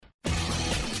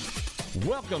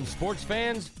Welcome, sports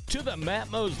fans, to the Matt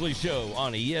Mosley Show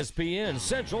on ESPN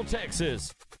Central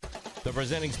Texas. The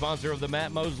presenting sponsor of the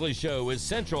Matt Mosley Show is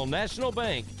Central National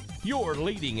Bank, your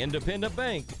leading independent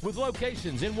bank with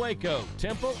locations in Waco,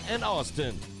 Temple, and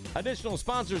Austin. Additional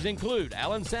sponsors include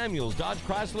Allen Samuels, Dodge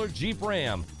Chrysler Jeep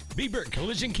Ram, Biebert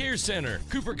Collision Care Center,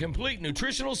 Cooper Complete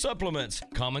Nutritional Supplements,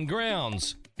 Common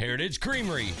Grounds, Heritage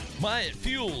Creamery, Myatt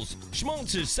Fuels,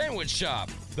 Schmaltz's Sandwich Shop,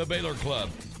 the Baylor Club,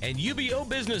 and UBO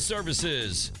Business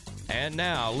Services. And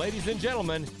now, ladies and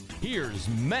gentlemen, here's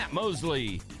Matt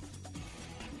Mosley.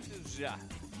 This is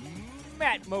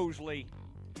Matt Mosley,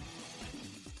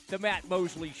 the Matt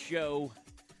Mosley Show.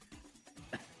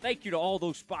 Thank you to all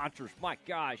those sponsors, my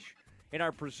gosh, and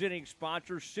our presenting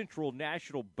sponsors, Central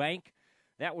National Bank.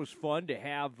 That was fun to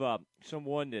have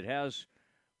someone that has,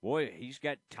 boy, he's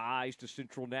got ties to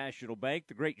Central National Bank.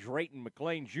 The great Drayton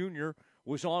McClain Jr.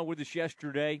 was on with us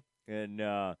yesterday, and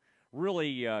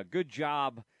really good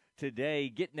job today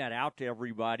getting that out to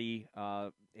everybody,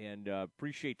 and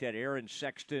appreciate that. Aaron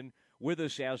Sexton with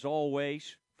us, as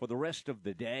always, for the rest of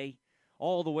the day,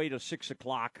 all the way to 6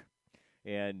 o'clock.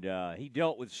 And he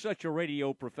dealt with such a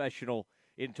radio professional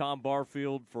in Tom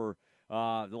Barfield for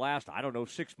the last,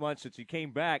 6 months since he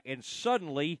came back. And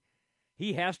suddenly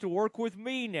he has to work with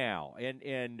me now.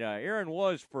 And Aaron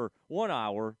was for 1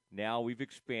 hour. Now we've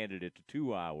expanded it to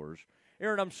 2 hours.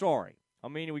 Aaron, I'm sorry. I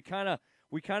mean, we kind of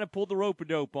pulled the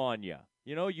rope-a-dope on you.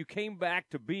 You know, you came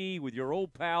back to be with your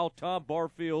old pal Tom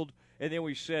Barfield, and then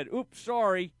we said, oops,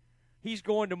 sorry, he's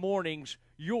going to mornings.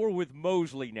 You're with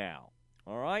Mosley now.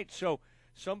 All right, so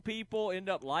some people end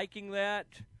up liking that,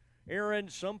 Aaron.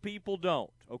 Some people don't,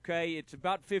 okay? It's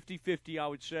about 50-50, I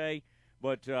would say.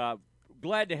 But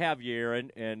glad to have you,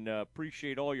 Aaron, and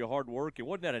appreciate all your hard work. And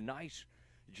wasn't that a nice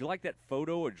 – did you like that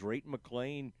photo of Drayton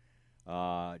McClain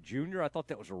Jr.? I thought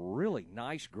that was a really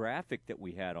nice graphic that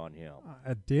we had on him.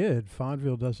 I did.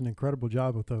 Fonville does an incredible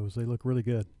job with those. They look really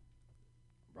good.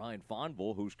 Brian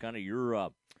Fonville, who's kind of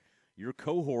your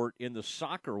cohort in the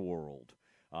soccer world.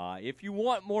 If you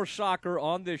want more soccer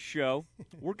on this show,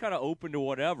 we're kind of open to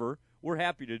whatever. We're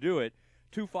happy to do it.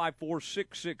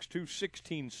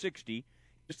 254-662-1660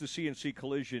 is the CNC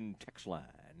Collision text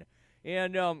line.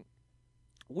 And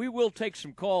we will take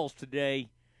some calls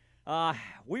today.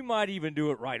 We might even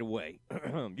do it right away.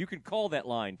 You can call that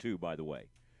line, too, by the way.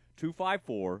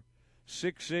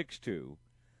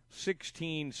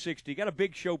 254-662-1660. Got a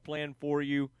big show planned for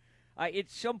you.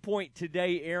 At some point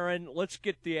today, Aaron, let's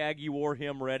get the Aggie War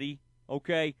hymn ready,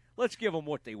 okay? Let's give them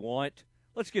what they want.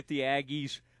 Let's get the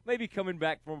Aggies maybe coming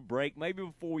back from a break, maybe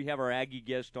before we have our Aggie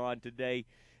guest on today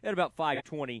at about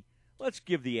 5:20. Let's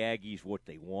give the Aggies what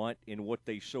they want and what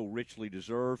they so richly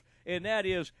deserve, and that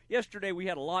is, yesterday we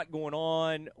had a lot going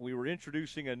on. We were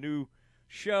introducing a new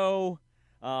show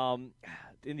in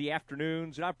the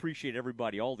afternoons, and I appreciate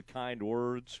everybody, all the kind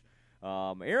words.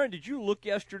 Aaron, did you look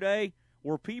yesterday?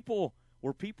 Were people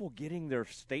getting their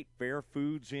state fair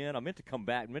foods in? I meant to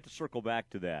circle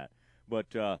back to that.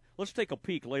 But let's take a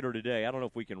peek later today. I don't know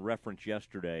if we can reference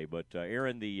yesterday, but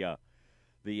Aaron, I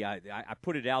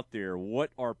put it out there.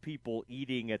 What are people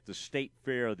eating at the state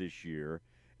fair this year?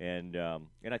 And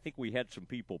I think we had some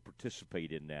people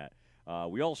participate in that.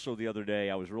 We also, the other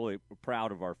day, I was really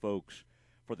proud of our folks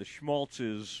for the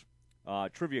Schmaltz's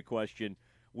trivia question.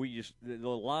 The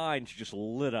lines just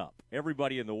lit up.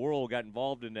 Everybody in the world got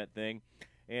involved in that thing,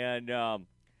 and our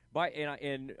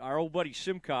old buddy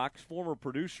Simcox, former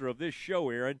producer of this show,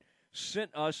 Aaron,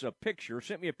 sent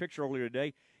me a picture earlier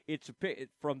today. It's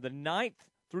from the 9th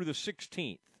through the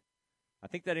 16th. I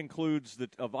think that includes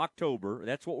of October.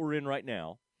 That's what we're in right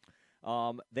now.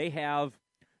 They have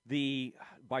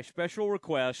by special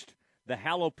request, the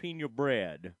jalapeno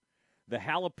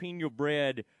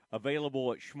bread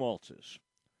available at Schmaltz's.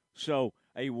 So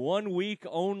a 1 week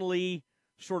only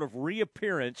sort of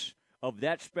reappearance of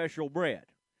that special bread.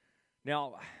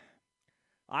 Now,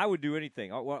 I would do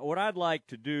anything. What I'd like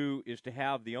to do is to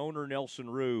have the owner, Nelson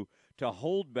Rue, to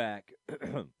hold back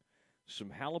some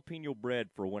jalapeno bread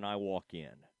for when I walk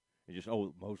in. And just,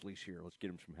 Mosley's here. Let's get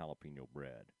him some jalapeno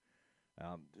bread.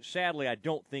 Sadly, I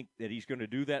don't think that he's going to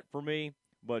do that for me,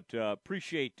 but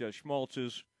appreciate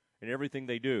Schmaltz's and everything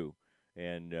they do.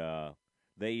 And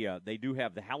they do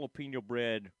have the jalapeno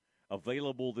bread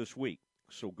available this week.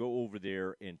 So go over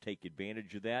there and take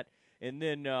advantage of that. And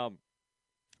then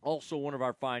also one of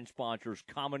our fine sponsors,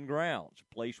 Common Grounds, a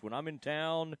place when I'm in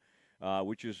town,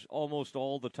 which is almost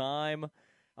all the time.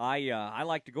 I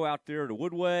like to go out there to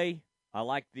Woodway. I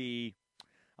like the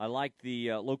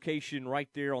location right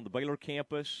there on the Baylor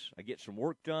campus. I get some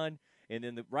work done. And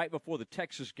then right before the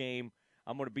Texas game,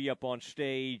 I'm going to be up on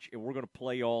stage, and we're going to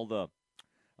play all the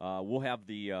we'll have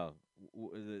the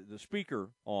speaker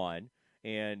on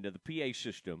and the PA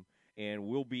system, and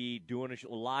we'll be doing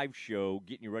a live show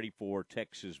getting you ready for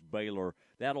Texas Baylor.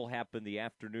 That'll happen the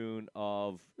afternoon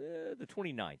of the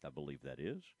 29th, I believe that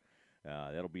is.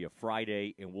 That'll be a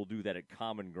Friday, and we'll do that at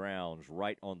Common Grounds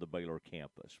right on the Baylor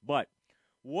campus. But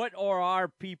what are our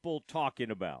people talking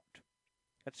about?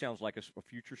 That sounds like a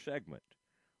future segment.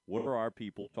 What are our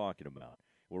people talking about?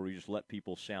 Where we just let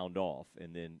people sound off,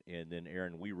 and then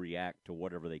Aaron, we react to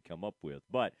whatever they come up with.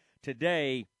 But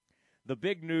today, the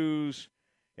big news,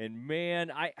 and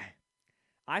man,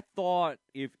 I thought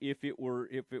if it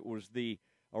was the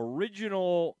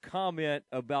original comment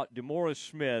about DeMaurice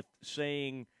Smith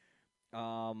saying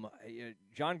John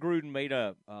Gruden made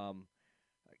a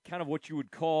kind of what you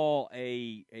would call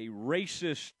a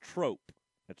racist trope.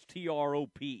 That's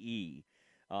TROPE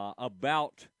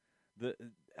about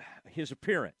his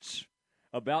appearance,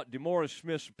 about DeMaurice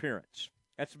Smith's appearance.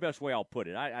 That's the best way I'll put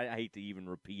it. I hate to even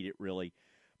repeat it, really.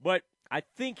 But I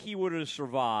think he would have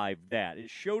survived that. It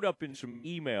showed up in some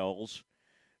emails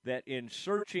that in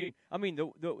searching – I mean,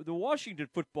 the Washington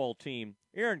football team,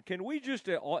 Aaron, can we just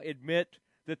admit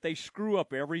that they screw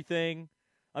up everything?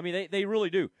 I mean, they really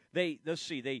do. Let's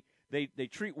see, they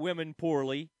treat women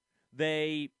poorly.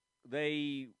 They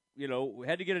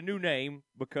had to get a new name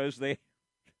because they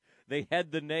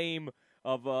had the name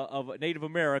of Native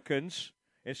Americans,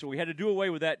 and so we had to do away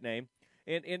with that name.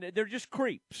 And they're just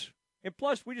creeps. And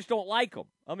plus, we just don't like them.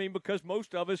 I mean, because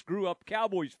most of us grew up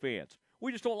Cowboys fans.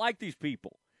 We just don't like these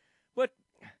people. But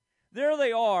there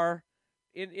they are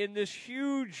in this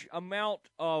huge amount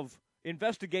of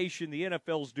investigation the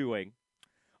NFL's doing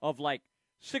of like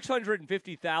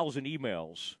 650,000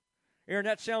 emails. Aaron,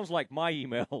 that sounds like my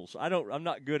emails. I'm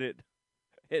not good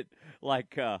at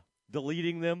like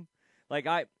deleting them. Like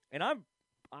I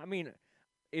mean,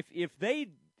 if they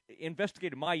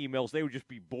investigated my emails, they would just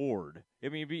be bored. I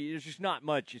mean, it's just not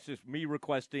much. It's just me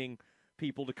requesting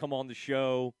people to come on the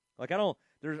show. Like I'm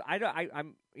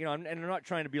not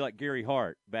trying to be like Gary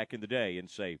Hart back in the day and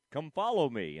say, "Come follow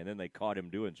me," and then they caught him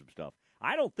doing some stuff.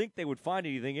 I don't think they would find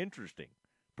anything interesting,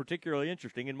 particularly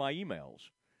interesting in my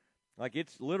emails. Like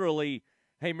it's literally,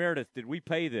 "Hey Meredith, did we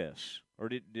pay this? Or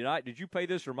did you pay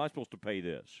this, or am I supposed to pay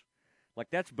this?" Like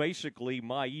that's basically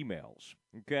my emails.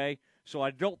 Okay? So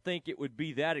I don't think it would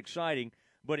be that exciting,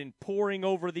 but in poring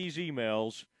over these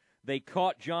emails, they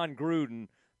caught John Gruden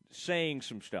saying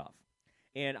some stuff.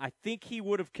 And I think he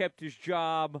would have kept his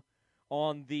job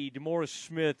on the DeMaurice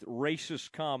Smith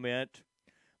racist comment,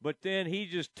 but then he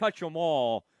just touched them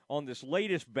all on this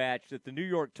latest batch that the New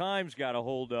York Times got a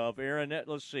hold of. Aaron,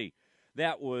 let's see.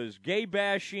 That was gay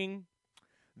bashing.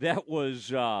 There was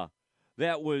some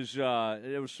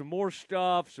more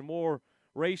stuff, some more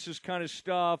racist kind of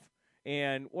stuff.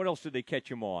 And what else did they catch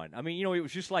him on? I mean, it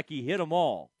was just like he hit them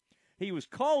all. He was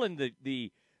calling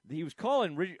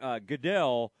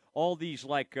Goodell all these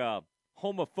like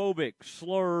homophobic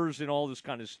slurs and all this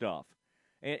kind of stuff.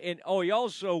 And he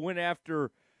also went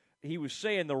after. He was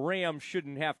saying the Rams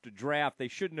shouldn't have to draft. They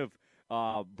shouldn't have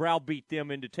browbeat them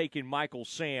into taking Michael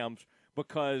Sams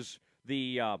because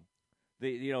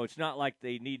it's not like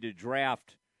they need to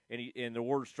draft and the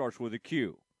word starts with a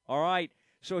Q. All right.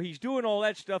 So he's doing all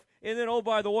that stuff. And then, oh,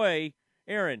 by the way,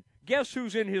 Aaron, guess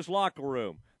who's in his locker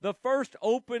room? The first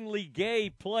openly gay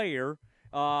player.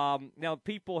 Now,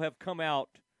 people have come out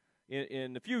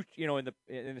in the future,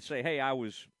 and say, hey, I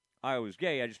was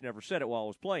gay. I just never said it while I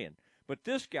was playing. But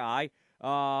this guy,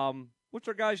 what's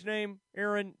our guy's name,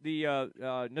 Aaron? The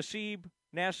Nassib?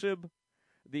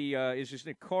 Is his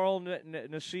name Carl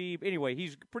Nassib? Anyway,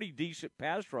 he's a pretty decent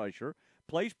pass rusher,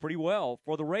 plays pretty well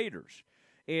for the Raiders.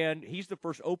 And he's the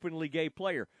first openly gay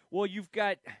player. Well, you've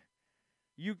got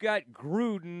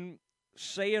Gruden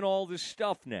saying all this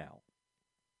stuff now,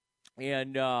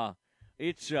 and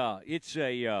it's a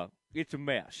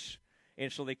mess.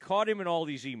 And so they caught him in all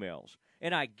these emails.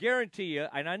 And I guarantee you,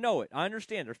 and I know it, I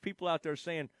understand. There's people out there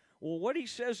saying, "Well, what he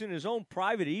says in his own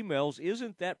private emails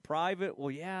isn't that private?"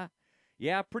 Well, yeah,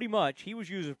 pretty much. He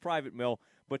was using private mail,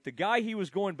 but the guy he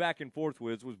was going back and forth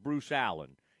with was Bruce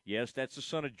Allen. Yes, that's the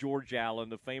son of George Allen,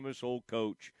 the famous old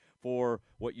coach for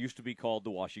what used to be called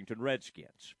the Washington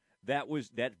Redskins.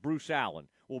 That's Bruce Allen.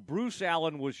 Well, Bruce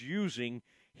Allen was using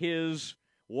his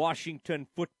Washington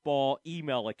football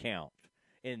email account,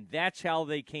 and that's how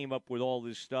they came up with all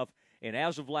this stuff. And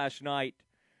as of last night,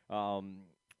 Gruden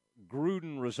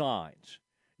resigns.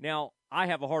 Now, I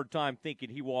have a hard time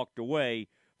thinking he walked away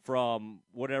from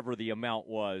whatever the amount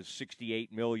was,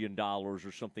 $68 million or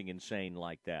something insane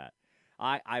like that.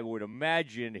 I would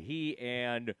imagine he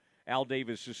and Al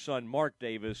Davis' son, Mark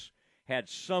Davis, had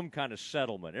some kind of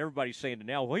settlement. Everybody's saying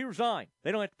now, well, he resigned.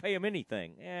 They don't have to pay him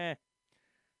anything.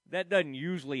 That doesn't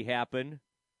usually happen.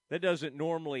 That doesn't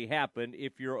normally happen.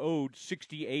 If you're owed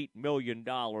 $68 million,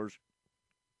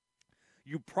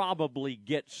 you probably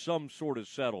get some sort of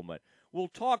settlement. We'll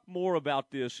talk more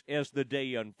about this as the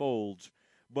day unfolds,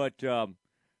 but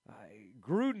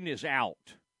Gruden is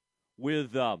out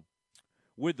with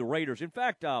the Raiders. In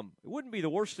fact, it wouldn't be the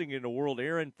worst thing in the world,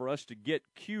 Aaron, for us to get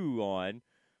Q on,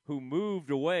 who moved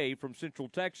away from Central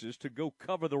Texas to go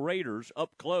cover the Raiders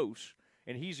up close,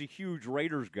 and he's a huge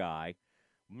Raiders guy.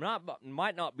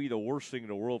 Might not be the worst thing in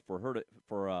the world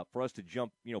for us to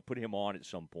jump, put him on at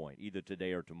some point, either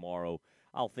today or tomorrow.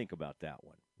 I'll think about that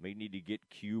one. May need to get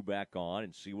Q back on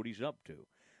and see what he's up to.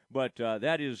 But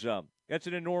that's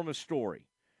an enormous story,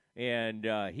 and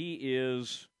he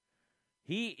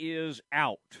is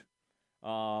out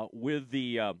with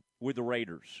the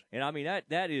Raiders. And I mean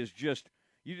that is just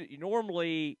you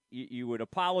normally you would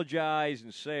apologize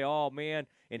and say, oh man,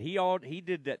 and he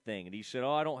did that thing, and he said,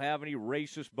 oh, I don't have any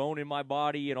racist bone in my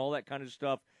body and all that kind of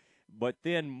stuff. But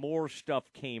then more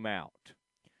stuff came out,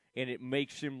 and it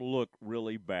makes him look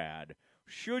really bad.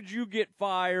 Should you get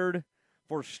fired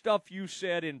for stuff you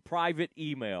said in private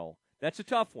email? That's a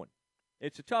tough one.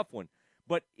 It's a tough one.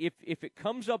 But if it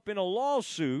comes up in a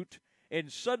lawsuit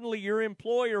and suddenly your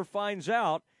employer finds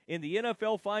out and the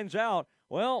NFL finds out,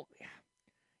 well,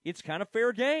 it's kind of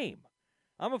fair game.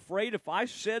 I'm afraid if I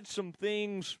said some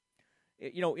things,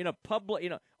 in a public,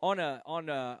 on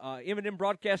a M&M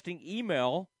Broadcasting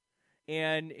email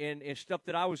and stuff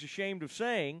that I was ashamed of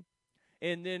saying,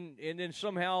 and then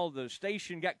somehow the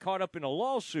station got caught up in a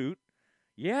lawsuit,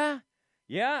 yeah.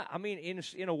 I mean,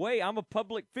 in a way, I'm a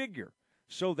public figure,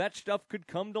 so that stuff could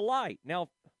come to light. Now,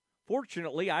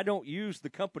 fortunately, I don't use the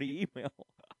company email.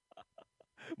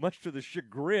 Much to the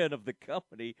chagrin of the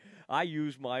company, I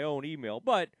use my own email.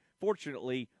 But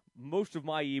fortunately, most of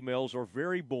my emails are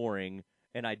very boring,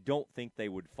 and I don't think they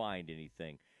would find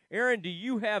anything. Aaron, do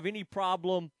you have any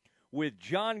problem with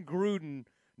John Gruden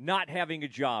not having a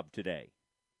job today?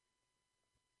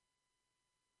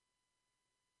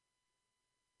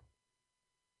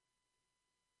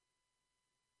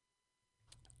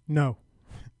 No.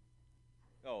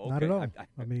 Oh, okay. Not at all.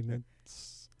 I mean,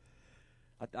 it's.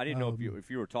 I didn't know if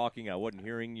you were talking. I wasn't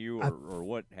hearing you, or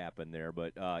what happened there.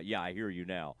 But yeah, I hear you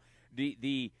now.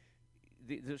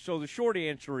 So the short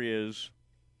answer is,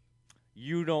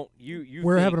 you don't.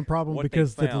 We're having a problem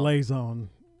because the delay's on,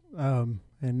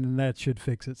 and that should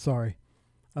fix it. Sorry,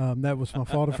 that was my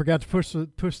fault. I forgot to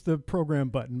push the program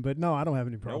button. But no, I don't have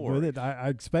any problem with it. I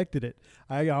expected it.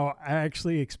 I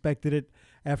actually expected it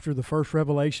after the first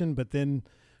revelation, but then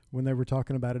when they were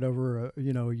talking about it over,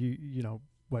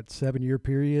 7-year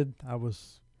period, I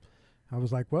was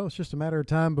like, well, it's just a matter of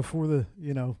time before the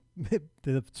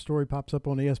story pops up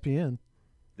on ESPN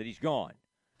that he's gone.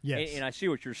 Yes, and I see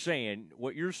what you're saying.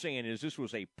 What you're saying is this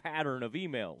was a pattern of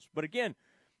emails, but again,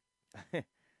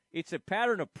 it's a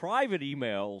pattern of private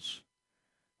emails.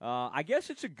 I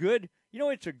guess it's a good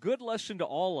lesson to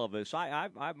all of us.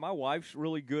 My wife's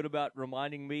really good about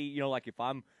reminding me, like if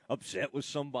I'm upset with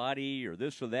somebody or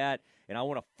this or that, and I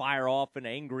want to fire off an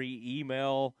angry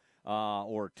email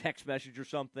or text message or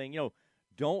something,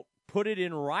 don't put it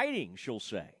in writing, she'll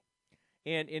say.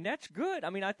 And that's good.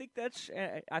 I mean, I think that's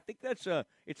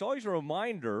it's always a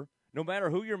reminder, no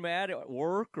matter who you're mad at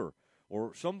work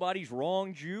or somebody's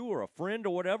wronged you or a friend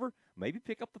or whatever, maybe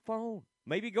pick up the phone.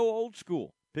 Maybe go old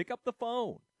school. Pick up the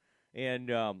phone. And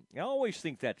I always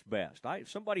think that's best.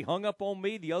 Somebody hung up on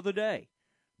me the other day.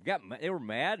 They were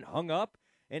mad and hung up,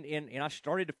 and I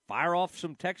started to fire off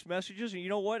some text messages. And you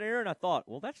know what, Aaron? I thought,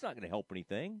 well, that's not going to help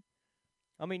anything.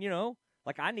 I mean,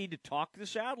 I need to talk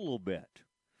this out a little bit.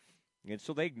 And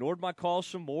so they ignored my calls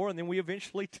some more, and then we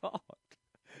eventually talked.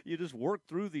 You just work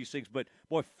through these things. But,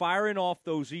 boy, firing off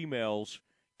those emails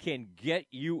can get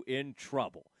you in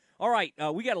trouble. All right,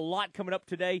 we got a lot coming up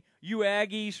today. You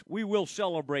Aggies, we will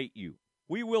celebrate you.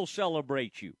 We will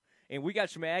celebrate you. And we got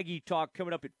some Aggie talk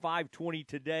coming up at 5:20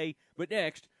 today. But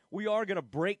next, we are going to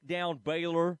break down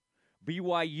Baylor,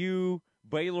 BYU,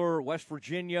 Baylor, West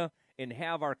Virginia, and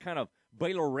have our kind of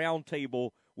Baylor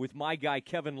roundtable with my guy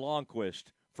Kevin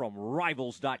Longquist from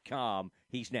Rivals.com.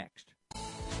 He's next.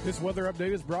 This weather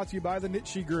update is brought to you by the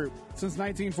Nitsche Group. Since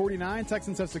 1949,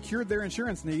 Texans have secured their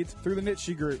insurance needs through the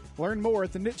Nitsche Group. Learn more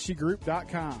at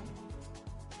thenitschegroup.com.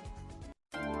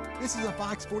 This is a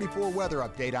Fox 44 weather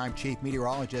update. I'm Chief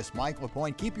Meteorologist Mike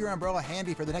LaPointe. Keep your umbrella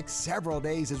handy for the next several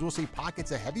days as we'll see pockets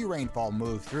of heavy rainfall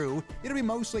move through. It'll be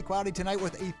mostly cloudy tonight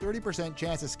with a 30%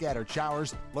 chance of scattered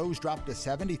showers. Lows drop to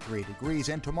 73 degrees,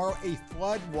 and tomorrow a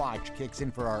flood watch kicks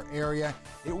in for our area.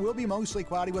 It will be mostly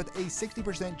cloudy with a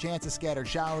 60% chance of scattered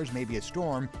showers, maybe a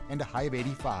storm, and a high of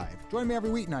 85. Join me every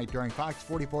weeknight during Fox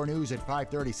 44 News at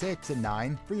 5:36 and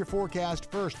 9 for your forecast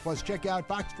first. Plus, check out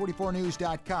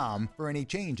fox44news.com for any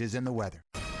changes in the weather.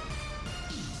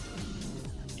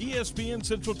 ESPN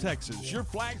Central Texas, your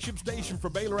flagship station for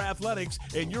Baylor athletics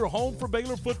and your home for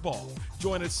Baylor football.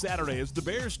 Join us Saturday as the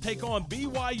Bears take on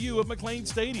BYU at McLean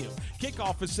Stadium.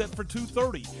 Kickoff is set for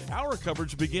 2:30. Our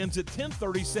coverage begins at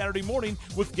 10:30 Saturday morning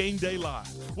with Game Day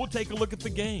Live. We'll take a look at the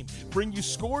game, bring you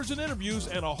scores and interviews,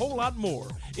 and a whole lot more.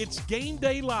 It's Game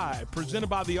Day Live, presented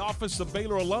by the Office of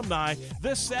Baylor Alumni,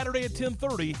 this Saturday at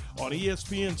 10:30 on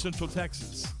ESPN Central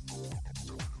Texas.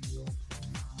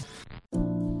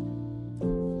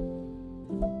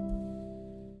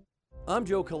 I'm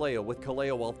Joe Kaleo with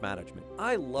Kaleo Wealth Management.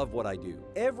 I love what I do.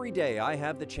 Every day I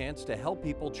have the chance to help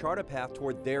people chart a path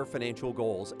toward their financial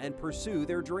goals and pursue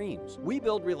their dreams. We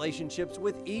build relationships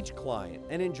with each client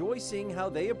and enjoy seeing how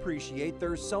they appreciate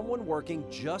there's someone working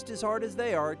just as hard as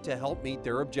they are to help meet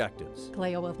their objectives.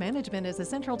 Kaleo Wealth Management is a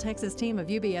Central Texas team of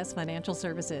UBS Financial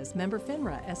Services, member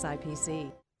FINRA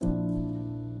SIPC.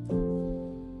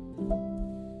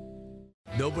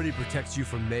 Nobody protects you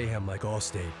from mayhem like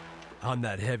Allstate. On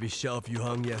that heavy shelf you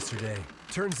hung yesterday.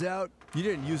 Turns out you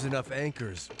didn't use enough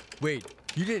anchors. Wait,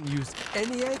 you didn't use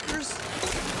any anchors?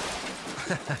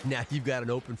 Now you've got an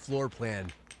open floor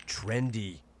plan.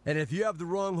 Trendy. And if you have the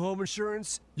wrong home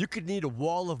insurance, you could need a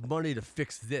wall of money to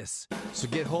fix this. So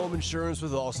get home insurance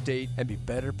with Allstate and be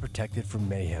better protected from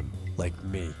mayhem, like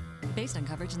me. Based on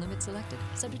coverage and limits selected.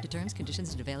 Subject to terms,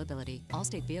 conditions, and availability.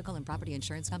 Allstate Vehicle and Property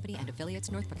Insurance Company and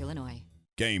affiliates, Northbrook, Illinois.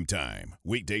 Game Time,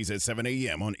 weekdays at 7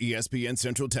 a.m. on ESPN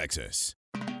Central Texas.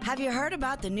 Have you heard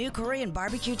about the new Korean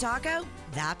barbecue taco?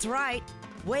 That's right.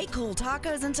 Way Cool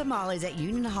Tacos and Tamales at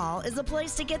Union Hall is the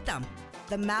place to get them.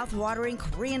 The mouth-watering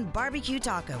Korean barbecue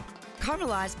taco.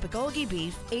 Caramelized bulgogi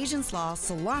beef, Asian slaw,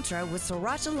 cilantro with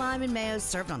sriracha lime and mayo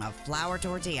served on a flour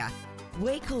tortilla.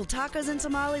 Way Cool Tacos and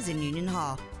Tamales in Union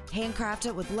Hall.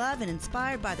 Handcrafted with love and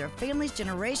inspired by their family's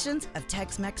generations of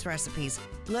Tex-Mex recipes.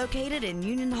 Located in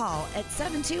Union Hall at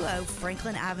 720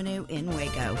 Franklin Avenue in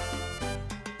Waco.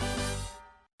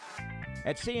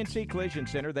 At CNC Collision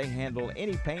Center, they handle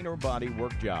any paint or body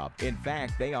work job. In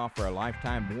fact, they offer a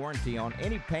lifetime warranty on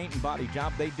any paint and body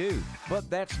job they do. But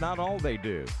that's not all they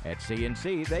do. At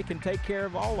CNC, they can take care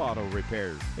of all auto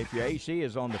repairs. If your AC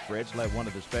is on the fritz, let one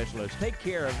of the specialists take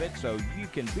care of it so you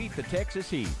can beat the Texas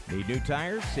heat. Need new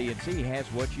tires? CNC has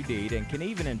what you need and can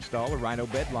even install a Rhino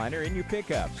bed liner in your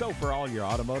pickup. So for all your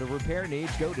automotive repair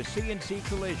needs, go to CNC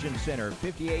Collision Center,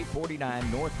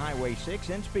 5849 North Highway 6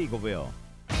 in Spiegelville.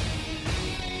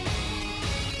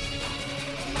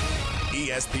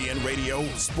 ESPN Radio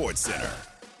Sports Center.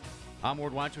 I'm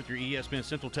Ward Weitz with your ESPN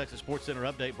Central Texas Sports Center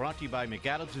update, brought to you by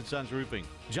McAdams & Sons Roofing.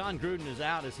 John Gruden is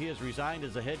out as he has resigned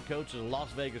as the head coach of the Las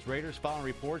Vegas Raiders, following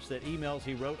reports that emails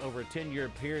he wrote over a 10-year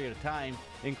period of time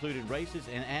included racist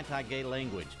and anti-gay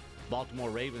language.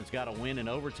 Baltimore Ravens got a win in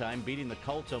overtime, beating the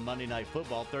Colts on Monday Night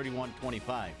Football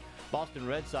 31-25. Boston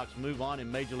Red Sox move on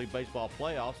in Major League Baseball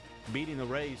playoffs, beating the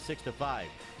Rays 6-5.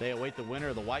 They await the winner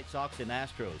of the White Sox and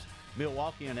Astros.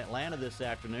 Milwaukee and Atlanta this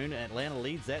afternoon. Atlanta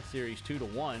leads that series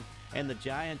 2-1, and the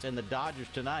Giants and the Dodgers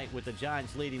tonight, with the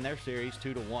Giants leading their series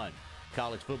 2-1.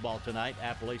 College football tonight,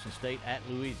 Appalachian State at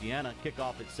Louisiana,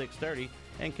 kickoff at 6:30,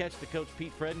 and catch the Coach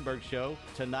Pete Fredenberg show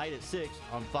tonight at 6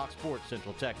 on Fox Sports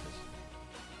Central Texas.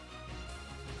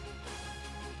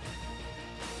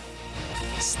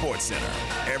 Sports Center,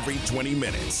 every 20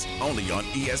 minutes, only on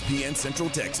ESPN Central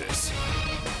Texas.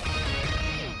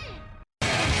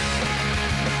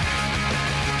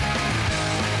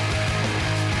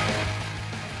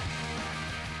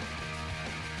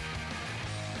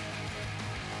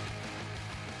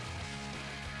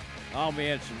 Oh,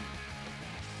 man, some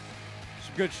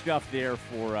good stuff there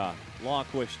for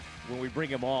Longquist when we bring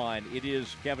him on. It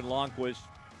is Kevin Longquist,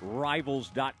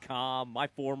 Rivals.com, my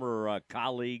former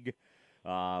colleague,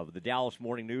 the Dallas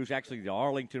Morning News, actually the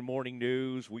Arlington Morning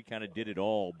News. We kind of did it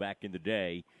all back in the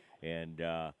day. And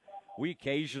we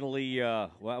occasionally,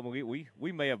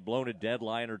 we may have blown a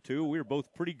deadline or two. We were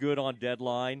both pretty good on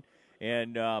deadline.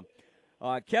 And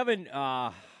Kevin,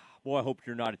 boy, I hope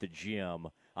you're not at the gym.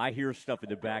 I hear stuff in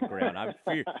the background. I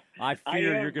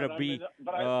fear you're going to be.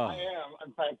 I am.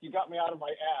 In fact, you got me out of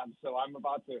my abs, so I'm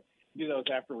about to do those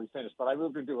after we finish, but I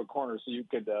moved into a corner so you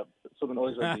could, so the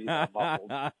noise would be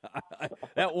muffled.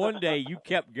 That one day you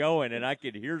kept going, and I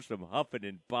could hear some huffing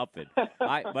and puffing.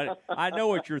 But I know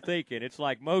what you're thinking. It's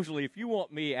like, Mosley, if you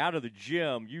want me out of the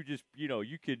gym, you just,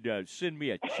 you could send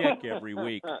me a check every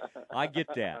week. I get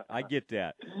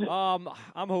that. I'm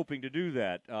hoping to do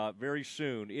that very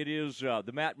soon. It is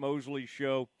the Matt Mosley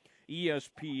Show,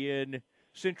 ESPN,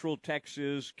 Central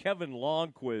Texas. Kevin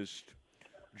Longquist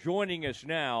joining us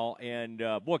now, and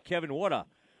boy, Kevin, what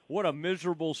a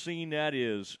miserable scene that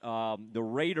is. The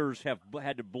Raiders have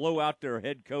had to blow out their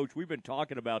head coach. We've been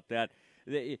talking about that.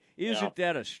 Isn't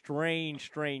that a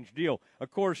strange deal?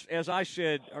 Of course, as I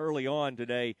said early on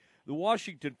today, the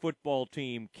Washington football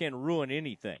team can ruin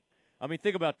anything. I mean,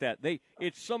 think about that.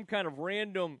 It's some kind of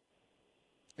random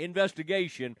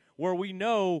investigation where we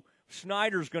know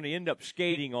Snyder's going to end up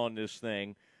skating on this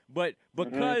thing, but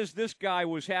because this guy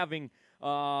was having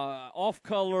off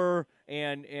color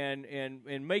and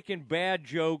making bad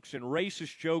jokes and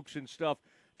racist jokes and stuff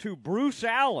to Bruce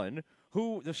Allen,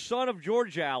 who the son of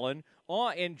George Allen,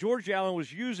 and George Allen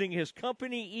was using his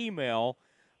company email.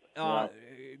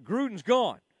 Gruden's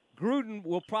gone. Gruden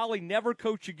will probably never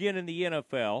coach again in the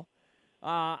NFL.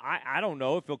 I don't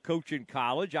know if he'll coach in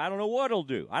college. I don't know what he'll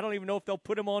do. I don't even know if they'll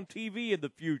put him on TV in the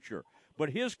future. But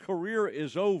his career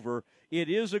is over. It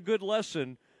is a good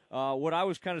lesson. What I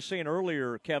was kind of saying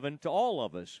earlier, Kevin, to all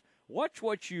of us, watch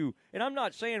what you – and I'm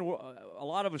not saying a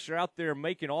lot of us are out there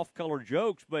making off-color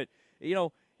jokes, but,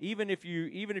 even if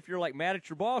you're like mad at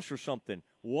your boss or something,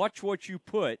 watch what you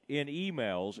put in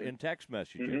emails and text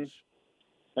messages. Mm-hmm.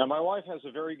 Now, my wife has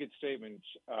a very good statement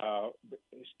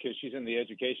because she's in the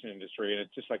education industry, and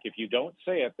it's just like if you don't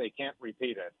say it, they can't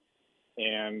repeat it.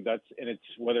 And it's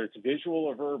whether it's visual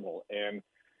or verbal. And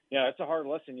yeah, it's a hard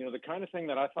lesson. The kind of thing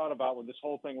that I thought about when this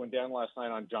whole thing went down last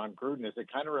night on John Gruden is it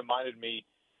kind of reminded me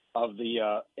of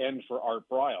the end for Art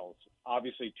Briles.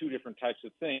 Obviously, two different types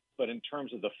of things, but in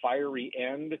terms of the fiery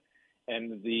end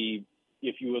and the,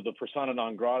 if you will, the persona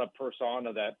non grata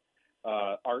persona that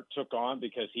Art took on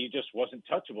because he just wasn't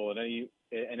touchable in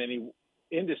any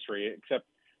industry except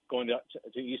going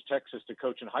to East Texas to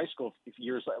coach in high school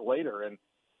years later. And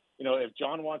if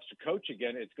John wants to coach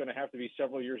again, it's going to have to be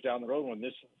several years down the road when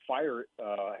this fire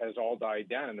has all died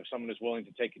down, and if someone is willing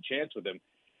to take a chance with him.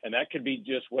 And that could be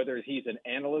just whether he's an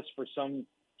analyst for some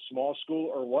small school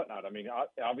or whatnot. I mean,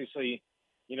 obviously,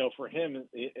 for him,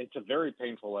 it's a very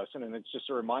painful lesson, and it's just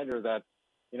a reminder that,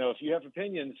 if you have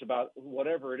opinions about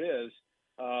whatever it is,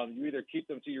 you either keep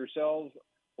them to yourselves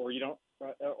or you don't,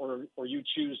 or you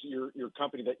choose your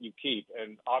company that you keep.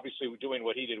 And obviously, doing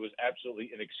what he did was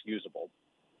absolutely inexcusable.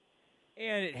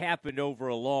 And it happened over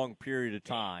a long period of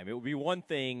time. It would be one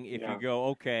thing if you go,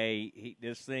 okay,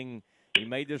 he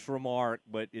made this remark,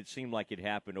 but it seemed like it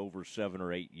happened over 7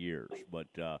 or 8 years. But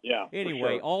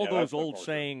anyway, all those old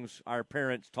sayings our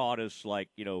parents taught us, like,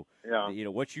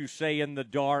 what you say in the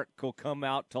dark will come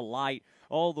out to light,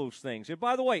 all those things. And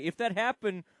by the way, if that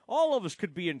happened, all of us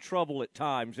could be in trouble at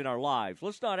times in our lives.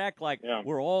 Let's not act like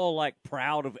we're all like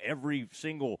proud of every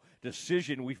single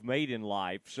decision we've made in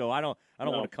life. So I don't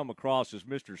want to come across as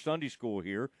Mr. Sunday School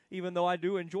here, even though I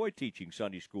do enjoy teaching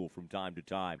Sunday school from time to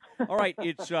time. All right,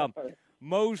 it's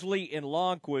Mosley and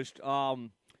Longquist.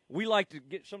 We like to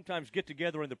sometimes get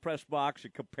together in the press box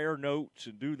and compare notes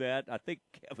and do that. I think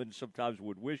Kevin sometimes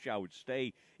would wish I would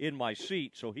stay in my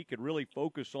seat so he could really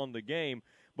focus on the game.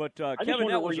 But I Kevin, just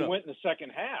wonder that where was you went in the second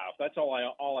half. That's all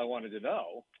I wanted to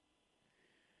know.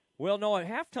 Well, no, at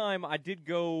halftime I did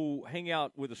go hang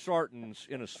out with the Sartons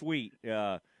in a suite.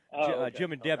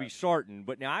 Jim and Debbie Sarton.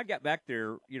 But now I got back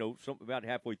there, about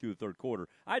halfway through the third quarter.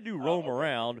 I do roam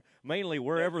around, mainly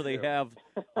wherever they have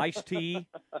iced tea.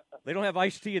 They don't have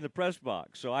iced tea in the press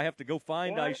box, so I have to go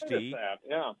find iced tea.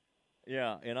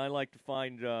 Yeah, and I like to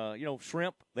find,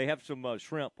 shrimp. They have some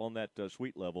shrimp on that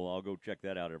suite level. I'll go check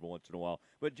that out every once in a while.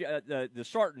 But the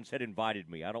Sartons had invited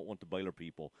me. I don't want the Baylor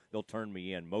people. They'll turn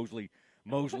me in. Mosley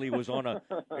was on an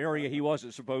area he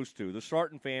wasn't supposed to. The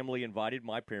Sarton family invited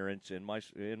my parents and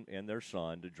and their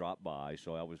son to drop by,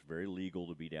 so I was very legal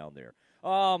to be down there.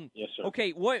 Yes, sir.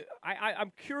 Okay,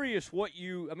 I'm curious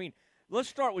let's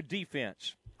start with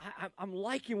defense. I'm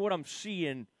liking what I'm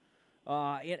seeing,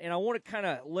 and I want to kind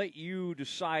of let you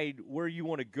decide where you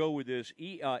want to go with this.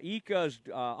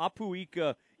 Apu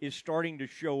Ika is starting to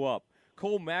show up.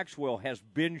 Cole Maxwell has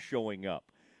been showing up.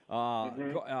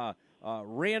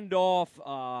 Randolph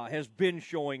has been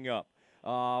showing up.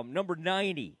 Number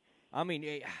 90.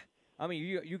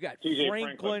 You got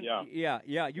Franklin.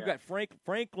 You got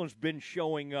Franklin's been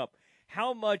showing up.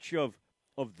 How much of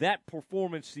that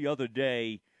performance the other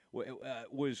day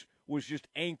was just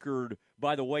anchored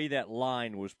by the way that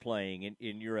line was playing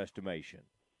in your estimation?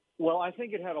 Well, I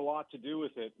think it had a lot to do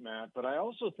with it, Matt. But I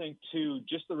also think, too,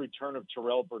 just the return of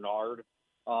Terrell Bernard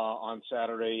on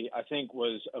Saturday, I think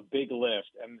was a big lift.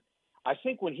 And I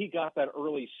think when he got that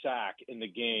early sack in the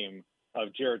game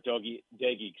of Jarrett Doege,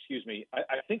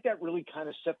 I think that really kind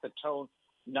of set the tone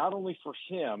not only for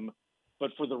him, but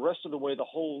for the rest of the way the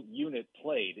whole unit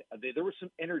played. There was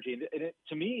some energy. And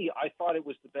to me, I thought it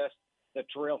was the best that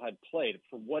Terrell had played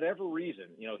for whatever reason.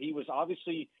 He was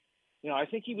obviously – I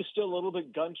think he was still a little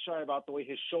bit gun-shy about the way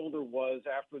his shoulder was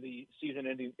after the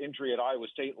season-ending injury at Iowa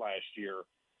State last year.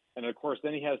 And, of course,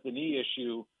 then he has the knee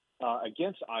issue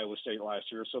against Iowa State last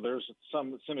year, so there's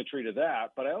some symmetry to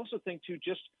that. But I also think, too,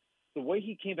 just the way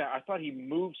he came back, I thought he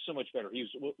moved so much better. He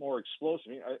was more explosive. I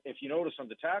mean, if you notice on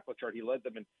the tackle chart, he led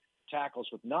them in tackles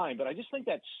with 9. But I just think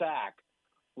that sack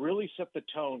really set the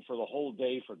tone for the whole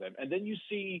day for them. And then you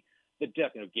see the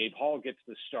depth. Gabe Hall gets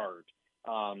the start.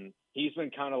 He's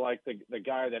been kind of like the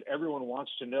guy that everyone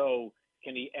wants to know,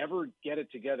 can he ever get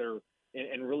it together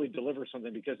and really deliver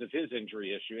something because of his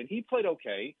injury issue? And he played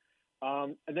okay.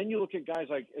 And then you look at guys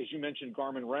like, as you mentioned,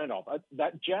 Garmin Randolph.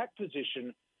 That jack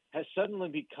position has suddenly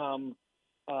become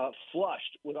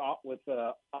flushed with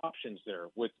options there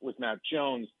with Matt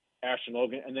Jones, Ashton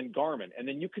Logan, and then Garmin. And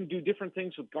then you can do different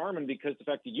things with Garmin because the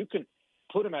fact that you can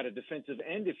put him at a defensive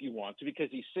end if you want to because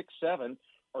he's 6'7",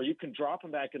 or you can drop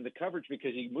him back in the coverage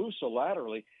because he moves so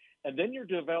laterally. And then you're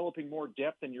developing more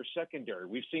depth in your secondary.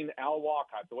 We've seen Al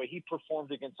Walcott, the way he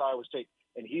performed against Iowa State,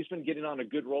 and he's been getting on a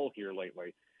good roll here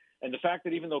lately. And the fact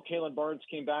that even though Kalen Barnes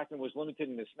came back and was limited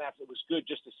in the snaps, it was good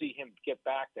just to see him get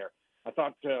back there. I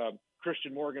thought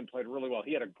Christian Morgan played really well.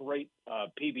 He had a great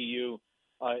PBU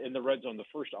in the red zone, the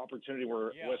first opportunity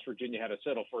where West Virginia had to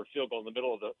settle for a field goal in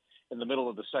the middle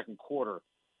of the second quarter.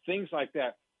 Things like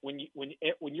that. When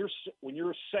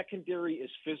your secondary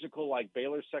is physical, like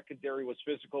Baylor's secondary was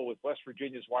physical with West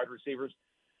Virginia's wide receivers,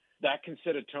 that can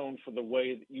set a tone for the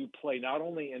way that you play, not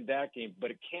only in that game,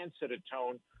 but it can set a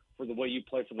tone for the way you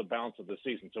play for the balance of the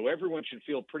season. So everyone should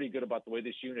feel pretty good about the way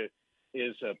this unit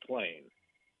is playing.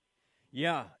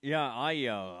 Yeah,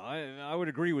 I would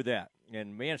agree with that.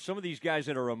 And man, some of these guys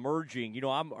that are emerging,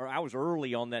 I was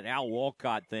early on that Al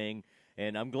Walcott thing.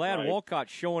 And I'm glad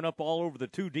Walcott's showing up all over the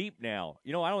two deep now.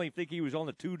 I don't even think he was on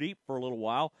the two deep for a little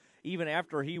while, even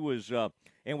after he was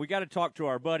and we got to talk to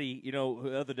our buddy, who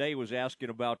the other day was asking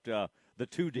about the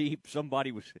two deep.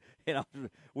 Somebody was,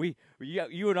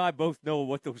 you and I both know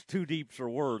what those two deeps are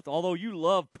worth. Although you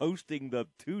love posting the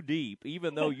two deep,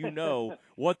 even though you know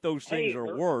what those things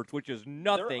are worth, which is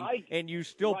nothing, and you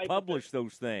still publish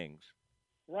those things.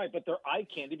 Right, but they're eye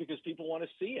candy because people want to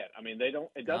see it. I mean,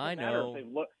 it doesn't matter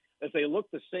if they look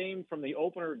the same from the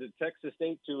opener to Texas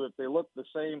State to if they look the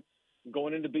same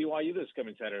going into BYU this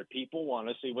coming Saturday. People want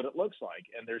to see what it looks like,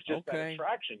 and there's just that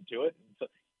attraction to it. So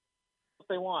what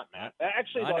they want, Matt.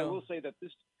 Actually, I will say that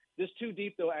this two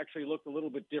deep, though, actually looked a little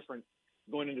bit different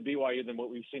going into BYU than what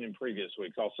we've seen in previous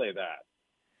weeks. I'll say that.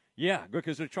 Yeah,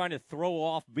 because they're trying to throw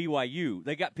off BYU.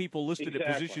 They got people listed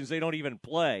at positions they don't even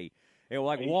play.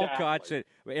 Walcott's at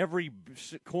every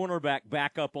cornerback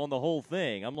back up on the whole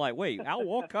thing. I'm like, wait, Al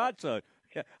Walcott's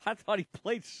I thought he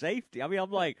played safety. I mean, I'm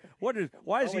like,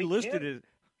 why is he listed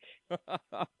as?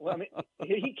 Well, I mean,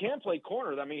 he can play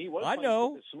corner. I mean, he was. I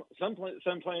know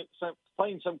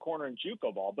playing some corner in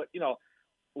JUCO ball, but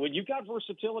when you got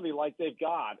versatility like they've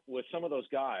got with some of those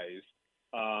guys,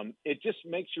 it just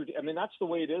makes that's the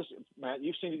way it is, Matt.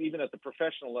 You've seen it even at the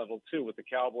professional level too with the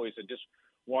Cowboys and just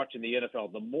watching the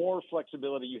NFL. The more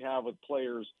flexibility you have with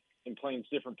players in playing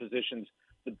different positions,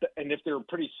 and if they're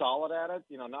pretty solid at it,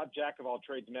 not jack of all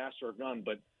trades, master of none,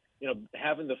 but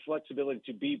having the flexibility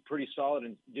to be pretty solid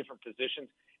in different positions,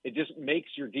 it just makes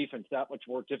your defense that much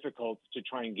more difficult to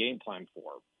try and game plan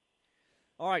for.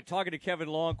 All right, talking to Kevin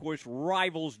Longquist,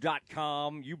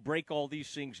 Rivals.com. You break all these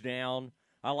things down.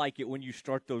 I like it when you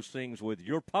start those things with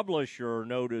your publisher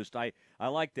noticed. I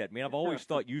like that, man. I've always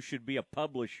thought you should be a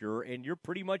publisher, and you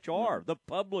pretty much are the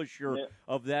publisher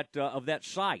of that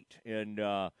site. And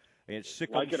it's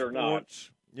Sick like it or not.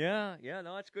 Yeah,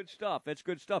 no, that's good stuff. That's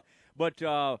good stuff. But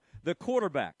the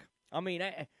quarterback, I mean,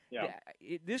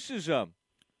 this is a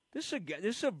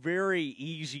very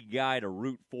easy guy to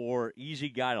root for, easy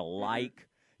guy to like.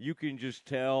 You can just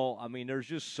tell. I mean, there's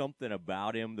just something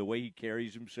about him, the way he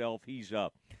carries himself.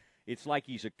 It's like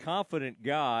he's a confident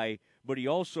guy, but he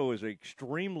also is an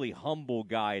extremely humble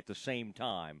guy at the same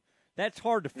time. That's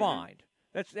hard to find.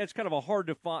 That's kind of a hard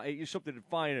to find, something to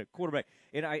find in a quarterback.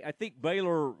 And I think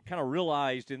Baylor kind of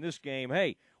realized in this game,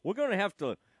 hey, we're going to have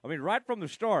to I mean, right from the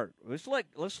start, let's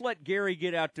let Gary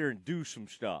get out there and do some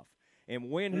stuff. And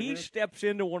when he steps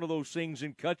into one of those things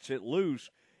and cuts it loose,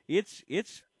 it's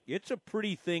a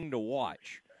pretty thing to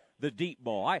watch. The deep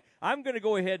ball. I'm going to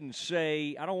go ahead and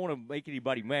say, I don't want to make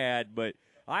anybody mad, but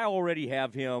I already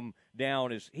have him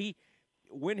down as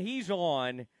when he's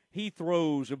on, he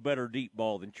throws a better deep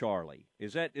ball than Charlie.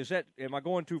 Is that? Am I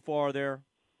going too far there?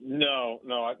 No,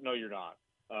 you're not.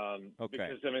 Okay.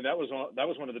 Because I mean that was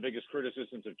one of the biggest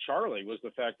criticisms of Charlie was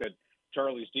the fact that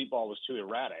Charlie's deep ball was too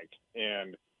erratic,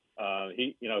 and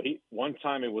he one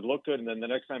time it would look good, and then the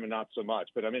next time not so much.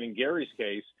 But I mean, in Gary's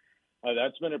case,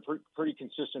 that's been a pretty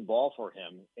consistent ball for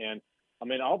him. And I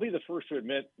mean, I'll be the first to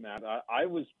admit, Matt, I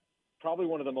was probably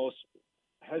one of the most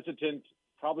hesitant,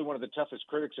 probably one of the toughest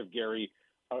critics of Gary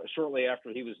shortly after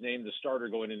he was named the starter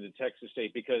going into Texas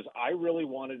State, because I really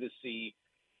wanted to see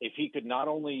if he could not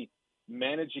only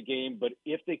manage a game, but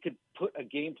if they could put a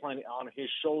game plan on his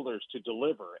shoulders to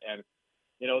deliver. And,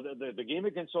 you know, the game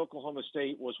against Oklahoma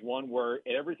State was one where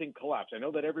everything collapsed. I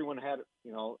know that everyone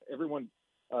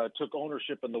took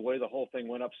ownership in the way the whole thing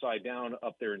went upside down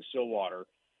up there in Stillwater.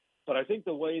 But I think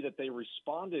the way that they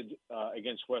responded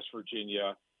against West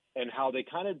Virginia and how they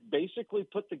kind of basically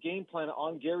put the game plan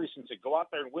on Gary and said, go out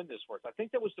there and win this for us. I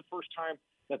think that was the first time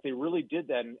that they really did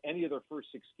that in any of their first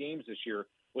 6 games this year,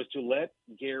 was to let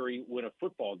Gary win a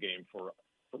football game for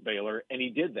Baylor, and he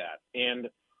did that. And,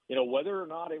 you know, whether or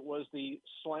not it was the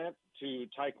slant to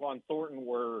Tyquan Thornton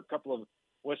where a couple of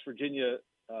West Virginia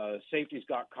safeties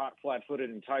got caught flat-footed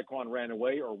and Tyquan ran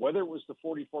away, or whether it was the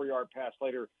 44-yard pass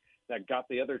later that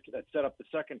set up the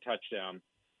second touchdown,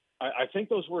 I think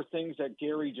those were things that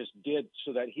Gary just did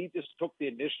so that he just took the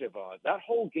initiative on. That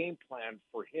whole game plan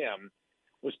for him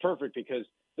was perfect because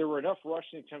there were enough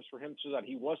rushing attempts for him so that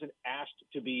he wasn't asked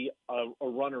to be a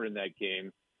runner in that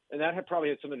game. And that probably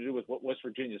had something to do with what West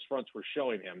Virginia's fronts were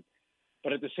showing him.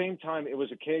 But at the same time, it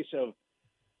was a case of,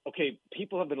 okay,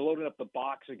 people have been loading up the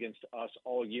box against us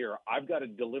all year. I've got to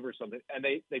deliver something. And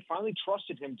they finally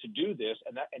trusted him to do this,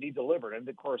 and he delivered. And,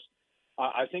 of course,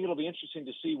 I think it'll be interesting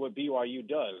to see what BYU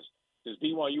does. Does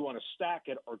BYU want to stack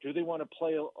it, or do they want to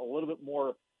play a little bit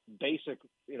more basic,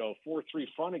 4-3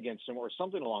 front against him or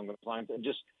something along those lines and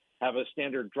just have a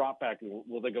standard drop back?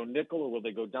 Will they go nickel or will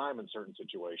they go dime in certain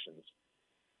situations?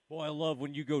 Boy, I love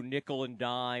when you go nickel and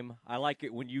dime. I like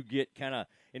it when you get kind of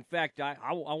 – in fact,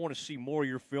 I want to see more of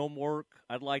your film work.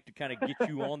 I'd like to kind of get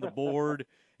you on the board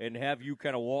and have you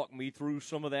kind of walk me through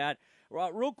some of that.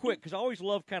 Real quick, because I always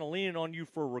love kind of leaning on you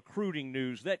for recruiting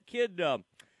news. That kid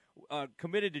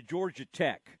committed to Georgia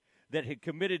Tech that had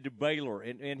committed to Baylor,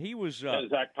 and he was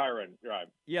Zach Pyron, right?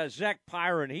 Yeah, Zach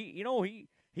Pyron.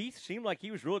 He seemed like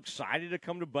he was real excited to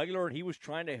come to Baylor, and he was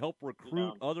trying to help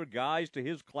recruit other guys to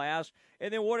his class.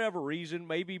 And then whatever reason,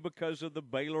 maybe because of the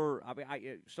Baylor,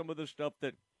 some of the stuff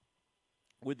that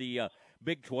with the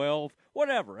Big 12,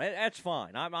 whatever, that's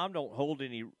fine. I don't hold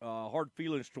any hard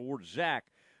feelings towards Zach.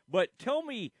 But tell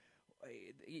me,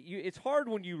 it's hard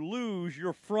when you lose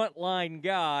your frontline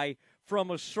guy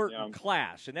from a certain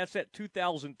class, and that's that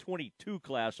 2022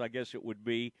 class, I guess it would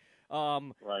be.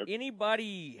 Right.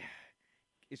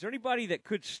 Is there anybody that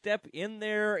could step in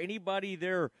there? Anybody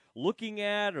they're looking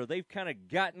at, or they've kind of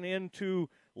gotten into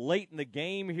late in the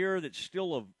game here that's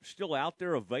still out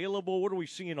there available? What are we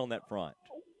seeing on that front?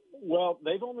 Well,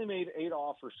 they've only made 8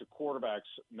 offers to quarterbacks,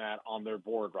 Matt, on their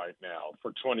board right now for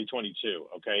 2022.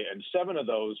 Okay, and 7 of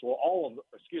those, all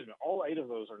 8 of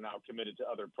those are now committed to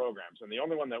other programs, and the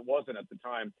only one that wasn't at the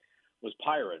time was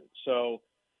Pyron. So,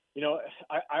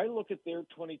 I look at their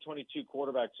 2022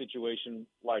 quarterback situation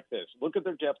like this. Look at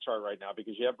their depth chart right now,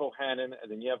 because you have Bohannon, and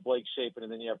then you have Blake Shapen,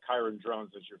 and then you have Kyron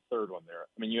Drones as your third one there.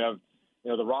 I mean, you have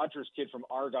the Rogers kid from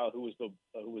Argyle, who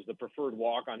was the preferred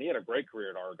walk-on. He had a great career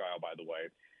at Argyle, by the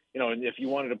way. And if you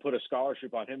wanted to put a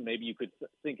scholarship on him, maybe you could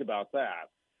think about that.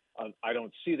 I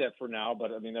don't see that for now,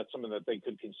 but I mean, that's something that they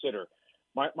could consider.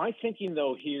 My thinking,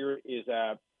 though, here is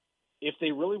that if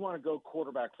they really want to go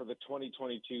quarterback for the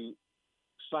 2022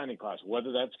 signing class,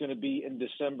 whether that's going to be in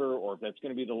December or if that's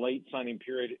going to be the late signing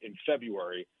period in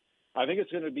February, I think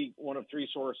it's going to be one of 3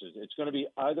 sources. It's going to be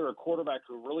either a quarterback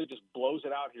who really just blows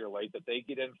it out here late, that they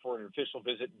get in for an official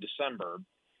visit in December,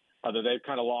 that they've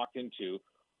kind of locked into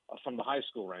from the high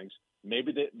school ranks.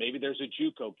 Maybe there's a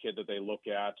JUCO kid that they look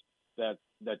at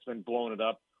that's been blowing it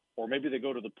up, or maybe they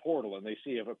go to the portal and they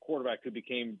see if a quarterback who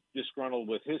became disgruntled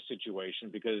with his situation,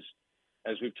 because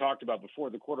as we've talked about before,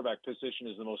 the quarterback position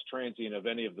is the most transient of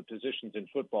any of the positions in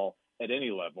football at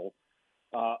any level.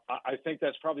 I think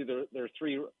that's probably their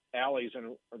 3 alleys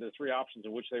or their 3 options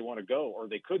in which they want to go, or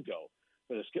they could go.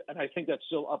 and I think that's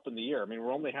still up in the air. I mean,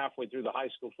 we're only halfway through the high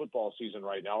school football season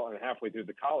right now and halfway through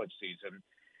the college season.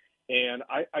 And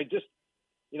I just,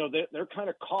 they're kind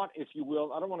of caught, if you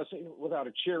will. I don't want to say without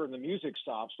a chair and the music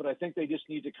stops, but I think they just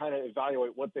need to kind of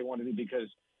evaluate what they want to do, because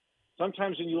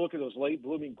sometimes when you look at those late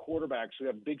blooming quarterbacks who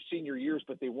have big senior years,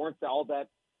 but they weren't all that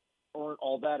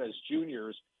as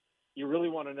juniors, you really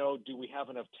want to know, do we have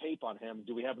enough tape on him?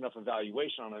 Do we have enough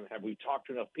evaluation on him? Have we talked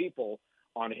to enough people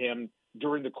on him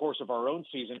during the course of our own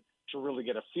season to really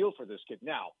get a feel for this kid?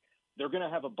 Now, they're going to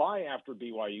have a bye after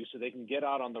BYU, so they can get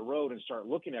out on the road and start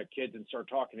looking at kids and start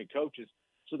talking to coaches.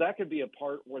 So that could be a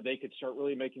part where they could start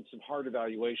really making some hard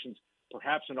evaluations.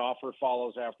 Perhaps an offer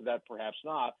follows after that, perhaps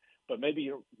not. But maybe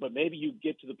you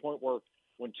get to the point where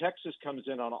when Texas comes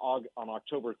in on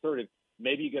October 30th,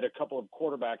 maybe you get a couple of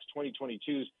quarterbacks,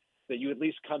 2022s, that you at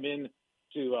least come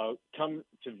to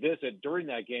visit during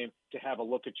that game to have a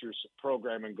look at your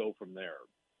program and go from there.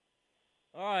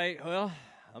 All right. Well,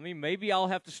 I mean, maybe I'll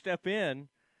have to step in.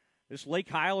 This Lake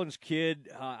Highlands kid,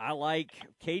 I like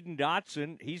Caden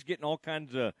Dotson. He's getting all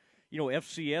kinds of,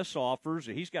 FCS offers.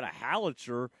 He's got a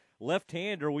howitzer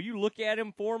left-hander. Will you look at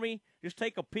him for me? Just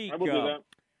take a peek. I will do that.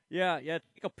 Yeah,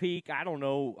 take a peek. I don't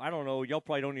know. Y'all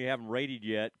probably don't even have him rated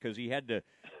yet because he had to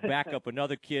back up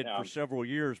another kid for several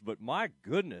years. But my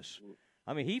goodness,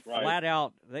 I mean, he flat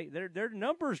out. Their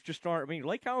numbers just aren't. I mean,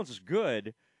 Lake Highlands is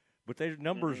good, but their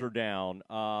numbers are down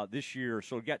this year.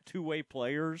 So we got two-way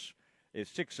players. It's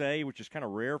 6A, which is kind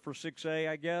of rare for 6A,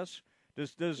 I guess.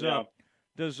 Does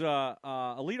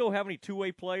Aledo have any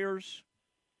two-way players?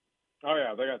 Oh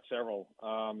yeah, they got several.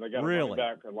 They got a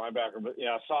linebacker, but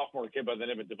a sophomore kid by the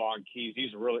name of Devon Keys.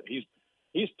 He's one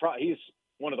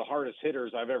of the hardest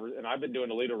hitters I've ever. And I've been doing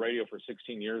Aledo radio for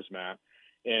 16 years, Matt,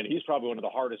 and he's probably one of the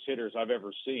hardest hitters I've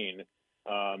ever seen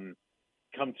come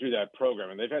through that program.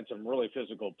 And they've had some really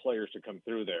physical players to come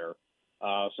through there.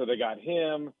 So they got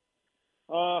him.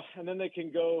 And then they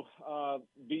can go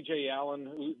B.J.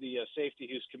 Allen, the safety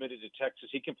who's committed to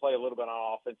Texas. He can play a little bit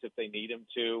on offense if they need him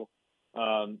to.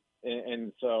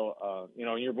 And so,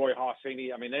 your boy Haas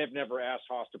Sandy, I mean, they have never asked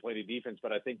Haas to play the defense,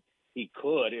 but I think he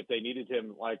could if they needed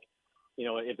him,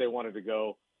 if they wanted to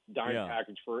go dime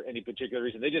package for any particular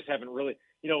reason. They just haven't really,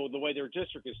 the way their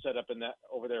district is set up in that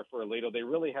over there for Aledo, they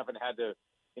really haven't had to,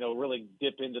 really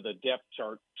dip into the depth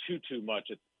chart too much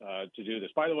to do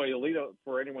this. By the way, Aledo,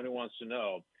 for anyone who wants to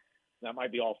know, that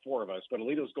might be all four of us, but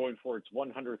Aledo's going for its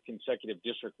 100th consecutive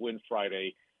district win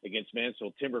Friday against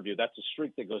Mansfield Timberview. That's a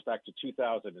streak that goes back to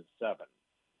 2007.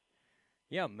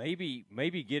 Yeah, maybe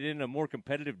get in a more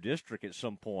competitive district at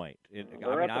some point.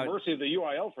 We're at the mercy of the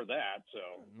UIL for that. So.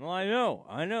 Well, I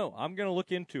know. I'm going to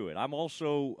look into it. I'm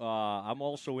also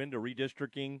into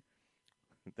redistricting.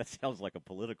 That sounds like a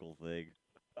political thing.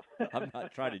 I'm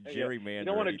not trying to gerrymander. You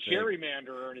don't want to gerrymander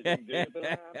or anything, do you?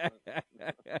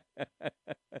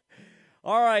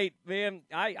 All right, man.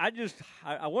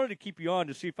 I wanted to keep you on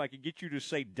to see if I could get you to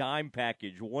say dime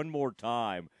package one more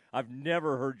time. I've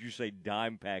never heard you say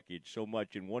dime package so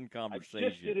much in one conversation. I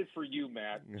just did it for you,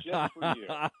 Matt. Just for you.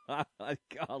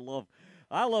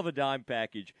 I love a dime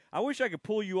package. I wish I could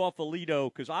pull you off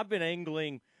Aledo because I've been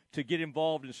angling to get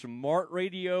involved in some Mart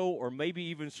radio or maybe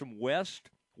even some West.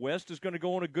 West is going to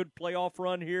go on a good playoff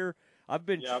run here. I've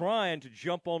been trying to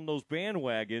jump on those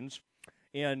bandwagons,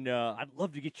 and I'd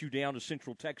love to get you down to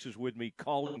Central Texas with me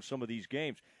calling some of these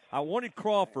games. I wanted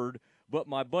Crawford, but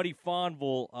my buddy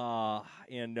Fonville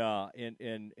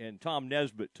and Tom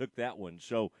Nesbitt took that one.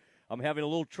 So I'm having a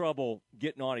little trouble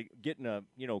getting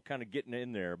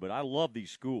in there. But I love these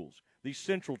schools. These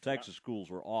Central Texas schools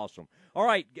are awesome. All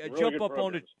right, really jump up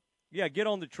on it. Get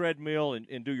on the treadmill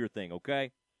and do your thing,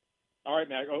 okay? All right,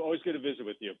 Matt. Always good to visit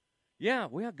with you. Yeah,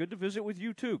 good to visit with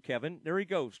you too, Kevin. There he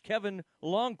goes, Kevin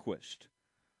Longquist,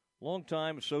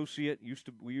 longtime associate.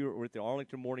 We were at the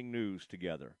Arlington Morning News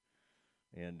together,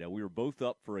 and we were both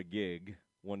up for a gig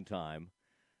one time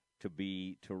to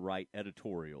write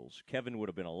editorials. Kevin would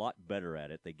have been a lot better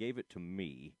at it. They gave it to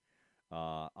me.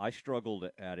 I struggled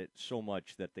at it so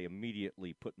much that they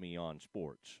immediately put me on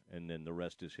sports, and then the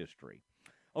rest is history.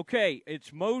 Okay,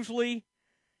 it's Mosley.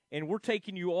 And we're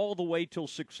taking you all the way till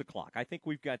 6 o'clock. I think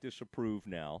we've got this approved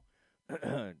now.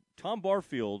 Tom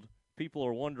Barfield, people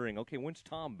are wondering, okay, when's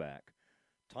Tom back?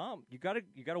 Tom, you got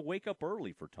to wake up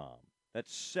early for Tom.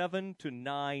 That's 7 to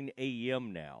 9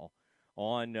 a.m. now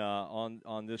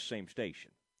on this same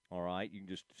station. All right, you can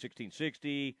just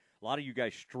 1660. A lot of you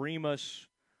guys stream us.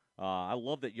 I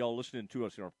love that y'all listening to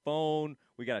us on our phone.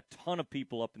 We got a ton of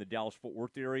people up in the Dallas-Fort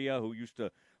Worth area who used to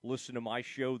listen to my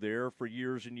show there for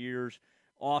years and years.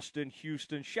 Austin,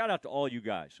 Houston, shout out to all you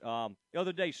guys. The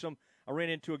other day, I ran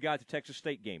into a guy at the Texas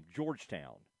State game,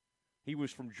 Georgetown. He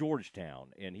was from Georgetown,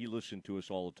 and he listened to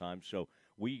us all the time. So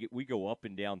we go up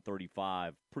and down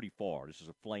 35 pretty far. This is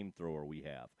a flamethrower we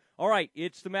have. All right,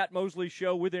 it's the Matt Mosley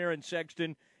Show with Aaron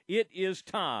Sexton. It is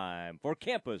time for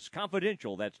Campus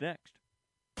Confidential. That's next.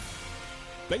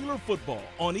 Baylor football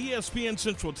on ESPN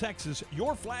Central Texas,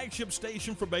 your flagship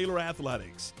station for Baylor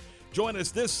athletics. Join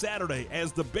us this Saturday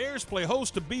as the Bears play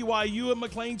host to BYU at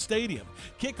McLean Stadium.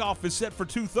 Kickoff is set for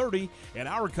 2:30, and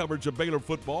our coverage of Baylor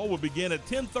football will begin at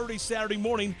 10:30 Saturday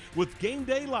morning with Game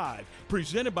Day Live,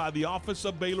 presented by the Office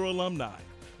of Baylor Alumni.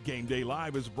 Game Day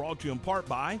Live is brought to you in part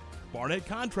by Barnett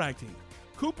Contracting,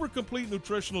 Cooper Complete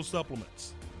Nutritional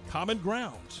Supplements, Common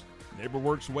Grounds,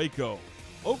 NeighborWorks Waco,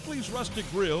 Oakley's Rustic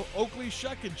Grill, Oakley's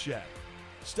Shuck and Shack,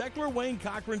 Steckler Wayne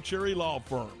Cochran Cherry Law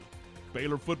Firm.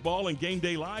 Baylor football and Game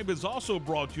Day Live is also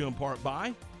brought to you in part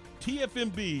by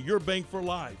TFMB, your bank for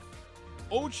life,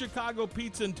 Old Chicago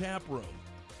Pizza and Tap Room,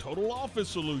 Total Office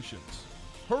Solutions,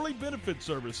 Hurley Benefit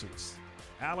Services,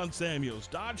 Allen Samuels,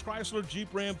 Dodge Chrysler Jeep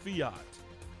Ram Fiat,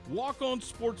 Walk On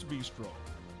Sports Bistro,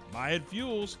 Myatt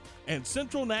Fuels, and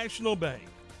Central National Bank.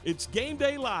 It's Game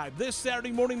Day Live this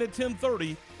Saturday morning at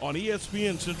 10:30 on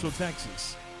ESPN Central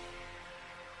Texas.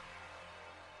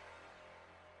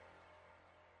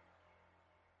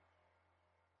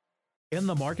 In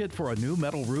the market for a new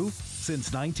metal roof?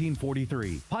 Since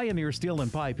 1943, Pioneer Steel &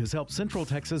 Pipe has helped Central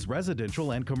Texas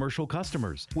residential and commercial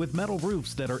customers with metal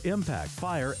roofs that are impact,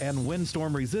 fire, and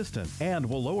windstorm resistant and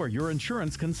will lower your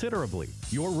insurance considerably.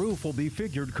 Your roof will be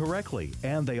figured correctly,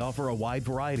 and they offer a wide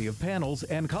variety of panels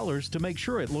and colors to make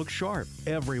sure it looks sharp.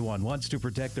 Everyone wants to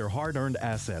protect their hard-earned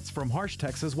assets from harsh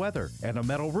Texas weather, and a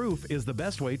metal roof is the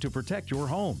best way to protect your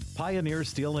home. Pioneer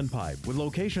Steel & Pipe, with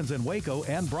locations in Waco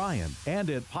and Bryan, and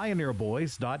at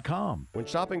pioneerboys.com. When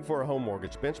shopping for a home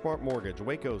mortgage, Benchmark Mortgage,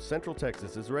 Waco, Central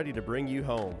Texas is ready to bring you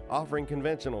home, offering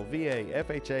conventional VA,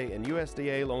 FHA, and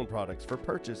USDA loan products for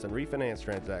purchase and refinance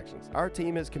transactions. Our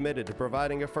team is committed to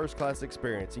providing a first-class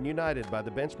experience and united by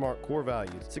the Benchmark core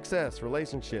values: success,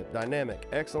 relationship, dynamic,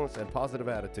 excellence, and positive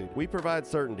attitude. We provide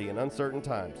certainty in uncertain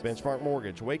times. Benchmark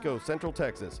Mortgage, Waco, Central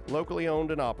Texas, locally owned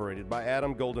and operated by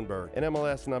Adam Goldenberg,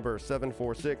 NMLS number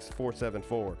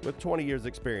 746474, with 20 years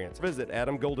experience. Visit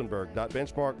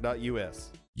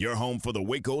adamgoldenberg.benchmark.us. Your home for the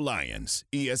Waco Lions,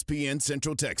 ESPN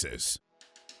Central Texas.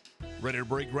 Ready to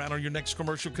break ground on your next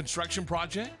commercial construction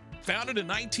project? Founded in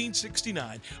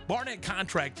 1969, Barnett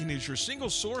Contracting is your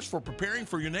single source for preparing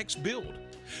for your next build.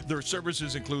 Their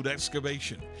services include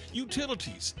excavation,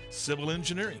 utilities, civil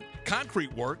engineering,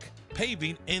 concrete work,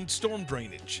 paving, and storm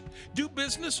drainage. Do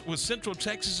business with Central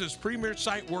Texas's premier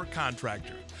site work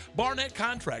contractor, Barnett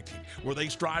Contracting, where they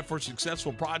strive for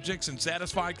successful projects and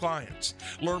satisfied clients.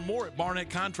 Learn more at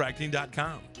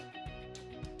barnettcontracting.com.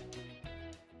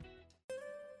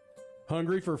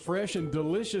 Hungry for fresh and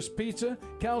delicious pizza,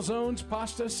 calzones,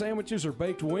 pasta, sandwiches, or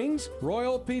baked wings?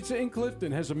 Royal Pizza in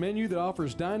Clifton has a menu that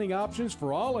offers dining options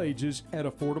for all ages at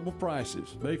affordable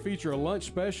prices. They feature a lunch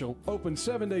special, open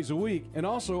 7 days a week, and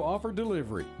also offer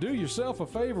delivery. Do yourself a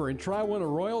favor and try one of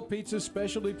Royal Pizza's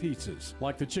specialty pizzas,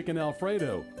 like the chicken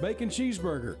Alfredo, bacon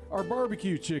cheeseburger, or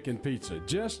barbecue chicken pizza,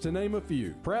 just to name a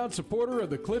few. Proud supporter of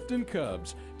the Clifton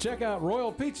Cubs. Check out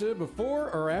Royal Pizza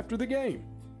before or after the game.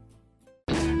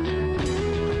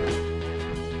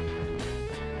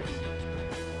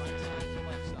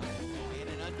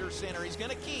 Center. He's going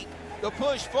to keep the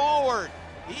push forward.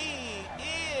 He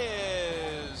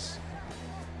is.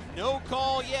 No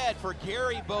call yet for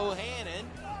Gary Bohannon.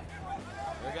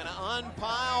 They're going to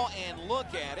unpile and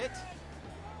look at it.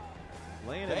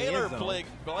 Baylor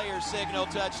player signal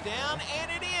touchdown, and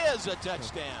it is a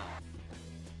touchdown.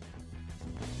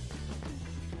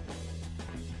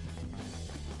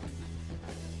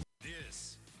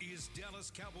 This is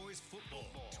Dallas Cowboys football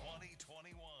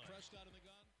 2021.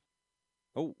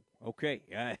 Oh, okay.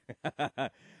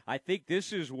 I think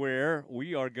this is where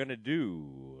we are going to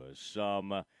do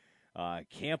some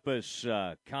campus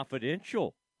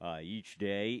confidential each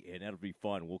day, and that'll be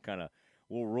fun.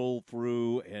 We'll roll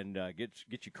through and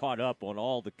get you caught up on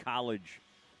all the college.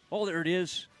 Oh, there it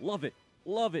is. Love it.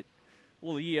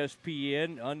 Well,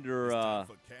 ESPN under. For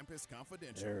Campus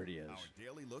Confidential. There it is. Our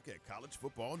daily look at college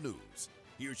football news.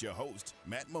 Here's your host,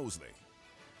 Matt Mosley.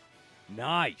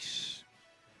 Nice.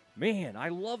 Man, I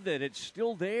love that it's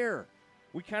still there.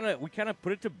 We kind of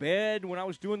put it to bed when I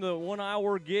was doing the 1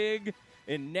 hour gig,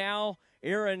 and now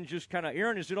Aaron, is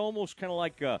it almost kind of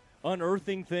like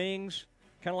unearthing things,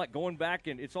 kind of like going back,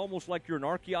 and it's almost like you're an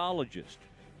archaeologist.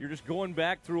 You're just going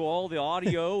back through all the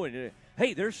audio and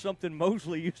hey, there's something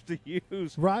Mosley used to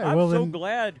use. Right. I'm well, so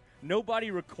glad nobody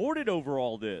recorded over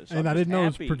all this. And I didn't know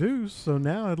it was produced, so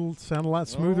now it'll sound a lot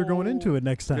smoother going into it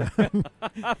next time.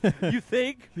 You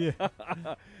think? Yeah.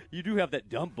 You do have that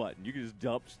dump button. You can just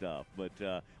dump stuff, but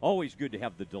always good to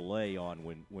have the delay on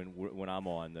when I'm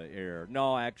on the air.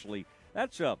 No, actually,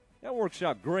 that works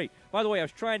out great. By the way, I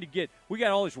was trying to we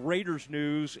got all this Raiders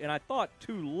news, and I thought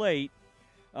too late.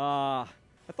 In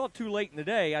the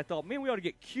day, I thought, man, we ought to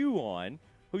get Q on,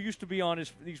 who used to be on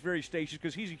these very stations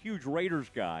because he's a huge Raiders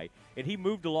guy, and he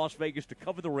moved to Las Vegas to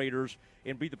cover the Raiders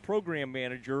and be the program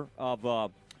manager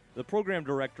of the program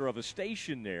director of a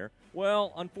station there.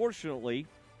 Well, unfortunately,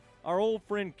 our old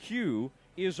friend Q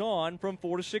is on from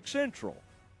 4 to 6 Central.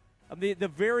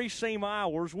 The very same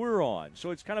hours we're on,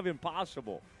 so it's kind of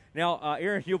impossible. Now,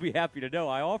 Aaron, you'll be happy to know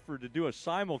I offered to do a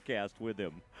simulcast with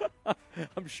him.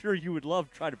 I'm sure you would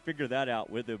love trying to figure that out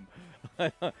with him.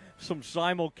 Some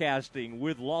simulcasting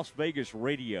with Las Vegas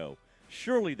radio.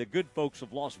 Surely the good folks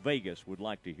of Las Vegas would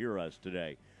like to hear us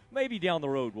today. Maybe down the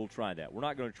road we'll try that. We're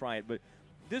not going to try it, but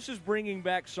this is bringing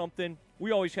back something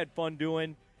we always had fun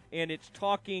doing, and it's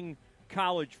talking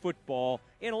college football.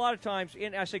 And a lot of times,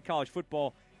 and I say college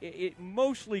football, it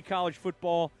mostly college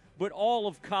football, but all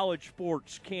of college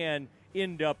sports can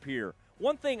end up here.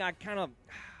 One thing I kind of,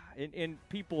 and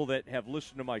people that have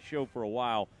listened to my show for a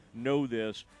while know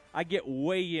this, I get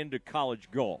way into college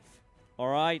golf, all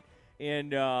right?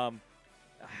 And I've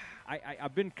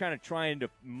been kind of trying to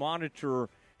monitor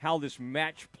how this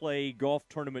match play golf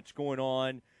tournament's going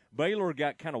on. Baylor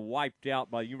got kind of wiped out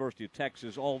by the University of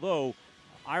Texas, although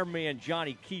our man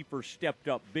Johnny Kiefer stepped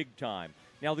up big time.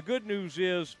 Now, the good news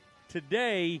is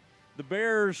today the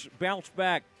Bears bounced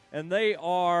back, and they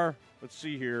are, let's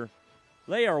see here,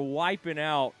 they are wiping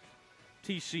out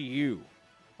TCU.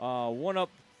 One up,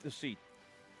 let's see,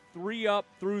 3 up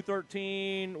through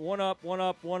 13, 1 up,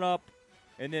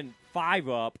 and then 5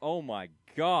 up. Oh, my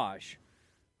gosh.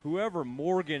 Whoever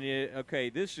Morgan is, okay,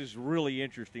 this is really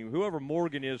interesting. Whoever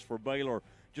Morgan is for Baylor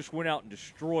just went out and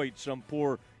destroyed some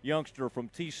poor youngster from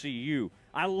TCU.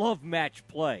 I love match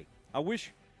play. I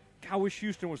wish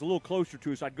Houston was a little closer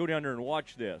to us. I'd go down there and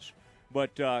watch this.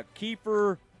 But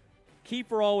Kiefer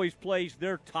always plays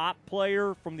their top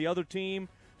player from the other team.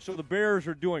 So the Bears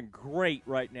are doing great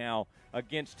right now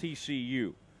against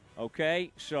TCU.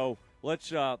 Okay, so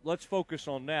let's focus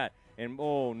on that. And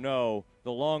oh no,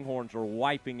 the Longhorns are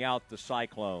wiping out the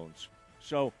Cyclones.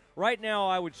 So right now,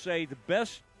 I would say the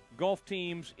best golf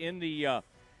teams in the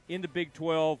Big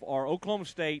 12 are Oklahoma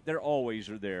State. They always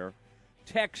are there.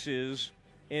 Texas,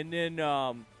 and then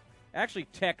actually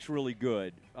Tech's really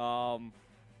good.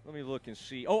 Let me look and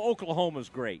see. Oh, Oklahoma's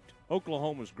great.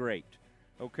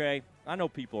 Okay, I know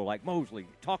people are like, Mosley,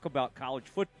 talk about college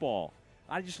football.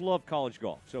 I just love college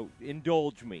golf, so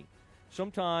indulge me.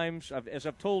 Sometimes, as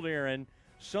I've told Aaron,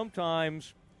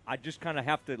 sometimes I just kind of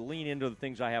have to lean into the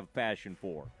things I have a passion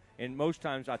for. And most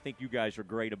times I think you guys are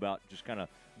great about just kind of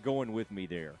going with me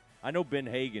there. I know Ben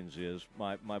Hagens is,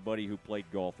 my buddy who played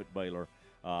golf at Baylor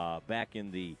back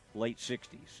in the late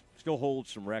 60s. Still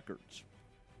holds some records.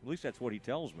 At least that's what he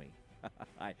tells me.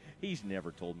 He's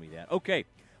never told me that. Okay,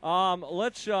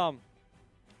 let's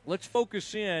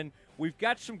focus in. We've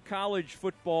got some college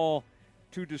football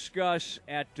to discuss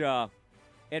at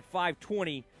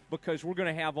 5:20 because we're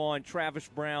going to have on Travis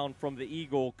Brown from the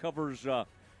Eagle, covers the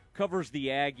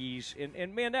Aggies,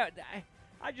 and man, I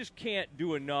just can't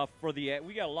do enough for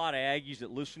we got a lot of Aggies that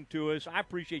listen to us. I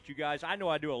appreciate you guys. I know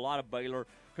I do a lot of Baylor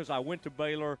because I went to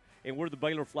Baylor, and we're the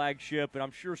Baylor flagship, and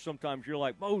I'm sure sometimes you're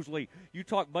like, Mosley, you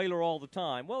talk Baylor all the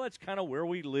time. Well, that's kind of where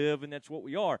we live, and that's what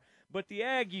we are. But the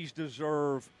Aggies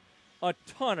deserve a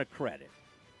ton of credit.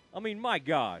 I mean, my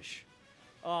gosh.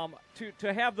 To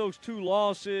have those 2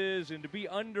 losses and to be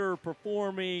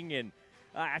underperforming, and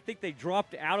I think they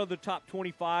dropped out of the top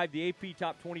 25, the AP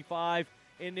top 25,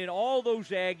 and then all those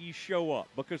Aggies show up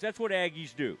because that's what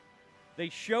Aggies do. They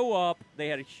show up. They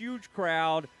had a huge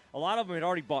crowd. A lot of them had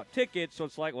already bought tickets, so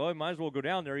it's like, well, we might as well go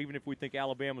down there even if we think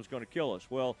Alabama's going to kill us.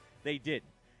 Well, they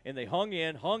didn't. And they hung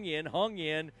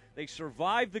in. They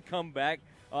survived the comeback.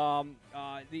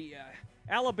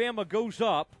 Alabama goes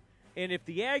up, and if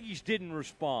the Aggies didn't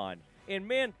respond, and,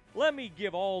 man, let me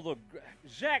give all the –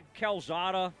 Zach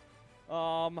Calzada,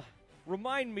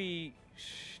 remind me,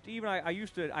 Stephen, I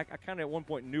used to – I kind of at one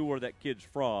point knew where that kid's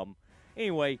from.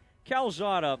 Anyway,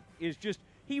 Calzada is just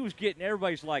 – he was getting –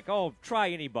 everybody's like, oh, try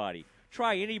anybody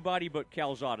but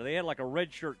Calzada. They had like a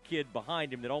redshirt kid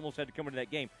behind him that almost had to come into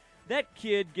that game. That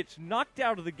kid gets knocked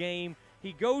out of the game.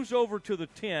 He goes over to the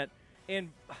tent, and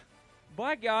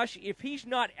by gosh, if he's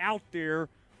not out there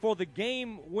for the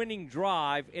game-winning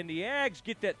drive, and the Ags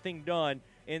get that thing done,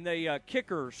 and the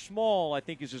kicker, Small, I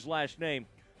think is his last name,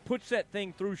 puts that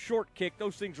thing through short kick.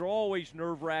 Those things are always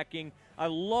nerve-wracking. I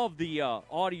love the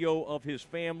audio of his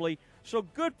family. So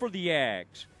good for the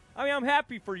Ags. I mean, I'm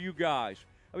happy for you guys.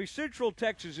 I mean, Central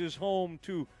Texas is home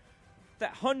to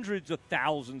hundreds of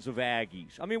thousands of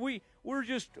Aggies. I mean, we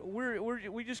just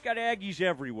got Aggies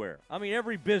everywhere. I mean,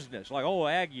 every business, like, oh,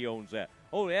 Aggie owns that.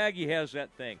 Oh, Aggie has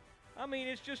that thing. I mean,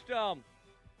 it's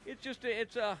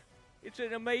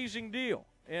an amazing deal.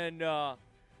 And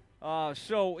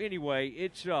so anyway,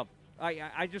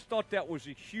 I just thought that was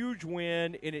a huge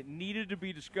win, and it needed to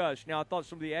be discussed. Now, I thought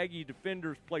some of the Aggie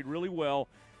defenders played really well.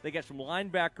 They got some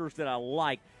linebackers that I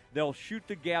like. They'll shoot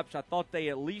the gaps. I thought they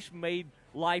at least made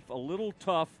life a little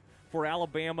tough for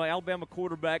Alabama. Alabama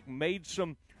quarterback made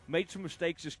some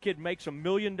mistakes. This kid makes $1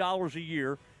 million a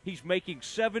year. He's making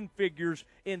 7 figures,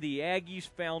 and the Aggies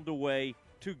found a way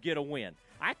to get a win.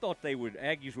 I thought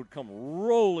Aggies would come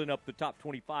rolling up the top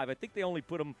 25. I think they only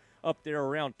put them up there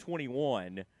around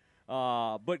 21.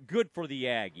 But good for the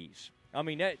Aggies. I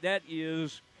mean, that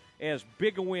is as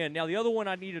big a win. Now, the other one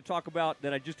I need to talk about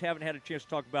that I just haven't had a chance to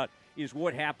talk about is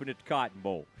what happened at the Cotton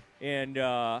Bowl. And,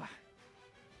 I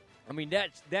mean,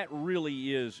 that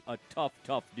really is a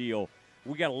tough deal.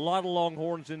 We got a lot of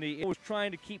Longhorns I was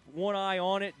trying to keep one eye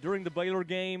on it during the Baylor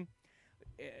game.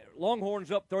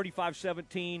 Longhorns up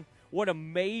 35-17. What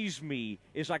amazed me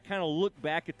is I kind of look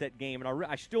back at that game, and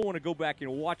I still want to go back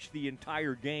and watch the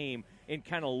entire game and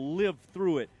kind of live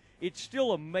through it. It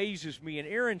still amazes me. And,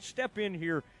 Aaron, step in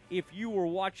here if you were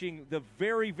watching the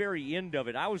very, very end of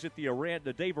it. I was at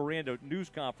the Dave Aranda news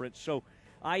conference, so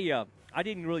I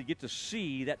didn't really get to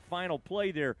see that final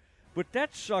play there. But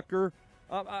that sucker,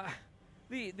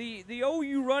 the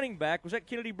OU running back, was that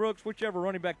Kennedy Brooks, whichever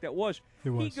running back that was? It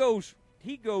was.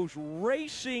 He goes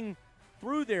racing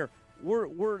through there.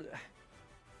 We're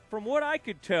from what I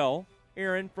could tell,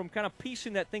 Aaron, from kind of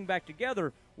piecing that thing back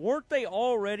together, weren't they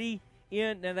already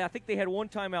in, and I think they had one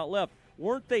timeout left,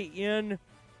 weren't they in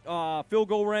field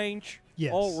goal range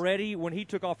already when he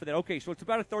took off for that? Okay, so it's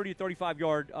about a 30 to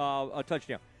 35-yard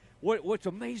touchdown. What's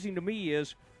amazing to me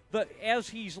is that as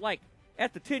he's like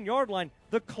at the 10-yard line,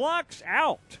 the clock's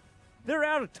out. They're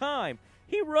out of time.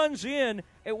 He runs in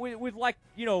and with like,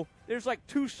 there's like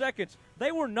 2 seconds.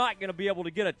 They were not going to be able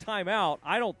to get a timeout,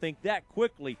 I don't think, that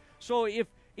quickly. So if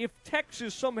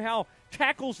Texas somehow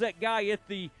tackles that guy at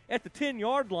the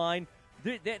 10-yard line,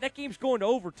 that game's going to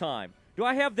overtime. Do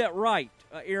I have that right,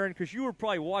 Aaron? Because you were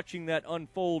probably watching that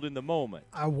unfold in the moment.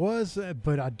 I was,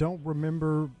 but I don't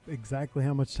remember exactly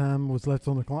how much time was left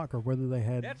on the clock or whether they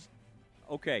had.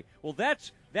 Okay. Well,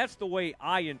 that's the way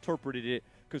I interpreted it,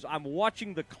 because I'm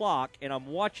watching the clock and I'm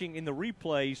watching in the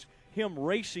replays him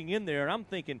racing in there, and I'm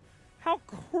thinking, how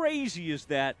crazy is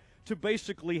that to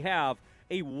basically have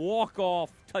a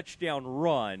walk-off touchdown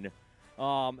run?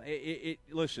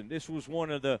 Listen, this was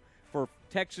one of for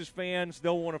Texas fans,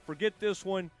 they'll want to forget this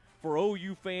one. For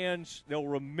OU fans, they'll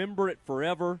remember it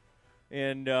forever.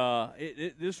 And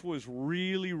this was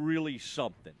really, really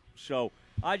something. So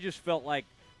I just felt like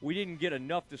we didn't get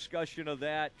enough discussion of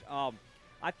that.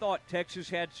 I thought Texas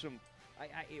had some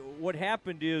what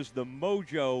happened is the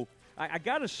mojo. I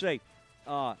got to say,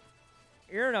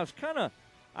 Aaron, I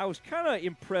was kind of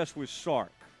impressed with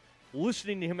Sark,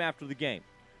 listening to him after the game,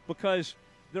 because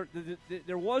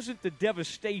there wasn't the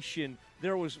devastation.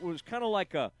 There was kind of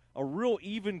like a real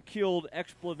even-keeled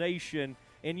explanation.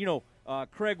 And,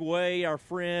 Craig Way, our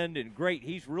friend, and great,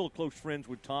 he's real close friends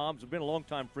with Tom's. He's been a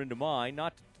long-time friend of mine,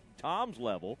 not to Tom's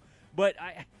level. But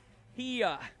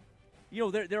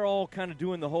they're all kind of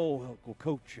doing the whole, well,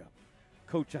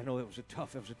 Coach, I know it was a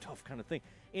tough kind of thing.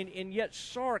 And yet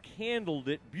Sark handled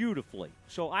it beautifully.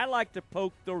 So I like to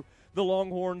poke the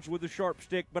Longhorns with a sharp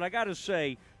stick, but I got to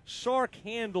say, Sark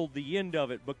handled the end of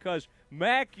it, because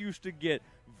Mac used to get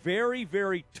very,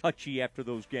 very touchy after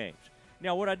those games.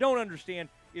 Now, what I don't understand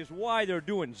is why they're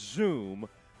doing Zoom.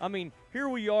 I mean, here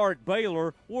we are at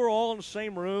Baylor. We're all in the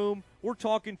same room. We're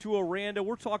talking to Aranda.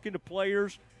 We're talking to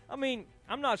players. I mean,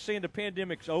 I'm not saying the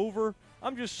pandemic's over.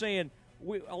 I'm just saying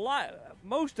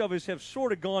most of us have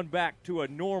sort of gone back to a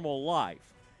normal life.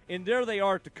 And there they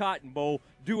are at the Cotton Bowl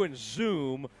doing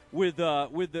Zoom with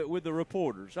the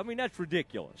reporters. I mean, that's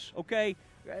ridiculous. Okay,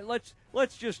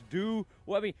 let's just do.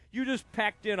 Well, I mean, you just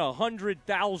packed in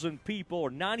 100,000 people or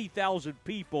 90,000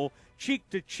 people cheek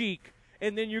to cheek,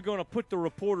 and then you're going to put the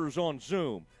reporters on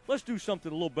Zoom. Let's do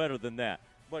something a little better than that.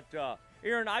 But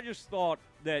Aaron, I just thought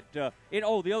that. The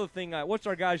other thing. What's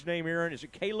our guy's name, Aaron? Is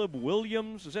it Caleb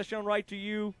Williams? Does that sound right to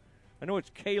you? I know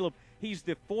it's Caleb. He's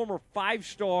the former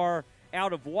 5-star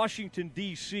out of Washington,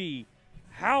 D.C.,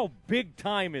 How big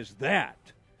time is that?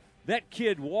 That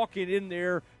kid walking in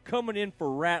there, coming in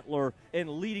for Rattler, and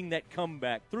leading that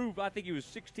comeback through, I think he was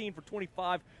 16 for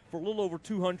 25 for a little over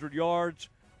 200 yards.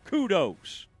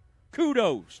 Kudos.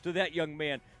 Kudos to that young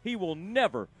man. He will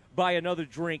never buy another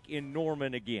drink in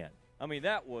Norman again. I mean,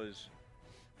 that was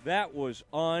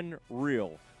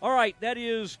unreal. All right, that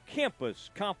is Campus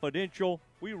Confidential.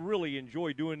 We really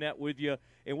enjoy doing that with you,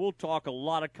 and we'll talk a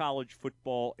lot of college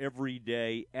football every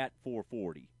day at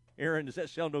 440. Aaron, does that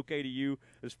sound okay to you?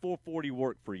 Does 440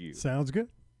 work for you? Sounds good.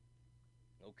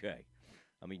 Okay.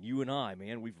 I mean, you and I,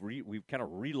 man, we've kind of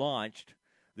relaunched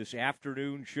this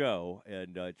afternoon show,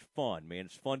 and it's fun, man.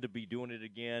 It's fun to be doing it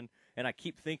again. And I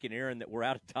keep thinking, Aaron, that we're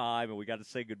out of time and we got to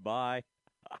say goodbye.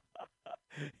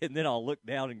 And then I'll look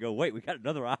down and go, wait, we got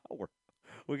another hour.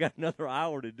 We got another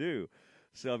hour to do.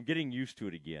 So I'm getting used to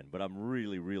it again, but I'm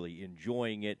really, really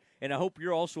enjoying it. And I hope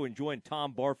you're also enjoying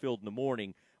Tom Barfield in the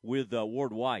morning with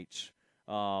Ward Whites.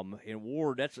 And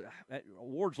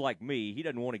Ward's like me. He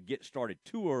doesn't want to get started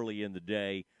too early in the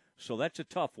day, so that's a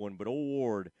tough one. But old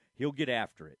Ward, he'll get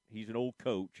after it. He's an old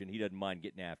coach, and he doesn't mind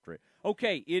getting after it.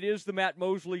 Okay, it is the Matt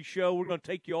Mosley Show. We're going to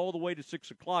take you all the way to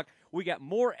 6 o'clock. We got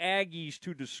more Aggies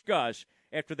to discuss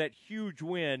after that huge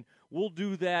win. We'll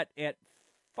do that at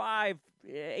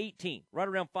 5:18, right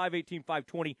around 5:18,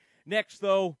 5:20. Next,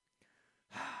 though,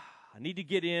 I need to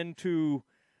get into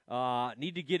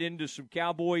some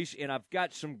Cowboys, and I've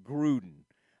got some Gruden.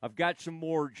 I've got some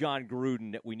more John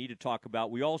Gruden that we need to talk about.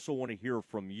 We also want to hear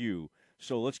from you.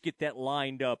 So let's get that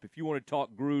lined up. If you want to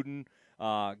talk Gruden,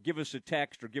 give us a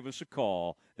text or give us a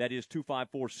call. That is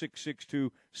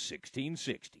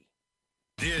 254-662-1660.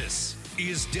 This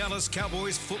is Dallas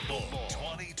Cowboys football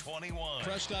 2021.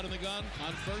 Prescott in the gun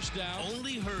on first down.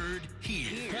 Only heard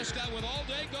here. Prescott went all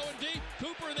day going deep.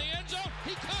 Cooper in the end zone.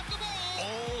 He caught the ball.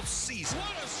 All season.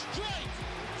 What a strike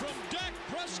from Dak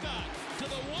Prescott to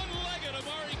the one-legged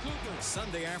Amari Cooper.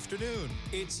 Sunday afternoon,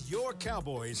 it's your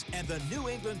Cowboys and the New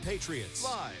England Patriots.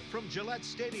 Live from Gillette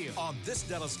Stadium. On this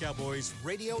Dallas Cowboys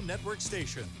radio network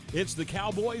station. It's the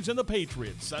Cowboys and the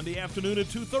Patriots, Sunday afternoon at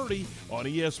 2:30 on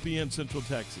ESPN Central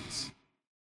Texas.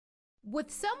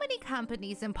 With so many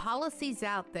companies and policies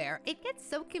out there, it gets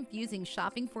so confusing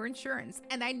shopping for insurance,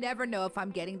 and I never know if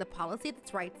I'm getting the policy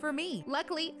that's right for me.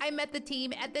 Luckily, I met the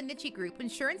team at the Niche Group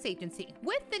Insurance Agency.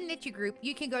 With the Niche Group,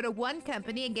 you can go to one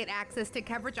company and get access to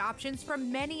coverage options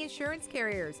from many insurance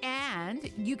carriers, and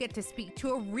you get to speak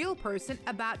to a real person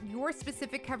about your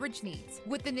specific coverage needs.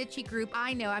 With the Niche Group,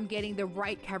 I know I'm getting the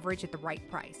right coverage at the right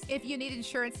price. If you need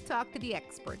insurance, talk to the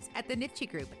experts at the Niche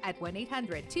Group at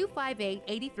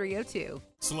 1-800-258-8302.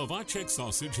 Slovacek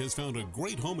Sausage has found a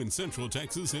great home in Central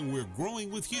Texas, and we're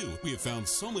growing with you. We have found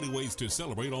so many ways to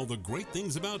celebrate all the great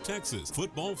things about Texas.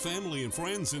 Football, family, and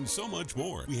friends, and so much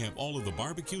more. We have all of the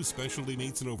barbecue specialty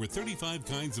meats and over 35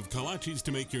 kinds of kolaches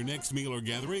to make your next meal or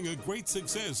gathering a great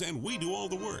success, and we do all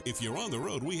the work. If you're on the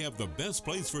road, we have the best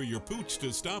place for your pooch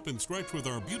to stop and stretch with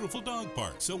our beautiful dog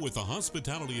park. So with the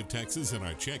hospitality of Texas and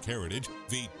our Czech heritage,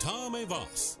 Vítame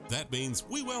vás. That means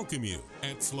we welcome you.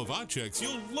 At Slovacek's,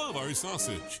 you'll love our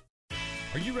sausage.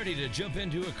 Are you ready to jump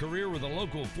into a career with a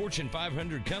local Fortune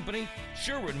 500 company?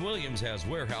 Sherwin-Williams has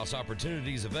warehouse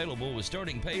opportunities available with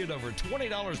starting pay at over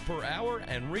 $20 per hour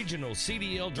and regional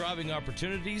CDL driving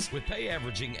opportunities with pay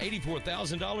averaging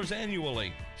 $84,000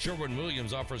 annually.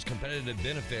 Sherwin-Williams offers competitive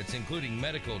benefits including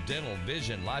medical, dental,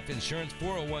 vision, life insurance,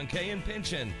 401k, and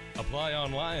pension. Apply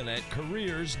online at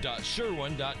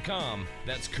careers.sherwin.com.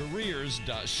 That's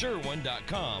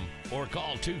careers.sherwin.com or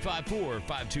call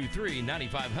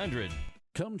 254-523-9500.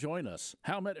 Come join us.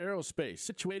 Howmet Aerospace,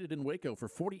 situated in Waco for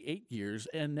 48 years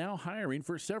and now hiring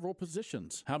for several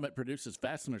positions. Howmet produces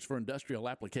fasteners for industrial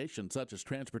applications such as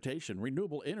transportation,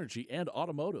 renewable energy, and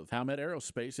automotive. Howmet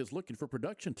Aerospace is looking for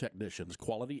production technicians,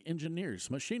 quality engineers,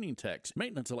 machining techs,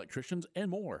 maintenance electricians, and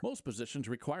more. Most positions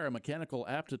require a mechanical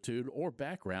aptitude or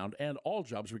background, and all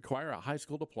jobs require a high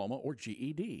school diploma or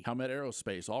GED. Howmet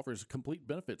Aerospace offers a complete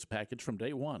benefits package from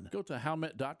day one. Go to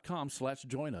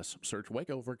howmet.com/join us. Search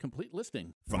Waco for a complete listing.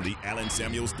 From the Allen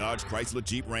Samuels Dodge Chrysler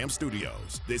Jeep Ram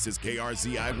Studios, this is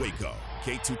KRZI Waco,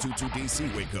 K222DC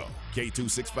Waco,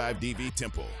 K265DV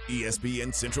Temple,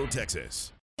 ESPN Central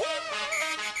Texas.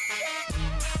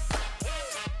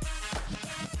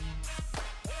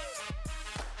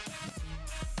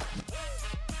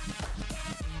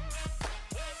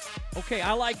 Okay,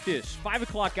 I like this 5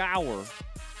 o'clock hour.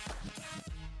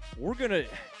 We're gonna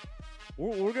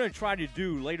try to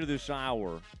do later this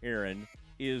hour, Aaron.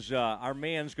 Is our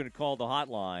man's going to call the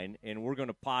hotline, and we're going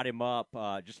to pot him up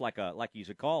just like he's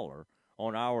a caller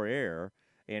on our air,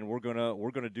 and we're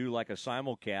gonna do like a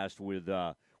simulcast with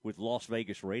Las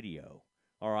Vegas radio.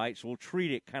 All right, so we'll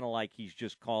treat it kind of like he's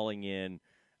just calling in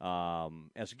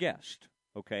as a guest,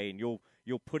 okay? And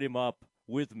you'll put him up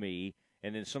with me,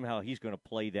 and then somehow he's going to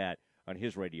play that on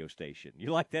his radio station.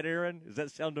 You like that, Aaron? Does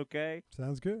that sound okay?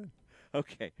 Sounds good.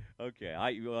 Okay.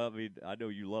 I mean, I know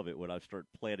you love it when I start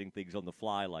planning things on the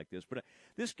fly like this. But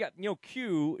this guy,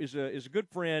 Q is a good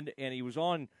friend, and he was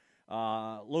on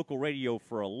local radio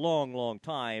for a long, long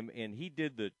time, and he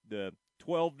did the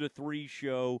 12 to 3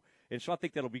 show, and so I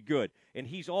think that'll be good. And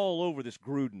he's all over this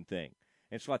Gruden thing,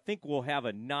 and so I think we'll have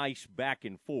a nice back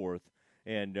and forth,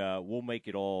 and we'll make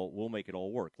it all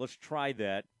work. Let's try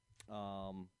that.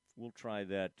 We'll try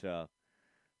that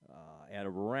at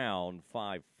around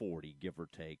 5:40, give or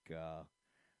take.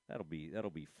 That'll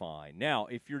be fine. Now,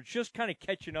 if you're just kind of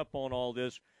catching up on all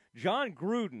this, John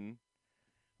Gruden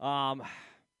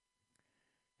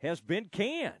has been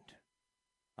canned.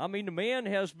 I mean, the man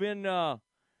has been. I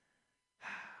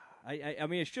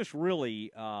mean, it's just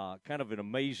really kind of an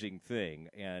amazing thing,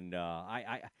 and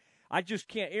I just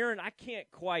can't, Aaron. I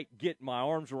can't quite get my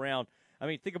arms around. I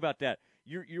mean, think about that.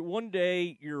 You're one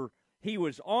day he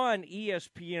was on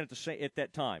ESPN at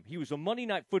that time. He was a Monday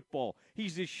Night Football.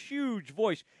 He's this huge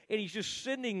voice, and he's just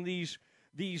sending these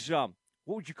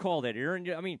what would you call that, Aaron?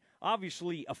 I mean,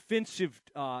 obviously offensive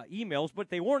emails, but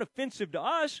they weren't offensive to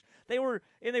us. They weren't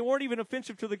even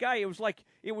offensive to the guy.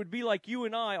 It would be like you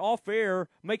and I off air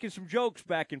making some jokes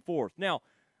back and forth. Now,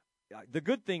 the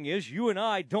good thing is you and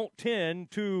I don't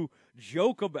tend to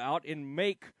joke about and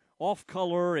make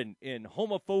off-color and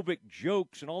homophobic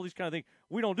jokes and all these kind of things.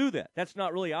 We don't do that. That's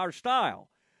not really our style.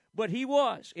 But he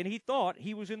was, and he thought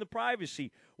he was in the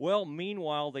privacy. Well,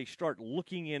 meanwhile, they start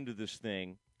looking into this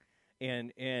thing,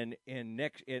 and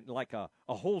like a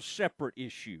whole separate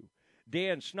issue.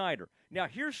 Dan Snyder. Now,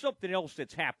 here's something else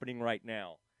that's happening right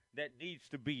now that needs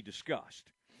to be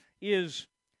discussed. Is,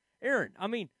 Aaron, I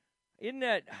mean, isn't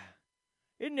that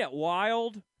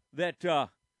wild that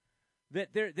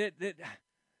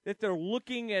they're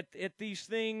looking at these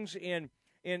things, and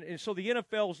so the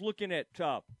NFL's looking at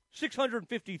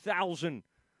 650,000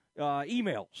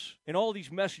 emails and all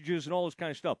these messages and all this kind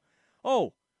of stuff.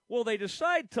 Oh, well, they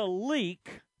decide to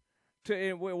leak.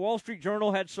 Wall Street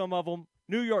Journal had some of them.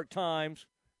 New York Times.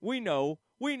 We know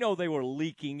they were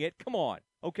leaking it. Come on,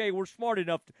 okay? We're smart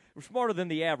enough. We're smarter than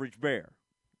the average bear.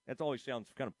 That always sounds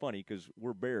kind of funny because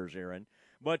we're bears, Aaron.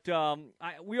 But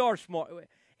we are smart,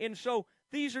 and so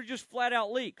these are just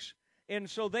flat-out leaks. And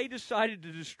so they decided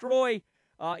to destroy,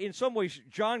 in some ways,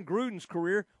 John Gruden's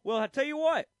career. Well, I tell you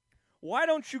what. Why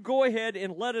don't you go ahead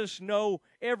and let us know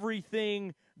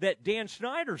everything that Dan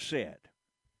Snyder said?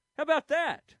 How about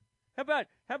that? How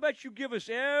about you give us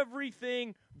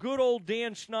everything good old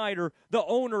Dan Snyder, the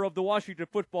owner of the Washington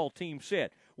football team, said?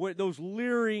 What those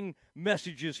leering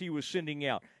messages he was sending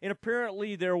out. And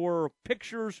apparently there were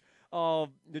pictures of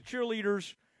the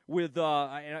cheerleaders with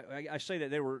I say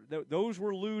that those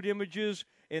were lewd images,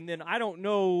 and then I don't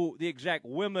know the exact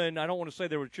women. I don't want to say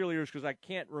they were cheerleaders because I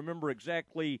can't remember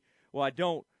exactly. Well, I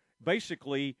don't.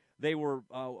 Basically, they were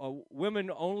women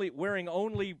wearing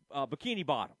only bikini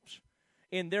bottoms,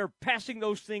 and they're passing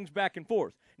those things back and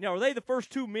forth. Now, are they the first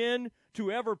two men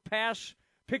to ever pass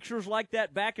pictures like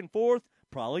that back and forth?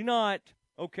 Probably not.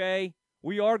 Okay,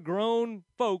 we are grown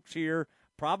folks here.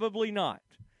 Probably not.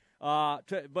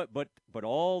 But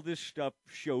all this stuff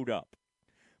showed up.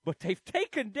 But they've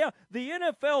taken down. The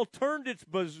NFL turned its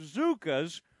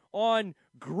bazookas on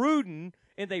Gruden,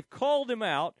 and they've called him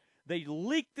out. They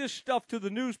leaked this stuff to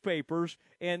the newspapers,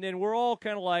 and then we're all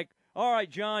kind of like, all right,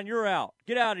 John, you're out.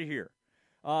 Get out of here.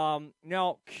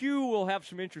 Now, Q will have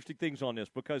some interesting things on this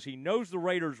because he knows the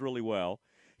Raiders really well.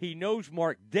 He knows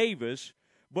Mark Davis,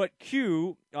 but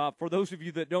Q, for those of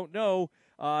you that don't know,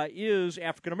 is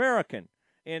African-American.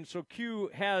 And so Q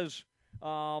has,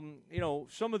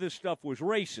 some of this stuff was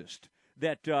racist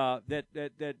that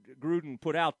Gruden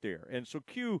put out there. And so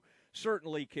Q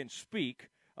certainly can speak.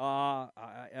 I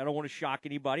don't want to shock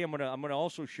anybody. I'm gonna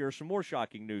also share some more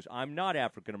shocking news. I'm not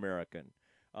African American.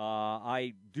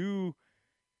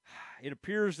 It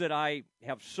appears that I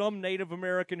have some Native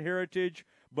American heritage,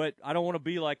 but I don't want to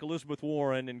be like Elizabeth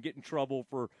Warren and get in trouble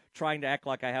for trying to act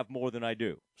like I have more than I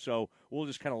do. So we'll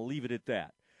just kind of leave it at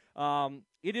that.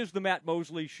 It is the Matt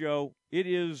Mosley Show. It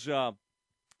is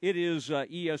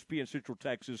ESPN Central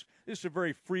Texas. This is a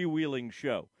very freewheeling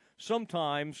show.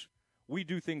 Sometimes we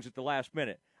do things at the last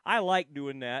minute. I like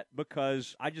doing that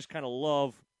because I just kind of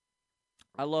love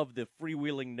the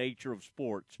freewheeling nature of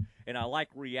sports, and I like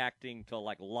reacting to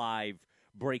like live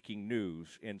breaking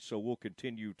news, and so we'll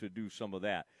continue to do some of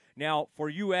that. Now, for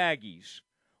you Aggies,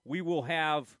 we will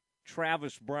have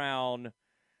Travis Brown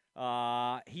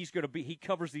He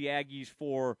covers the Aggies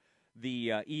for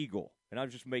the Eagle, and I'm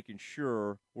just making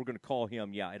sure we're going to call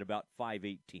him, at about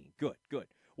 5:18. Good.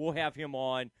 We'll have him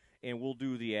on, and we'll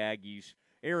do the Aggies.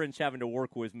 Aaron's having to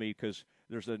work with me because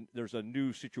there's a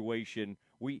new situation.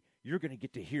 You're going to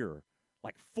get to hear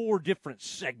like 4 different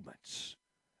segments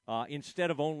instead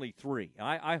of only 3.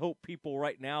 I hope people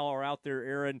right now are out there,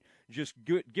 Aaron, just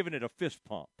giving it a fist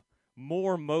pump.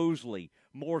 More Mosley,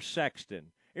 more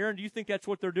Sexton. Aaron, do you think that's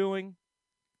what they're doing?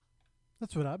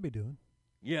 That's what I'd be doing.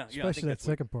 Yeah, especially that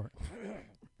second part.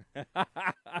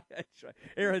 That's right.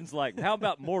 Aaron's like, how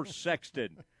about more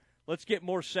Sexton? Let's get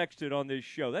more Sexton on this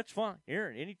show. That's fine,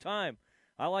 Aaron. Anytime.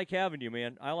 I like having you,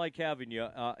 man. I like having you.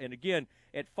 And again,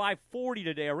 at 5:40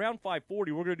 today, around 5:40,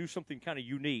 we're going to do something kind of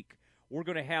unique. We're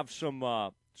going to have some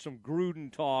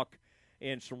Gruden talk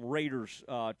and some Raiders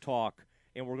talk,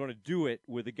 and we're going to do it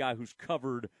with a guy who's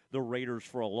covered the Raiders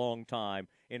for a long time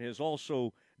and has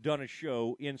also done a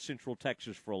show in Central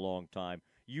Texas for a long time.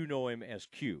 You know him as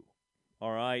Q,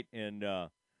 all right? And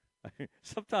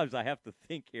sometimes I have to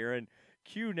think, Aaron,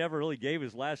 Q never really gave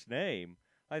his last name.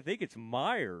 I think it's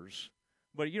Myers,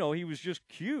 but, he was just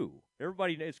Q.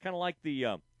 Everybody, it's kind of like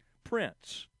the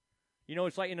Prince.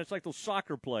 It's like those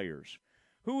soccer players.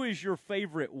 Who is your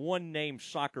favorite one-name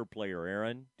soccer player,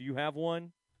 Aaron? Do you have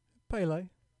one? Pele.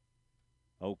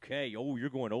 Okay. Oh, you're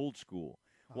going old school.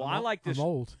 Well, I like this. I'm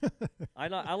old.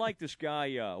 I like this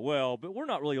guy. But we're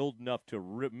not really old enough to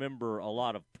remember a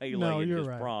lot of Pele in his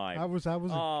prime. I was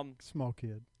a small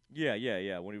kid.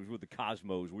 Yeah. When he was with the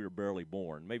Cosmos, we were barely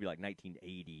born. Maybe like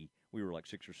 1980. We were like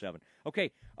 6 or 7.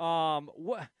 Okay.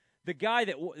 What the guy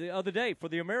that the other day for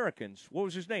the Americans? What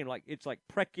was his name? It's like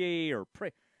Preki or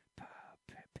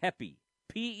Pepe.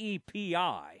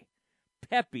 P-E-P-I.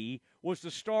 Pepe was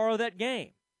the star of that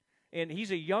game. And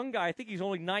he's a young guy. I think he's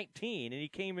only 19, and he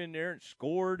came in there and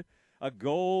scored a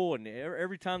goal, and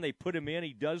every time they put him in,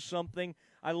 he does something.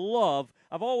 I've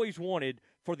always wanted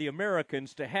for the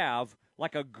Americans to have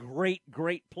like a great,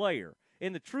 great player.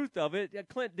 And the truth of it,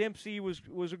 Clint Dempsey was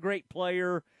a great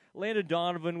player. Landon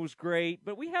Donovan was great.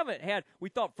 But we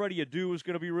thought Freddie Adu was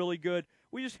going to be really good.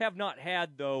 We just have not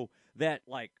had, though, that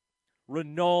like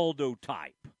Ronaldo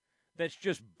type that's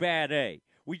just bad A.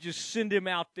 We just send him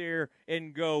out there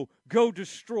and go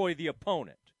destroy the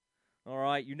opponent. All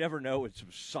right, you never know when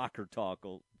some soccer talk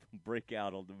will break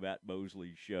out on the Matt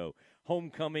Mosley show.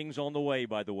 Homecoming's on the way,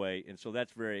 by the way, and so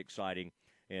that's very exciting,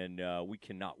 and we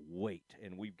cannot wait.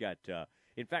 And we've got,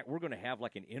 in fact, we're going to have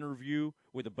like an interview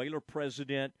with the Baylor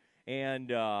president,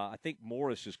 and I think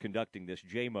Morris is conducting this,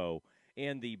 JMO,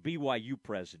 and the BYU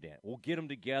president. We'll get them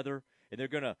together, and they're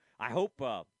going to, I hope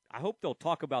they'll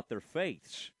talk about their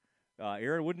faiths.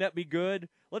 Aaron, wouldn't that be good?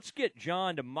 Let's get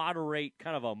John to moderate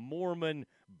kind of a Mormon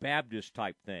Baptist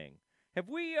type thing. Have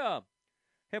we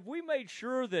made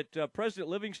sure that President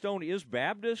Livingstone is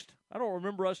Baptist? I don't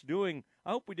remember us doing.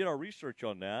 I hope we did our research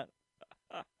on that.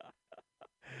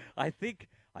 I think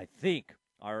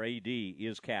our AD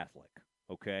is Catholic.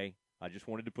 Okay, I just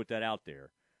wanted to put that out there.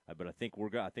 But I think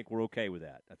we're okay with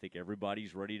that. I think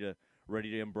everybody's ready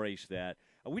to embrace that.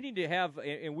 We need to have,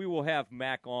 and we will have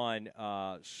Mac on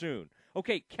soon.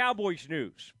 Okay, Cowboys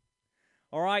news.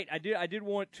 All right, I did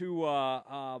want to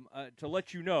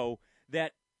let you know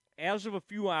that as of a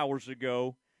few hours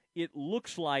ago, it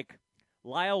looks like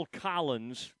Lyle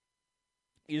Collins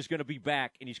is going to be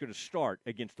back and he's going to start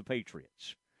against the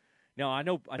Patriots. Now I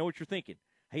know what you're thinking.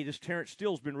 Hey, this Terrence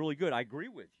Steele's been really good. I agree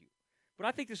with you, but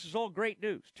I think this is all great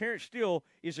news. Terrence Steele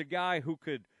is a guy who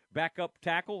could backup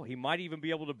tackle. He might even be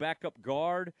able to back up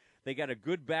guard. They got a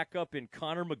good backup in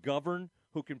Connor McGovern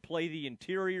who can play the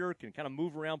interior, can kind of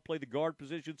move around, play the guard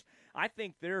positions. I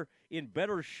think they're in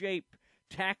better shape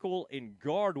tackle and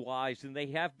guard-wise than they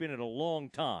have been in a long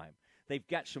time. They've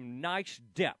got some nice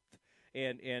depth.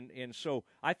 And so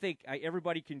I think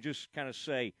everybody can just kind of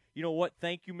say, you know what,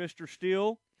 thank you, Mr.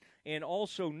 Steele, and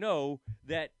also know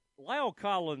that Lyle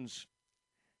Collins,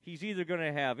 he's either going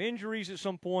to have injuries at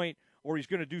some point or he's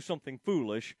going to do something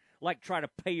foolish, like try to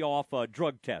pay off a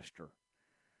drug tester.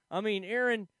 I mean,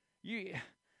 Aaron,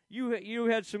 you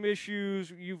had some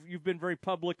issues. You've been very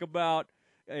public about.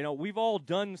 We've all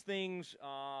done things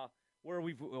where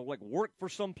we've worked for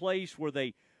some place where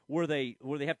they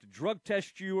have to drug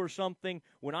test you or something.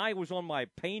 When I was on my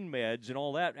pain meds and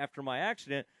all that after my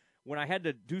accident, when I had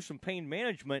to do some pain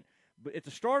management, but at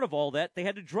the start of all that, they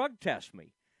had to drug test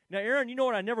me. Now, Aaron, you know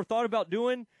what I never thought about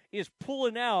doing is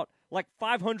pulling out like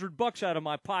 $500 out of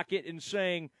my pocket and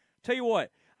saying, "Tell you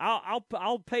what,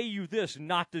 I'll pay you this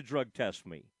not to drug test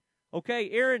me." Okay,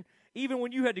 Aaron, even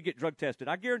when you had to get drug tested,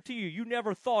 I guarantee you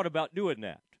never thought about doing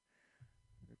that.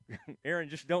 Aaron,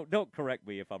 just don't correct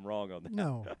me if I'm wrong on that.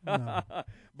 No.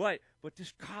 But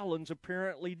this Collins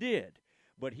apparently did.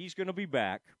 But he's going to be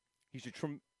back. He's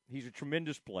a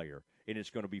tremendous player, and it's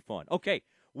going to be fun. Okay,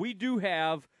 we do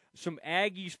have some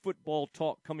Aggies football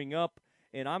talk coming up,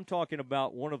 and I'm talking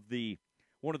about one of the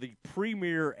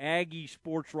premier Aggie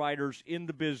sports writers in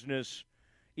the business.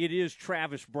 It is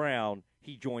Travis Brown.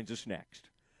 He joins us next.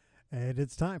 And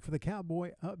it's time for the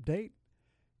Cowboy Update.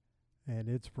 And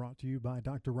it's brought to you by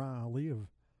Dr. Riley of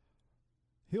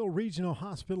Hill Regional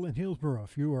Hospital in Hillsborough.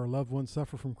 If you or a loved one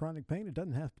suffer from chronic pain, it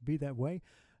doesn't have to be that way.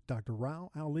 Dr. Rao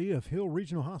Ali of Hill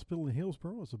Regional Hospital in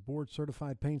Hillsborough is a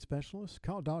board-certified pain specialist.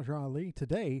 Call Dr. Ali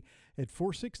today at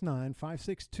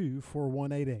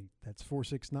 469-562-4188. That's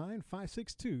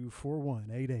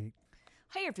 469-562-4188.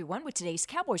 Hi, everyone. With today's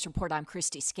Cowboys Report, I'm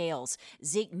Christy Scales.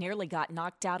 Zeke nearly got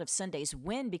knocked out of Sunday's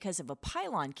win because of a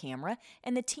pylon camera,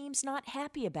 and the team's not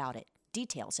happy about it.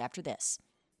 Details after this.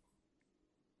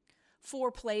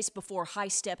 4 plays before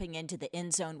high-stepping into the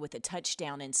end zone with a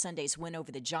touchdown in Sunday's win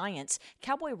over the Giants,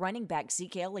 Cowboy running back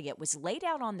Zeke Elliott was laid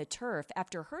out on the turf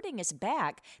after hurting his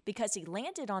back because he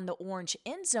landed on the orange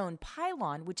end zone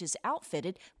pylon, which is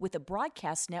outfitted with a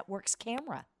broadcast network's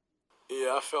camera.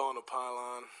 Yeah, I fell on the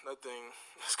pylon. That thing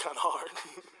is kind of hard.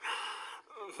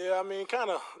 Yeah, I mean, kind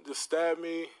of just stabbed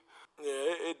me.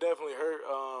 Yeah, it definitely hurt.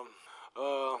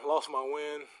 Lost my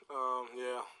win.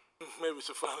 Yeah, maybe we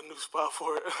should find a new spot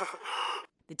for it.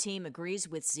 The team agrees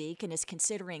with Zeke and is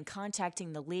considering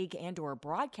contacting the league and or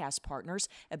broadcast partners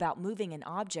about moving an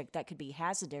object that could be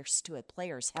hazardous to a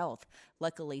player's health.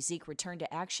 Luckily, Zeke returned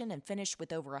to action and finished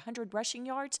with over 100 rushing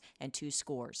yards and 2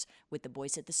 scores. With the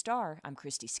Boys at the Star, I'm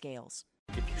Christy Scales.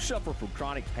 If you suffer from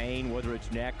chronic pain, whether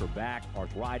it's neck or back,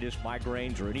 arthritis,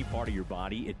 migraines, or any part of your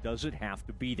body, it doesn't have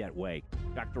to be that way.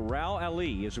 Dr. Rao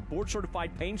Ali is a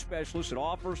board-certified pain specialist that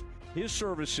offers his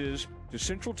services to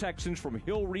Central Texans from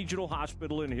Hill Regional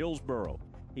Hospital in Hillsborough.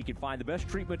 He can find the best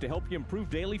treatment to help you improve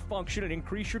daily function and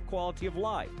increase your quality of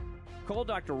life. Call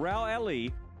Dr. Rao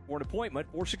Ali for an appointment,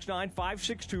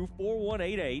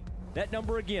 469-562-4188. That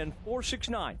number again,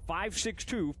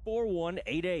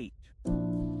 469-562-4188.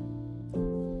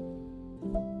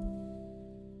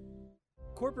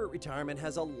 Corporate retirement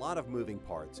has a lot of moving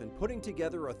parts, and putting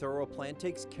together a thorough plan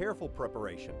takes careful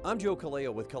preparation. I'm Joe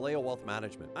Kaleo with Kaleo Wealth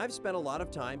Management. I've spent a lot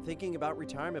of time thinking about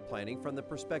retirement planning from the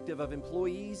perspective of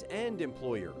employees and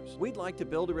employers. We'd like to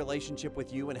build a relationship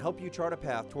with you and help you chart a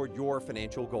path toward your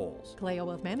financial goals. Kaleo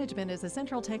Wealth Management is a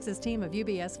Central Texas team of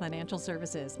UBS Financial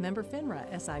Services, member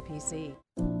FINRA SIPC.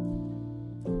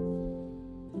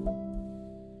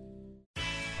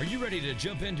 Are you ready to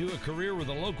jump into a career with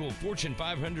a local Fortune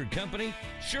 500 company?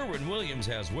 Sherwin-Williams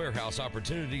has warehouse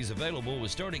opportunities available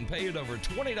with starting pay at over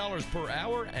 $20 per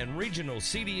hour and regional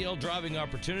CDL driving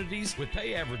opportunities with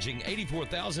pay averaging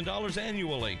 $84,000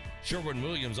 annually.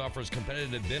 Sherwin-Williams offers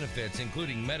competitive benefits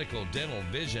including medical, dental,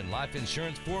 vision, life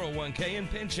insurance, 401k, and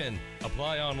pension.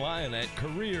 Apply online at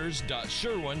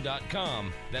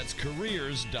careers.sherwin.com. That's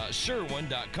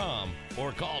careers.sherwin.com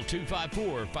or call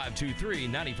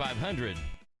 254-523-9500.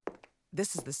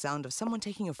 This is the sound of someone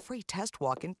taking a free test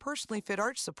walk in personally fit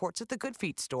arch supports at the Good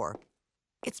Feet store.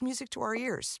 It's music to our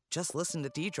ears. Just listen to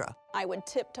Deidre. I would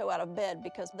tiptoe out of bed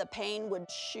because the pain would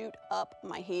shoot up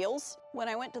my heels. When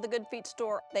I went to the Good Feet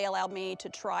store, they allowed me to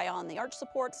try on the arch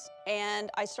supports, and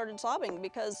I started sobbing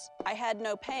because I had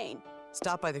no pain.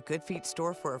 Stop by the Good Feet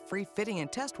store for a free fitting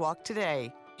and test walk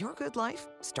today. Your good life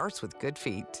starts with Good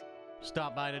Feet.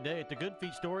 Stop by today at the Good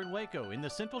Feet store in Waco in the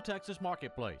Central Texas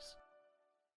Marketplace.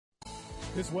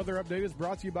 This weather update is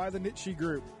brought to you by the Nitshe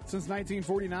Group. Since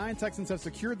 1949, Texans have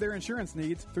secured their insurance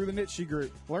needs through the Nitshe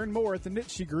Group. Learn more at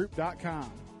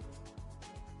thenitshegroup.com.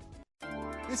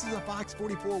 This is a Fox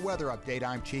 44 weather update.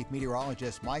 I'm Chief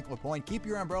Meteorologist Mike LaPointe. Keep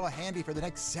your umbrella handy for the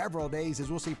next several days as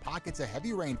we'll see pockets of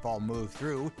heavy rainfall move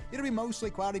through. It'll be mostly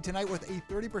cloudy tonight with a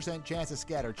 30% chance of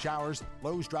scattered showers.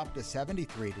 Lows drop to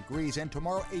 73 degrees, and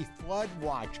tomorrow a flood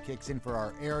watch kicks in for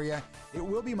our area. It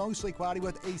will be mostly cloudy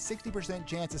with a 60%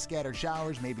 chance of scattered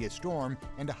showers, maybe a storm,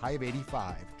 and a high of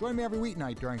 85. Join me every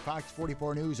weeknight during Fox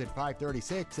 44 News at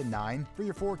 5:36 and 9 for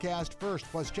your forecast first.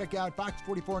 Plus, check out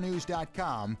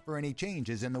fox44news.com for any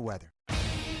changes in the weather.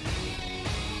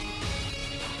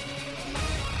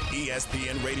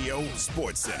 ESPN Radio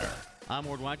Sports Center. I'm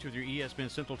Ward White with your ESPN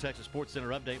Central Texas Sports Center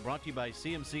update brought to you by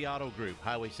CMC Auto Group,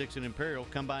 Highway 6 and Imperial.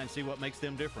 Come by and see what makes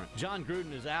them different. John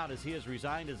Gruden is out as he has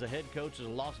resigned as the head coach of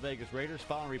the Las Vegas Raiders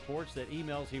following reports that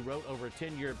emails he wrote over a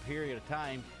 10-year period of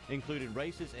time included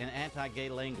racist and anti-gay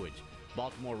language.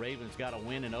 Baltimore Ravens got a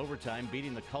win in overtime,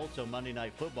 beating the Colts on Monday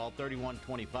Night Football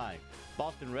 31-25.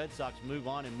 Boston Red Sox move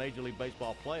on in Major League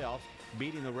Baseball playoffs,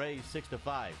 beating the Rays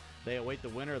 6-5. They await the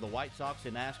winner of the White Sox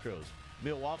and Astros.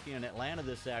 Milwaukee and Atlanta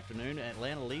this afternoon.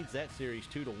 Atlanta leads that series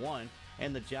 2-1,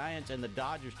 and the Giants and the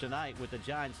Dodgers tonight, with the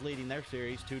Giants leading their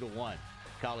series 2-1.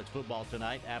 College football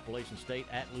tonight, Appalachian State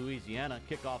at Louisiana,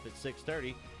 kickoff at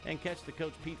 6:30, and catch the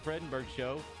Coach Pete Fredenberg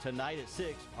Show tonight at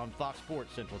 6 on Fox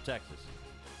Sports Central Texas.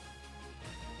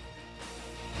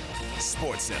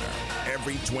 Sports Center,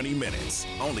 every 20 minutes,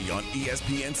 only on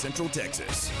ESPN Central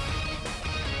Texas.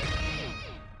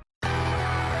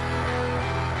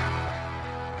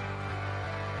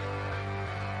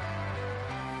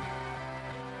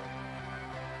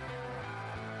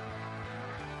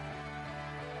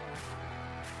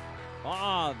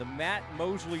 The Matt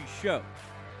Mosley Show,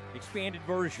 expanded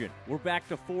version. We're back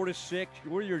to 4 to 6.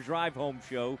 We're your drive home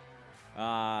show.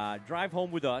 Drive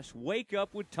home with us. Wake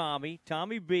up with Tommy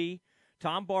B,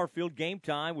 Tom Barfield. Game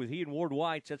time with he and Ward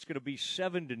Whites. That's going to be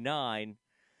 7 to 9.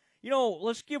 You know,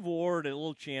 let's give Ward a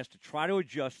little chance to try to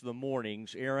adjust to the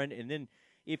mornings, Aaron. And then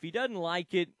if he doesn't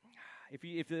like it,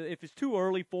 if it's too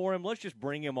early for him, let's just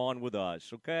bring him on with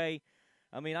us, okay?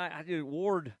 I mean,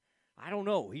 Ward, I don't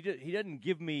know. He doesn't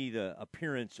give me the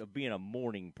appearance of being a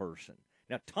morning person.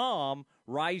 Now, Tom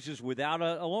rises without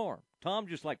an alarm. Tom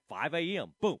just like 5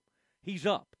 a.m., boom, he's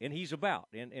up and he's about.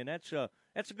 And that's a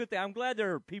good thing. I'm glad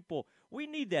there are people. We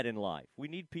need that in life. We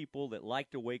need people that like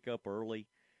to wake up early.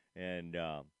 And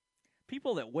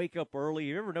people that wake up early,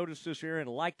 you ever notice this, Aaron,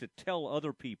 like to tell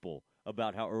other people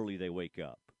about how early they wake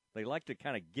up. They like to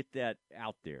kind of get that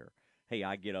out there. Hey,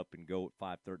 I get up and go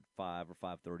at 5:35 or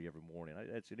 5:30 every morning.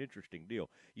 That's an interesting deal.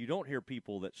 You don't hear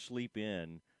people that sleep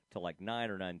in till like 9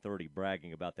 or 9:30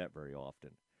 bragging about that very often.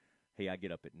 Hey, I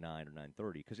get up at 9 or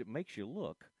 9:30 because it makes you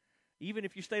look, even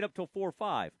if you stayed up till 4 or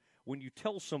 5, when you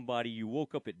tell somebody you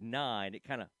woke up at 9, it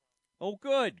kind of, oh,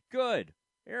 good.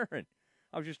 Aaron,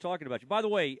 I was just talking about you. By the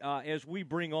way, as we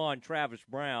bring on Travis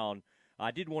Brown,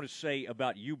 I did want to say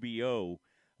about UBO,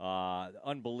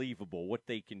 unbelievable what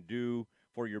they can do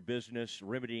for your business,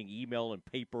 remedying email and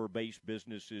paper-based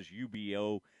businesses.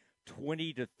 UBO,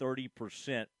 20 to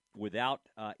 30% without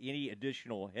any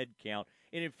additional headcount.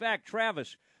 And, in fact,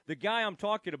 Travis, the guy I'm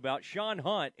talking about, Sean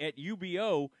Hunt at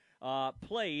UBO,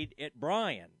 played at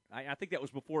Bryan. I think that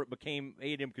was before it became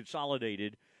A&M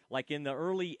Consolidated. Like in the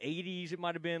early 80s, it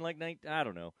might have been like, I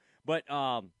don't know. But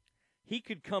he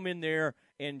could come in there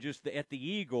and just at the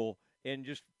Eagle and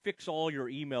just fix all your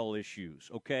email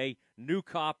issues, okay? New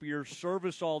copiers,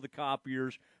 service all the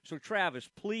copiers. So, Travis,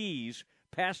 please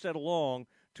pass that along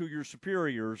to your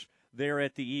superiors there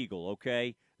at the Eagle,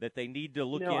 okay, that they need to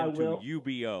look into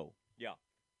UBO. Yeah.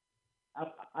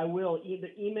 I will.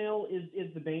 The email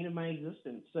is the bane of my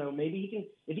existence. So maybe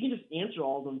if he can just answer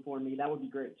all of them for me, that would be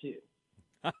great, too.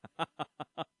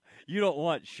 You don't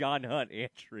want Sean Hunt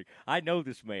answering. I know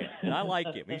this man, and I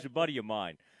like him. He's a buddy of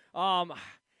mine.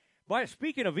 But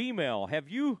speaking of email, have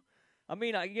you – I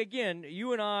mean, again,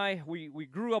 you and I, we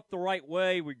grew up the right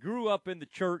way. We grew up in the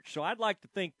church, so I'd like to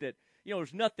think that, you know,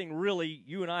 there's nothing really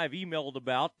you and I have emailed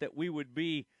about that we would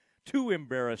be too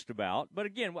embarrassed about. But,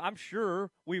 again, I'm sure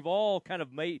we've all kind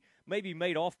of maybe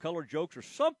made off-color jokes or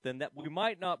something that we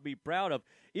might not be proud of.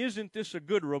 Isn't this a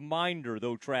good reminder,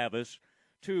 though, Travis,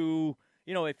 to,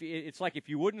 you know, if it's like if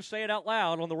you wouldn't say it out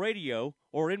loud on the radio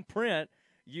or in print,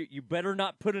 you better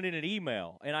not put it in an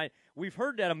email. And we've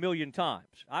heard that a million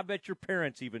times. I bet your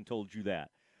parents even told you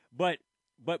that. But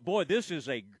boy, this is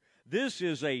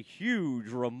a huge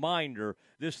reminder,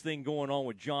 this thing going on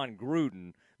with John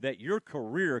Gruden, that your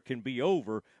career can be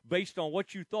over based on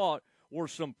what you thought were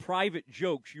some private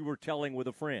jokes you were telling with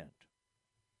a friend.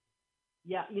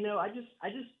 Yeah, you know, I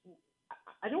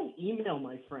don't email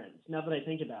my friends, now that I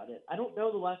think about it. I don't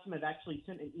know the last time I've actually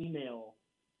sent an email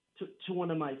to one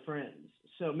of my friends.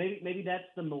 So maybe that's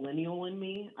the millennial in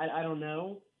me. I don't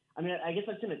know. I mean, I guess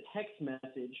I've sent a text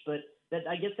message, but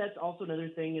I guess that's also another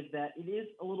thing, is that it is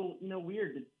a little, you know,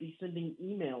 weird to be sending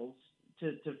emails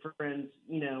to friends,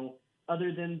 you know,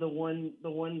 other than the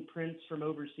one prince from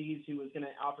overseas who was going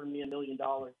to offer me $1 million.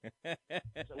 So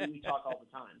we talk all the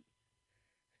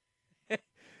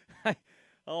time.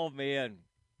 Oh, man.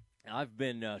 I've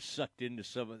been sucked into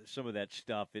some of that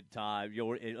stuff at times.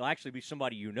 It'll actually be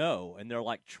somebody you know, and they're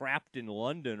like trapped in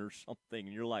London or something,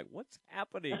 and you're like, what's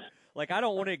happening? Like, I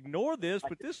don't want to ignore this,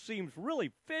 but this seems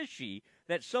really fishy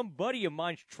that some buddy of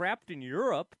mine's trapped in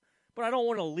Europe, but I don't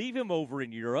want to leave him over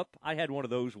in Europe. I had one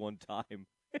of those one time.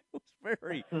 It was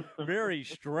very, very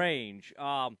strange.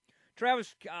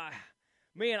 Travis,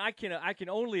 man, I can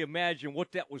only imagine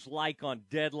what that was like on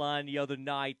Deadline the other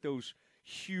night, those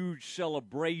huge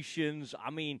celebrations.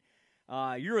 I mean,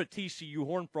 you're a TCU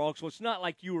Horned Frog, so it's not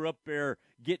like you were up there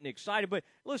getting excited. But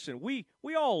listen, we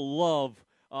all love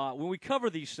when we cover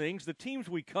these things, the teams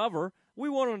we cover, we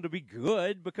want them to be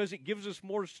good because it gives us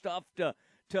more stuff to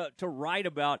write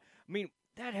about. I mean,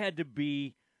 that had to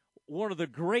be one of the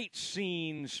great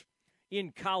scenes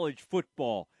in college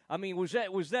football. I mean, was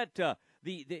that when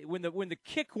the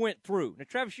kick went through? Now,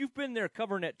 Travis, you've been there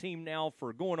covering that team now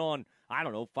for going on, I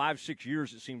don't know, 5-6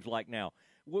 years. It seems like now.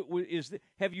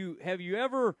 Have you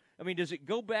ever? I mean, does it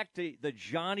go back to the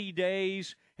Johnny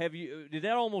days? Did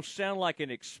that almost sound like an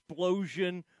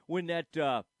explosion when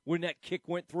that kick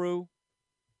went through?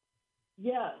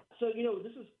 Yeah. So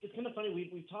it's kind of funny.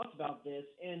 We've talked about this,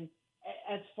 and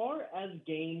as far as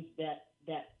games that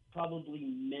probably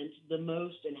meant the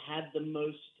most and had the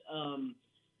most,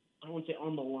 I don't want to say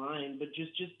on the line, but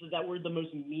just that were the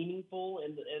most meaningful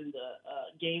and the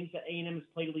games that A&M has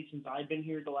played, at least since I've been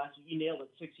here, you nailed it,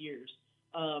 6 years.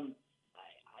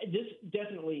 This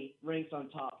definitely ranks on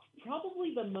top.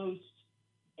 Probably the most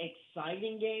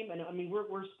exciting game, and I mean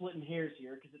we're splitting hairs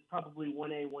here because it's probably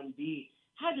 1A, 1B.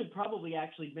 Had to probably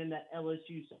actually been that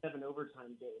LSU 7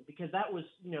 overtime game because that was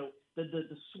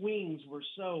the swings were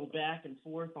so back and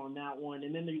forth on that one,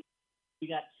 and then we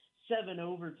got 7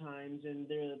 overtimes, and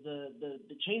the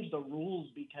changed the rules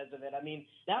because of it. I mean,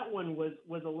 that one was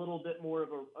a little bit more of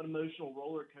an emotional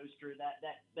roller coaster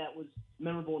that was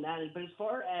memorable in that. But as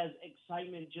far as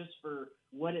excitement just for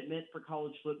what it meant for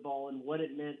college football and what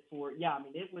it meant for, I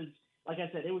mean, it was, like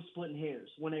I said, it was splitting hairs,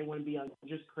 1A, 1B on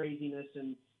just craziness.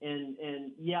 And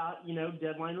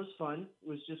deadline was fun. It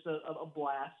was just a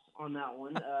blast on that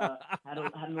one. Had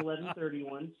an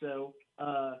 11:31, so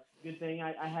good thing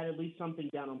I had at least something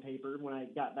down on paper when I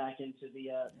got back into the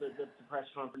press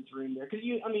conference room there. Because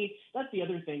that's the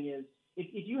other thing is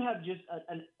if you have just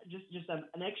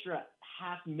an extra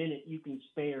half minute you can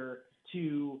spare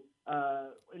to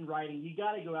in writing, you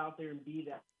got to go out there and be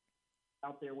that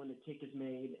out there when the kick is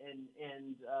made,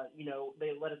 and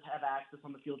they let us have access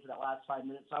on the field for that last 5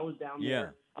 minutes. So I was down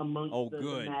there amongst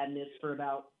the madness for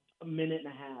about a minute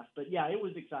and a half. But yeah, it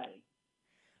was exciting.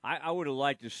 I would have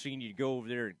liked to have seen you go over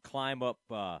there and climb up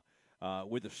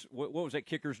with what was that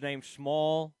kicker's name?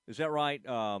 Small, is that right?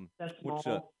 That's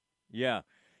Small.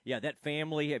 Yeah, that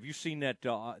family. Have you seen that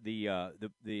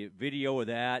the video of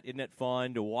that? Isn't that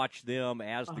fun to watch them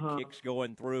as the kick's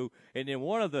going through? And then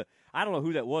one of the, I don't know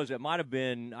who that was. It might have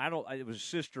been, it was a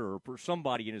sister or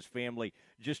somebody in his family.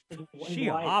 She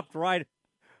hopped right,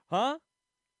 huh?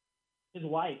 His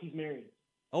wife. He's married.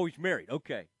 Oh, he's married.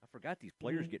 Okay, I forgot these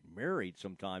players get married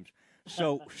sometimes.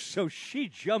 So she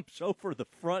jumps over the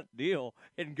front deal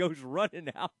and goes running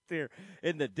out there.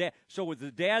 And the dad. So was the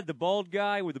dad the bald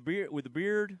guy with the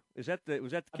beard? Was that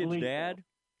the kid's dad?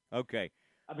 So. Okay.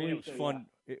 I believe it was so, fun.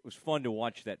 Yeah. It was fun to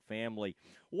watch that family.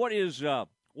 What is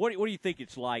what do you think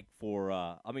it's like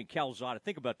for Calzada?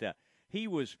 Think about that. He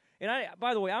was, and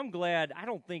by the way, I'm glad. I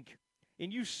don't think.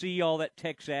 And you see all that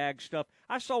Tex-Ag stuff.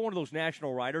 I saw one of those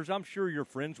national writers. I'm sure you're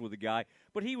friends with the guy,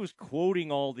 but he was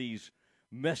quoting all these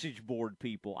message board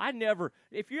people.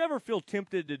 If you ever feel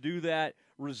tempted to do that,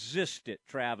 resist it,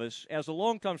 Travis. As a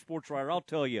longtime sports writer, I'll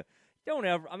tell you, you don't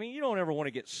ever want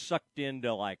to get sucked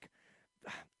into like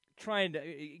trying to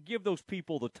give those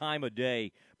people the time of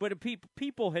day. But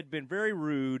people had been very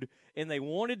rude, and they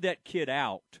wanted that kid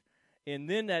out, and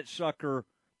then that sucker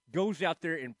goes out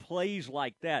there and plays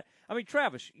like that. I mean,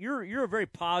 Travis, you're a very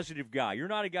positive guy. You're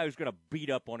not a guy who's going to beat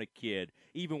up on a kid,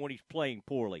 even when he's playing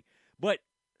poorly. But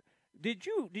did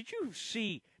you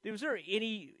see? Was there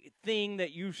anything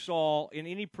that you saw in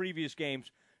any previous games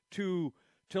to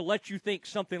let you think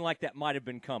something like that might have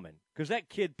been coming? Because that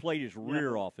kid played his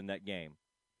rear off in that game.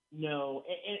 No,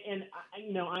 and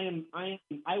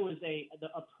I was a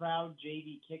proud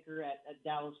JV kicker at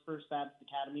Dallas First Baptist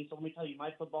Academy. So let me tell you,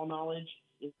 my football knowledge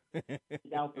is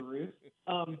out the roof.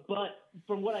 But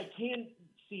from what I can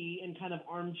see and kind of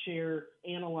armchair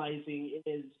analyzing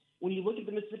is when you look at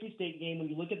the Mississippi State game, when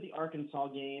you look at the Arkansas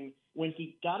game, when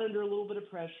he got under a little bit of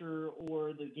pressure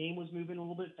or the game was moving a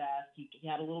little bit fast, he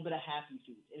had a little bit of happy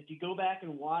feet. And if you go back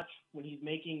and watch when he's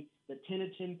making the 10 of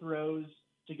 10 throws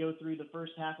to go through the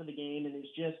first half of the game and is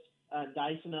just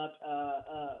dicing up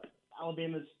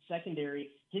Alabama's secondary,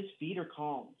 his feet are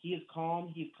calm. He is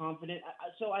calm. He's confident.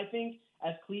 So I think,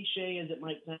 as cliche as it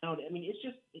might sound, I mean,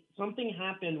 something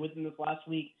happened within this last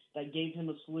week that gave him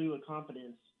a slew of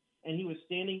confidence. And he was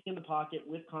standing in the pocket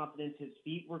with confidence. His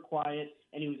feet were quiet,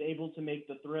 and he was able to make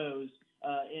the throws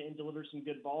and deliver some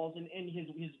good balls. And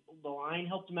the line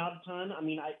helped him out a ton. I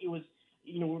mean, it was,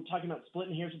 we were talking about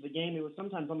splitting hairs of the game. It was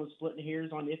sometimes almost splitting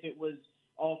hairs on if it was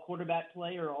all quarterback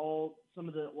play or all some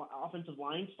of the offensive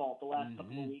line's fault the last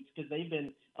couple of weeks, because they've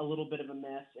been a little bit of a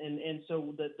mess. And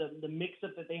so the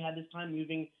mix-up that they had this time,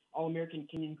 moving All-American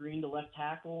Kenyon Green to left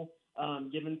tackle,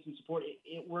 giving some support,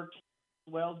 it worked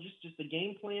well. Just the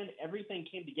game plan, everything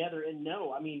came together. And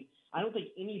no, I mean, I don't think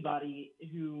anybody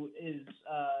who is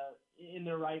in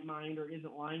their right mind or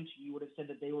isn't lying to you would have said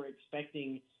that they were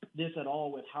expecting this at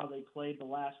all with how they played the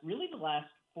last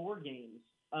 4 games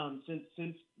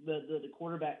since the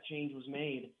quarterback change was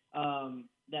made.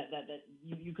 That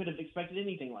you could have expected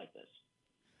anything like this.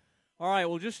 All right,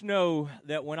 well, just know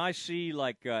that when I see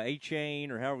like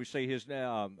A-Chain or however we say his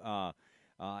name,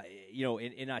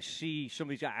 and I see some of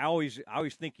these guys, I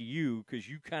always think of you, because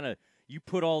you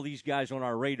put all these guys on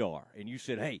our radar, and you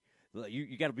said, hey,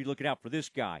 you got to be looking out for this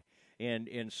guy,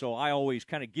 and so I always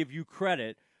kind of give you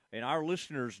credit, and our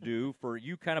listeners do, for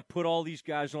you kind of put all these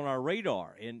guys on our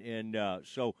radar, and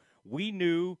so we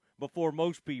knew before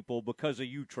most people because of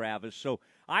you, Travis. So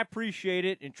I appreciate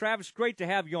it, and Travis, great to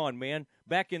have you on, man.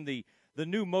 Back in the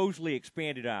new Mosley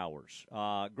expanded hours.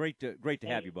 Great to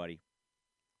have you, buddy.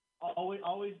 Always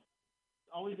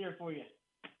there for you.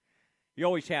 You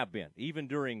always have been, even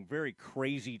during very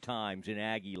crazy times in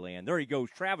Aggie land. There he goes,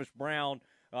 Travis Brown,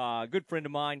 good friend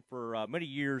of mine for many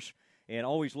years, and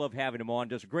always love having him on.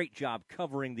 Does a great job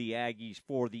covering the Aggies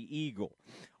for the Eagle.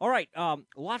 All right,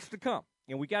 lots to come,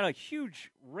 and we got a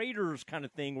huge Raiders kind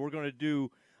of thing we're going to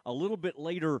do a little bit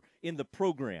later in the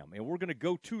program, and we're going to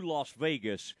go to Las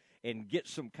Vegas and get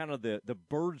some kind of the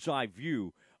bird's eye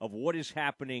view of what is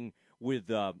happening with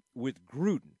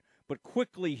Gruden. But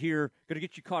quickly here, going to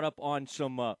get you caught up on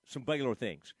some Baylor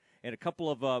things and a couple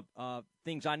of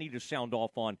things I need to sound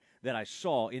off on that I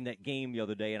saw in that game the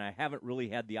other day, and I haven't really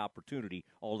had the opportunity.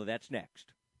 All of that's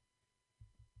next.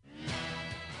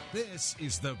 This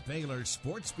is the Baylor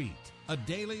Sports Beat, a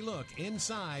daily look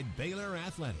inside Baylor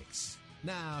athletics.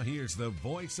 Now here's the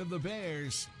voice of the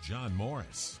Bears, John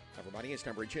Morris. Everybody, it's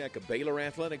time for a check of Baylor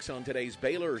athletics on today's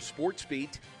Baylor Sports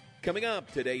Beat. Coming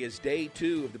up, today is day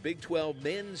 2 of the Big 12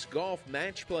 men's golf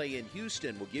match play in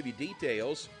Houston. We'll give you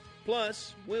details.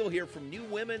 Plus, we'll hear from new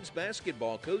women's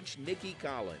basketball coach Nikki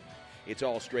Collin. It's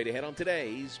all straight ahead on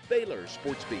today's Baylor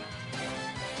Sports Beat.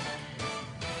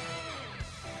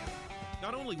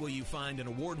 Not only will you find an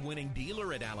award-winning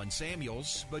dealer at Allen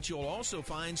Samuels, but you'll also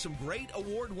find some great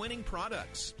award-winning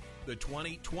products. The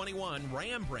 2021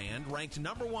 Ram brand ranked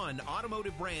 #1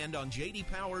 automotive brand on J.D.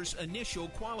 Power's initial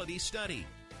quality study.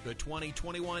 The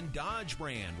 2021 Dodge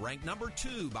brand ranked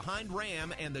 #2 behind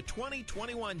Ram, and the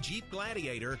 2021 Jeep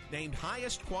Gladiator named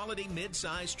highest quality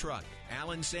midsize truck.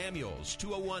 Allen Samuels,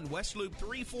 201 West Loop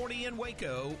 340 in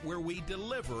Waco, where we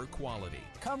deliver quality.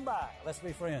 Come by. Let's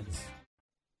be friends.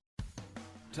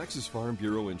 Texas Farm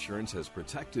Bureau Insurance has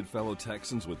protected fellow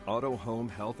Texans with auto, home,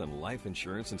 health, and life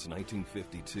insurance since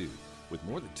 1952. With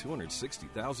more than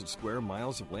 260,000 square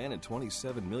miles of land and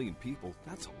 27 million people,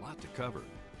 that's a lot to cover.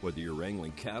 Whether you're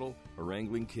wrangling cattle or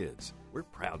wrangling kids, we're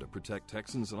proud to protect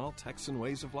Texans in all Texan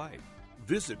ways of life.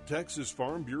 Visit Texas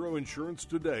Farm Bureau Insurance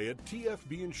today at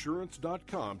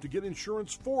tfbinsurance.com to get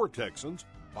insurance for Texans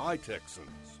by Texans.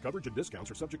 Coverage and discounts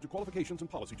are subject to qualifications and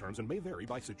policy terms and may vary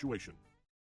by situation.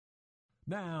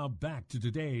 Now back to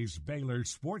today's Baylor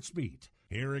Sports Beat.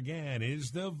 Here again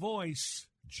is the voice,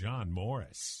 John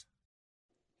Morris.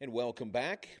 And welcome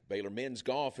back. Baylor men's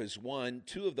golf has won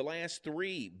 2 of the last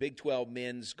 3 Big 12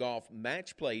 men's golf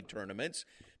match play tournaments,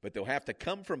 but they'll have to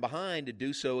come from behind to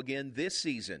do so again this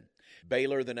season.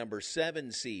 Baylor, the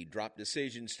 #7 seed, dropped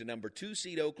decisions to #2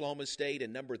 seed Oklahoma State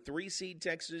and #3 seed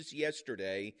Texas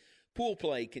yesterday. Pool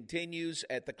play continues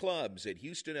at the clubs at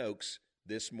Houston Oaks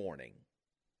this morning.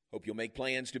 Hope you'll make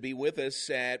plans to be with us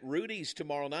at Rudy's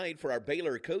tomorrow night for our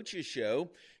Baylor Coaches Show.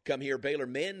 Come hear Baylor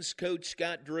men's coach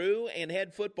Scott Drew and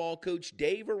head football coach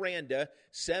Dave Aranda,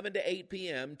 7 to 8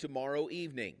 p.m. tomorrow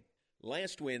evening.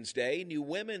 Last Wednesday, new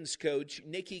women's coach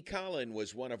Nikki Collin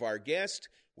was one of our guests.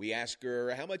 We asked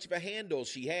her how much of a handle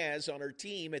she has on her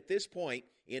team at this point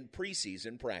in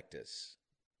preseason practice.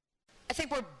 I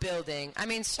think we're building. I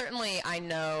mean, certainly I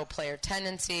know player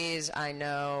tendencies. I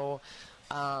know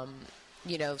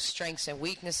strengths and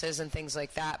weaknesses and things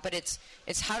like that. But it's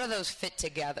how do those fit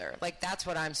together? Like, that's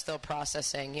what I'm still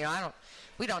processing.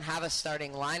 We don't have a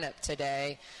starting lineup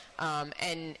today.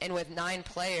 And with 9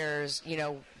 players,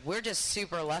 we're just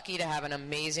super lucky to have an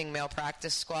amazing male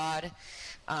practice squad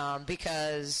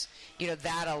because,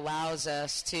 that allows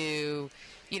us to,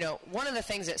 one of the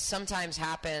things that sometimes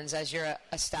happens as you're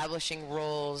establishing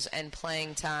roles and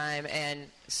playing time and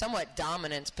somewhat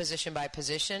dominance position by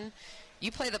position,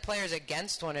 you play the players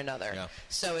against one another. Yeah.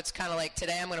 So it's kind of like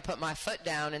today I'm going to put my foot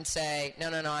down and say,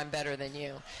 no, I'm better than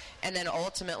you. And then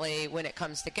ultimately, when it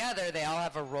comes together, they all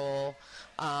have a role.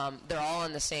 They're all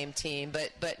on the same team,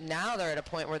 but now they're at a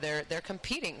point where they're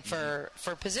competing for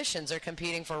positions. They're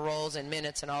competing for roles and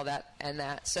minutes and all that and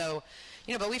that. So,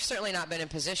 but we've certainly not been in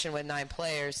position with 9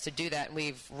 players to do that, and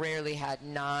we've rarely had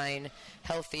 9,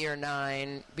 healthier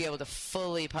 9, be able to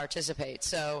fully participate.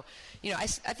 So, I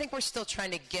think we're still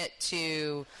trying to get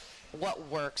to what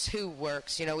works, who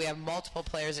works. We have multiple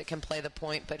players that can play the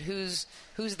point, but who's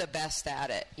the best at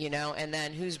it, and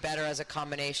then who's better as a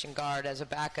combination guard, as a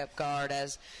backup guard,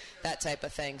 as that type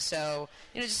of thing. So,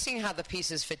 just seeing how the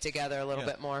pieces fit together a little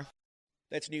bit more.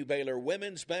 That's new Baylor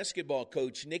women's basketball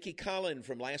coach Nikki Collin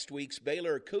from last week's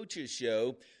Baylor Coaches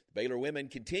Show. The Baylor women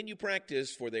continue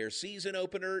practice for their season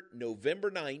opener November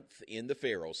 9th in the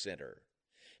Farrell Center.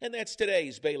 And that's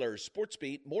today's Baylor Sports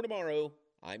Beat. More tomorrow.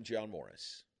 I'm John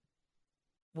Morris.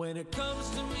 When it comes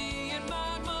to me and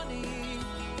my money,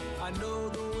 I know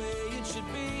the way it should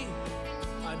be.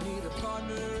 I need a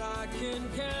partner I can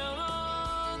count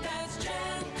on. That's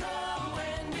Genco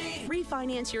and me.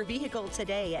 Refinance your vehicle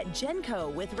today at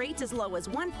Genco with rates as low as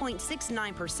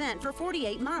 1.69% for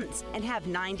 48 months and have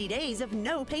 90 days of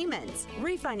no payments.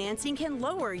 Refinancing can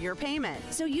lower your payment,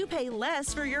 so you pay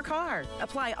less for your car.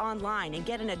 Apply online and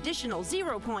get an additional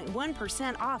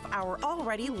 0.1% off our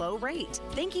already low rate.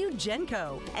 Thank you,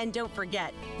 Genco. And don't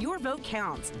forget, your vote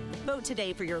counts. Vote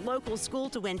today for your local school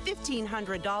to win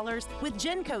 $1,500 with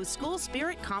Genco's School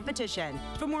Spirit Competition.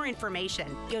 For more information,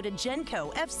 go to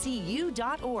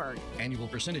GencoFCU.org. Annual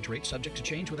percentage rate subject to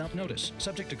change without notice,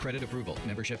 subject to credit approval,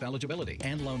 membership eligibility,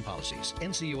 and loan policies.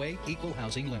 NCUA Equal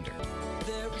Housing Lender.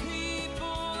 They're people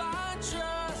I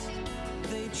trust.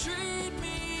 They treat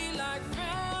me like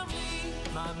family.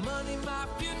 My money, my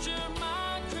future,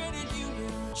 my credit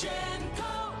union.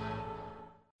 Genco.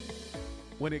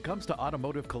 When it comes to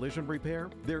automotive collision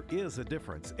repair, there is a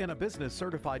difference in a business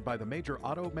certified by the major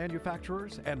auto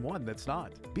manufacturers and one that's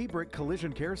not. B-Brick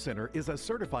Collision Care Center is a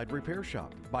certified repair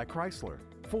shop by Chrysler,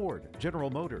 Ford,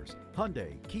 General Motors,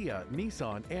 Hyundai, Kia,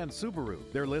 Nissan, and Subaru.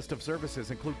 Their list of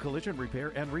services include collision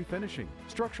repair and refinishing,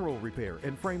 structural repair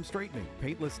and frame straightening,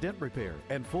 paintless dent repair,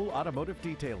 and full automotive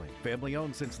detailing. Family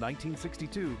owned since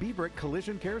 1962, B-Brick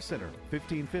Collision Care Center,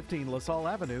 1515 LaSalle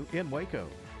Avenue in Waco.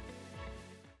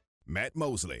 Matt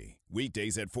Mosley,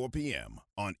 weekdays at 4 p.m.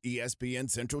 on ESPN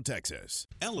Central Texas.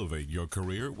 Elevate your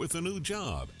career with a new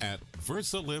job at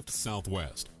VersaLift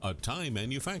Southwest, a tie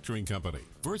manufacturing company.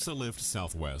 VersaLift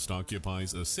Southwest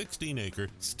occupies a 16-acre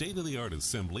state-of-the-art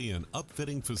assembly and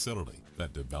upfitting facility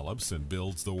that develops and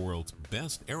builds the world's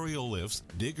best aerial lifts,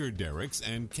 digger derricks,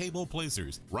 and cable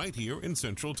placers right here in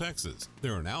Central Texas. They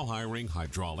are now hiring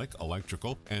hydraulic,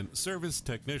 electrical, and service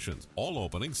technicians. All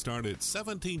openings start at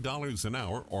 $17 an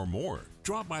hour or more.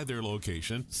 Drop by their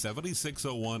location,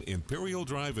 7601 Imperial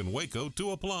Drive in Waco,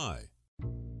 to apply.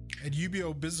 At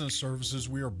UBO Business Services,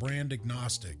 we are brand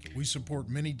agnostic. We support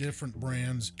many different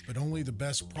brands, but only the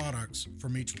best products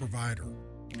from each provider.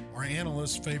 Our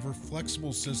analysts favor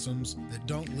flexible systems that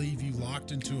don't leave you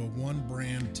locked into a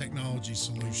one-brand technology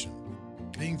solution.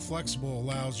 Being flexible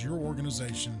allows your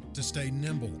organization to stay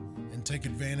nimble and take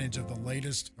advantage of the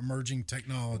latest emerging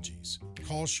technologies.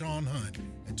 Call Sean Hunt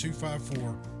at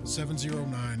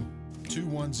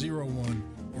 254-709-2101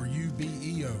 or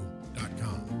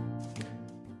ubeo.com.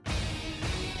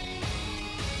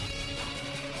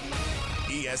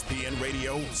 ESPN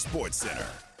Radio Sports Center.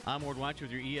 I'm Ward White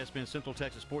with your ESPN Central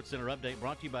Texas Sports Center update,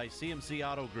 brought to you by CMC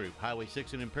Auto Group, Highway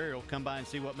 6 and Imperial. Come by and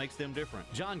see what makes them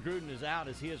different. John Gruden is out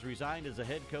as he has resigned as the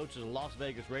head coach of the Las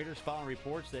Vegas Raiders, following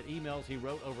reports that emails he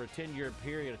wrote over a 10-year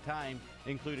period of time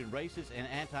included racist and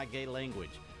anti-gay language.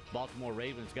 Baltimore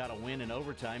Ravens got a win in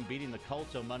overtime, beating the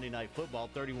Colts on Monday Night Football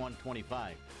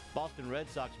 31-25. Boston Red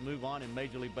Sox move on in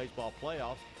Major League Baseball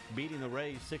playoffs, beating the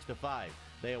Rays 6-5.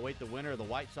 They await the winner of the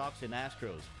White Sox and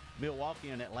Astros. Milwaukee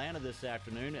and Atlanta this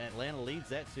afternoon. Atlanta leads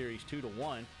that series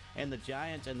 2-1, and the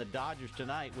Giants and the Dodgers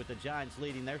tonight, with the Giants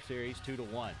leading their series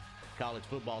 2-1. College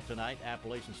football tonight,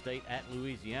 Appalachian State at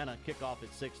Louisiana, kickoff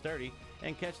at 6:30,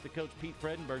 and catch the Coach Pete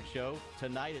Fredenberg show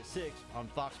tonight at 6 on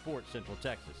Fox Sports Central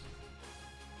Texas.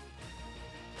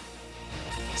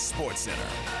 Sports Center,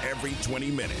 every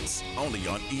 20 minutes, only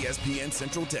on ESPN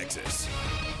Central Texas.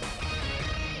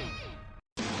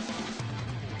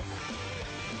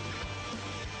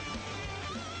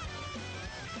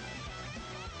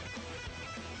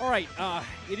 All right,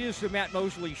 it is the Matt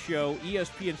Mosley Show,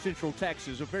 ESPN Central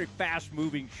Texas, a very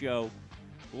fast-moving show,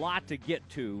 a lot to get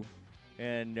to,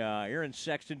 and Aaron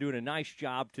Sexton doing a nice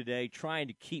job today, trying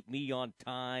to keep me on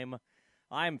time.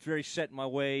 I'm very set in my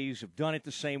ways, have done it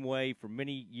the same way for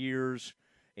many years,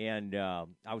 And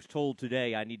I was told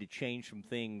today I need to change some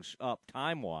things up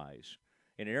time-wise.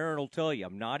 And Aaron will tell you,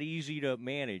 I'm not easy to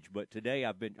manage, but today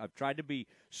I've tried to be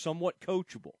somewhat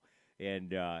coachable,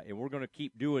 and we're going to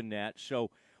keep doing that.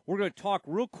 So we're going to talk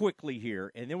real quickly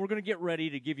here, and then we're going to get ready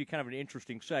to give you kind of an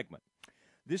interesting segment.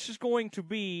 This is going to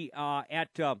be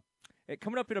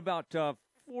coming up in about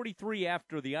 43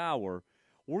 after the hour.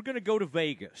 We're going to go to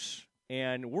Vegas,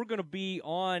 and we're going to be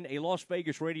on a Las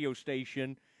Vegas radio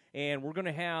station, and we're going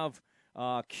to have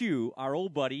Q, our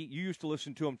old buddy. You used to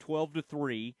listen to him 12 to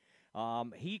 3.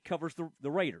 He covers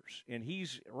the Raiders, and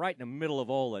he's right in the middle of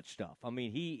all that stuff. I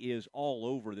mean, he is all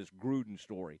over this Gruden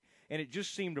story, and it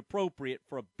just seemed appropriate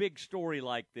for a big story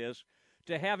like this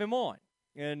to have him on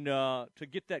and to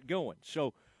get that going.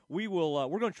 So we're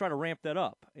going to try to ramp that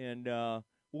up, and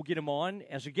we'll get him on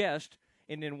as a guest,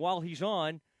 and then while he's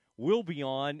on, we'll be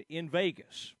on in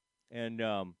Vegas. And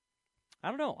I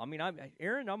don't know. I mean,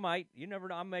 Aaron, I might, you never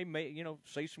know, I may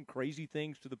say some crazy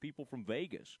things to the people from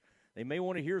Vegas. They may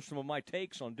want to hear some of my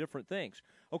takes on different things.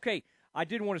 Okay, I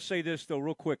did want to say this, though,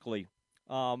 real quickly.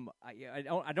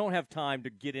 I don't have time to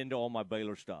get into all my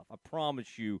Baylor stuff. I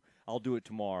promise you I'll do it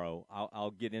tomorrow.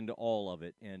 I'll get into all of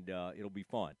it, and it'll be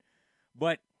fun.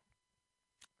 But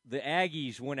the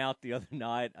Aggies went out the other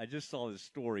night. I just saw this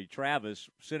story. Travis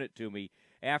sent it to me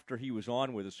after he was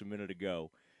on with us a minute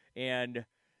ago. And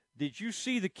did you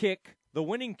see the kick, the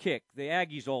winning kick? The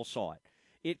Aggies all saw it.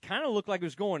 It kind of looked like it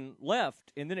was going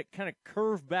left, and then it kind of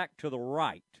curved back to the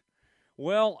right.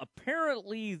 Well,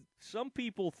 apparently some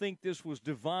people think this was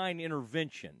divine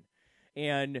intervention.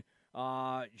 And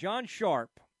John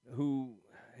Sharp, who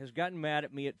has gotten mad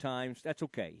at me at times, that's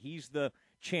okay. He's the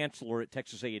chancellor at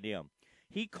Texas A&M.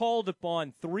 He called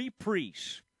upon 3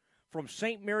 priests from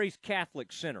St. Mary's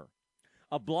Catholic Center,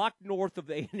 a block north of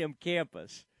the A&M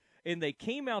campus, and they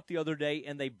came out the other day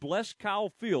and they blessed Kyle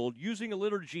Field using a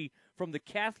liturgy from the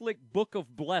Catholic Book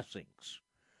of Blessings,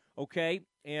 okay?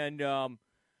 And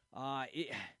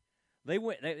they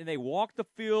went and they walked the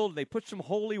field. They put some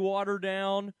holy water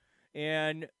down,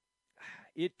 and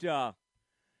it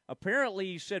apparently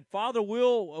he said, Father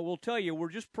will tell you, we're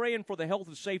just praying for the health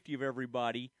and safety of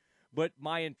everybody, but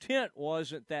my intent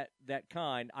wasn't that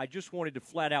kind. I just wanted to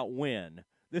flat out win.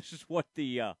 This is what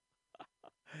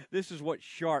this is what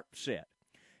Sharp said.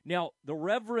 Now, the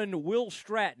Reverend Will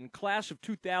Stratton, class of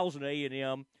 2000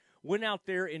 A&M, went out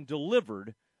there and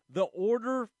delivered the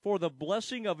order for the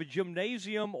blessing of a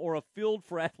gymnasium or a field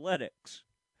for athletics.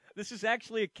 This is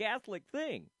actually a Catholic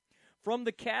thing from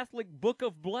the Catholic Book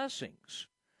of Blessings,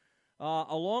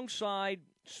 alongside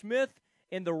Smith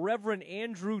and the Reverend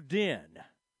Andrew Den.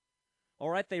 All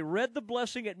right, they read the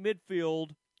blessing at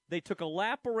midfield. They took a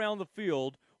lap around the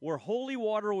field where holy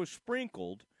water was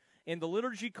sprinkled, and the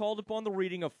liturgy called upon the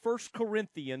reading of 1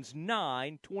 Corinthians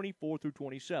 9:24 through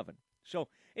 27. So,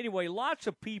 anyway, lots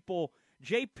of people.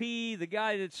 JP, the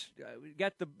guy that's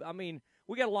got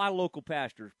we got a lot of local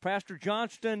pastors. Pastor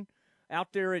Johnston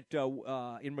out there in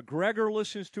McGregor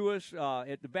listens to us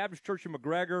at the Baptist Church in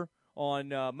McGregor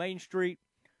on Main Street.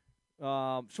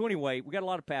 So, anyway, we got a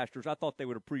lot of pastors. I thought they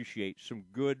would appreciate some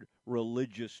good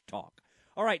religious talk.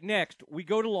 All right, next, we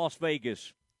go to Las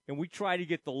Vegas, and we try to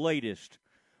get the latest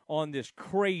on this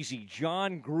crazy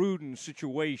John Gruden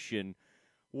situation.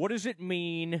 What does it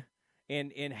mean,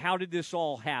 and how did this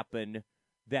all happen?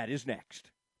 That is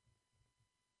next.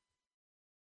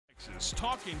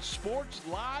 Talking sports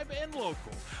live and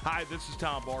local. Hi, this is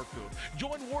Tom Barfield.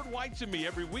 Join Ward Whites and me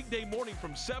every weekday morning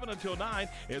from 7 until 9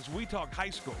 as we talk high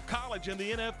school, college, and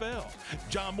the NFL.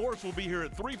 John Morris will be here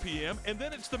at 3 p.m., and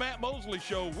then it's the Matt Mosley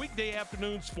Show weekday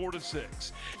afternoons 4 to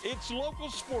 6. It's local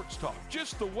sports talk,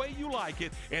 just the way you like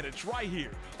it, and it's right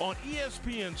here on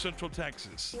ESPN Central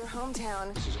Texas. Your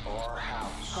hometown. This is our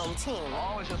house. Home team.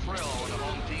 Always a thrill when the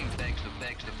home team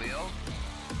takes the field.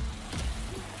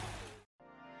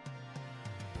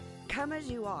 Come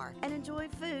as you are and enjoy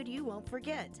food you won't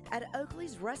forget at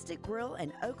Oakley's Rustic Grill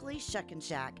and Oakley's Shuck and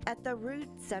Shack at the Route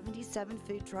 77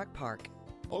 Food Truck Park.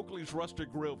 Oakley's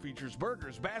Rustic Grill features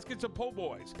burgers, baskets, and po'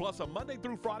 boys, plus a Monday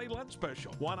through Friday lunch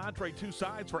special. 1 entree, 2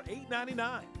 sides for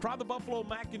 $8.99. Try the Buffalo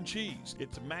Mac and Cheese.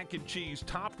 It's mac and cheese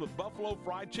topped with buffalo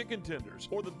fried chicken tenders.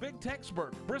 Or the Big Tex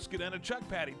Burger, brisket and a chuck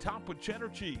patty topped with cheddar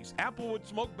cheese, applewood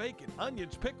smoked bacon,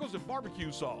 onions, pickles, and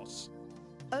barbecue sauce.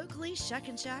 Oakley's Shuck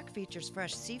and Shack features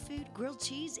fresh seafood, grilled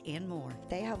cheese, and more.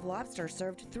 They have lobster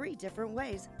served 3 different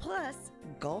ways, plus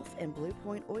Gulf and Blue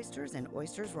Point oysters and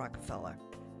oysters Rockefeller.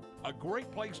 a great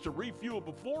place to refuel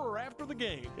before or after the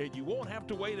game, and you won't have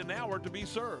to wait an hour to be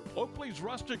served. Oakley's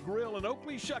Rustic Grill and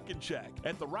Oakley's Shuck and Shack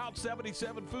at the Route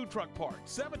 77 Food Truck Park,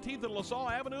 17th and LaSalle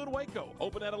Avenue in Waco.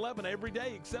 Open at 11 every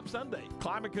day except Sunday.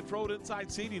 Climate-controlled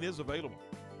inside seating is available.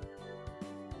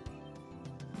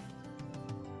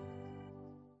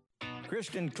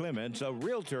 Kristen Clements, a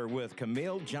realtor with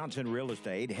Camille Johnson Real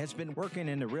Estate, has been working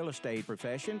in the real estate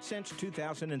profession since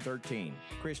 2013.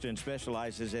 Kristen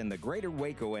specializes in the greater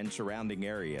Waco and surrounding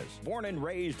areas. Born and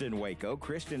raised in Waco,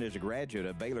 Kristen is a graduate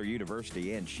of Baylor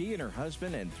University, and she and her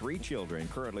husband and 3 children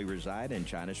currently reside in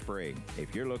China Spring.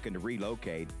 If you're looking to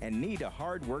relocate and need a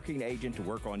hard-working agent to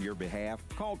work on your behalf,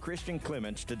 call Kristen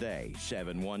Clements today,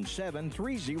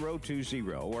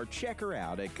 717-3020, or check her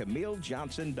out at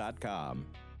CamilleJohnson.com.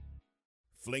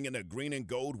 Flinging the green and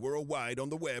gold worldwide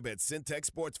on the web at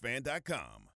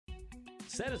syntechsportsfan.com.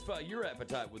 Satisfy your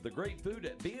appetite with the great food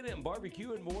at B&M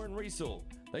Barbecue and More in Riesel.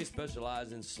 They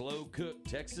specialize in slow-cooked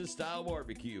Texas-style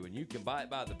barbecue, and you can buy it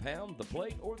by the pound, the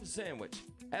plate, or the sandwich.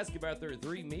 Ask about their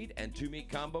 3-meat and 2-meat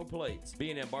combo plates.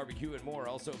 B&M Barbecue and More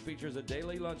also features a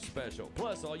daily lunch special,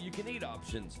 plus all-you-can-eat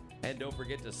options. And don't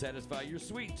forget to satisfy your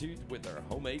sweet tooth with their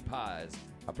homemade pies.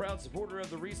 A proud supporter of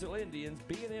the Riesel Indians,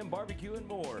 B&M Barbecue and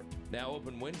More. Now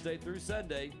open Wednesday through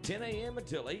Sunday, 10 a.m.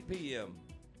 until 8 p.m.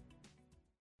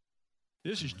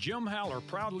 This is Jim Haller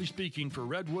proudly speaking for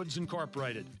Redwoods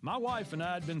Incorporated. My wife and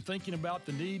I had been thinking about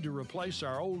the need to replace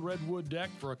our old redwood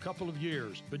deck for a couple of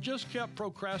years, but just kept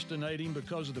procrastinating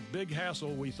because of the big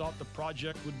hassle we thought the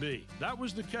project would be. That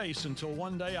was the case until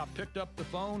one day I picked up the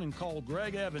phone and called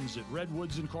Greg Evans at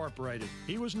Redwoods Incorporated.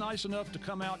 He was nice enough to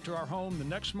come out to our home the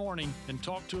next morning and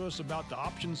talk to us about the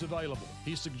options available.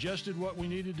 He suggested what we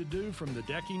needed to do, from the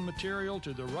decking material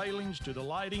to the railings to the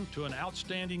lighting, to an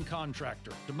outstanding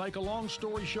contractor. To make a long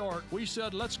story short, we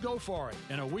said let's go for it,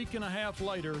 and a week and a half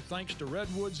later, thanks to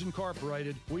Redwoods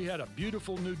Incorporated, we had a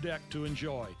beautiful new deck to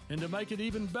enjoy. And to make it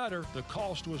even better, the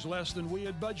cost was less than we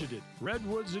had budgeted.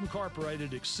 Redwoods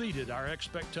Incorporated exceeded our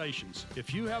expectations.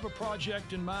 If you have a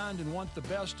project in mind and want the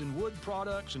best in wood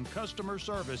products and customer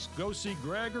service, go see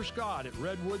Greg or Scott at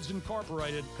Redwoods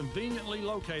Incorporated, conveniently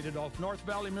located off North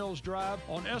Valley Mills Drive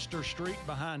on Esther Street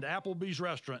behind Applebee's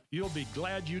Restaurant. You'll be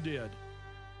glad you did.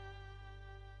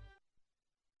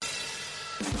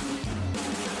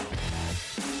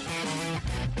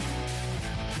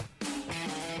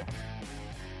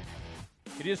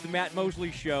 It is the Matt Mosley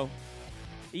Show,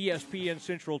 ESPN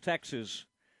Central Texas,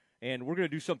 and we're going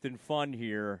to do something fun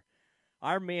here.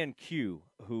 Our man Q,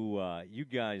 who you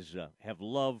guys have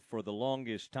loved for the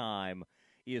longest time,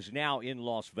 is now in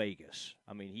Las Vegas.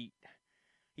 I mean,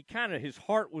 he kind of, his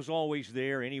heart was always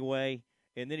there anyway,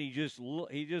 and then he just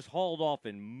hauled off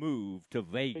and moved to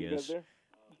Vegas.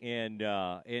 And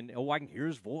I can hear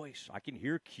his voice. I can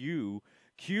hear Q.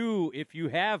 Q, if you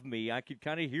have me, I could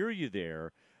kind of hear you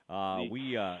there. And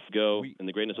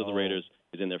the greatness of the Raiders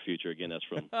is in their future. Again, that's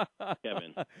from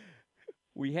Kevin.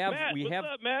 What's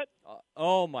up, Matt?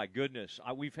 Oh my goodness,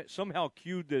 we've somehow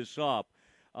queued this up.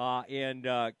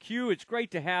 Q, it's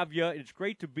great to have you. It's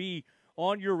great to be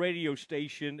on your radio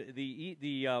station.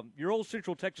 Your old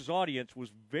Central Texas audience was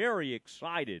very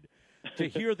excited to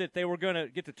hear that they were going to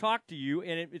get to talk to you,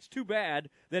 and it's too bad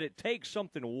that it takes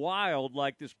something wild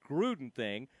like this Gruden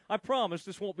thing. I promise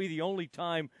this won't be the only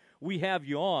time we have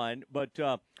you on, but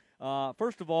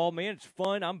first of all, man, it's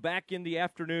fun. I'm back in the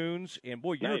afternoons, and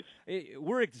boy, nice.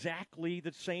 We're exactly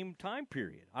the same time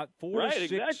period. 4 right, to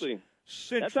 6 exactly.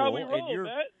 Central. That's how we roll,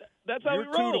 Matt. That's how we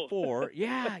roll. 2 to 4.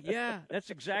 Yeah, that's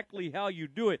exactly how you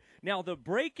do it. Now, the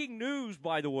breaking news,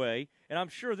 by the way, and I'm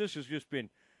sure this has just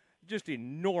been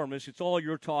enormous. It's all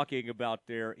you're talking about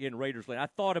there in Raiders Land. I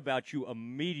thought about you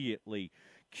immediately.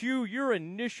 Q, your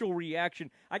initial reaction,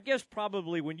 I guess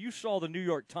probably when you saw the New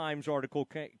York Times article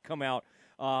come out,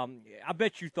 I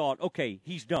bet you thought, okay,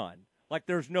 he's done. Like,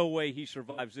 there's no way he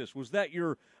survives this. Was that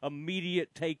your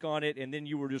immediate take on it, and then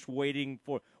you were just waiting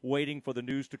for the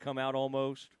news to come out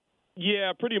almost?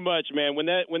 Yeah, pretty much, man. When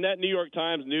that New York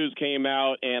Times news came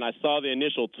out and I saw the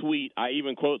initial tweet, I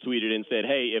even quote tweeted and said,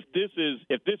 "Hey, if this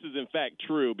is in fact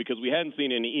true, because we hadn't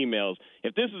seen any emails,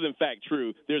 if this is in fact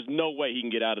true, there's no way he can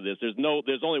get out of this.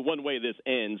 There's only one way this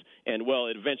ends." And well,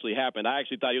 it eventually happened. I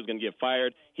actually thought he was going to get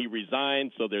fired. He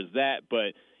resigned, so there's that.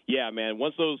 But yeah, man,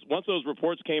 once those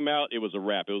reports came out, it was a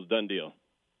wrap. It was a done deal.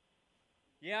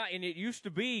 Yeah, and it used to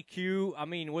be, Q, I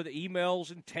mean, with emails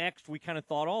and text, we kind of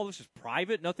thought, oh, this is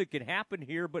private, nothing can happen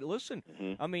here. But listen,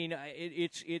 I mean,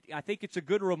 I think it's a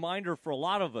good reminder for a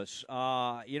lot of us.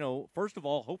 First of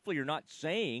all, hopefully you're not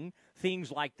saying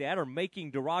things like that or making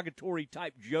derogatory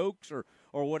type jokes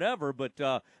or whatever. But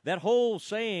that whole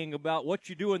saying about what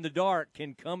you do in the dark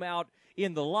can come out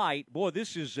in the light. Boy,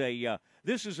 this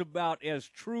is about as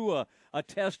true a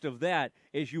test of that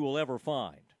as you will ever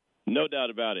find. No doubt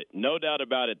about it. No doubt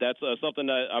about it. That's something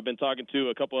that I've been talking to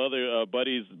a couple other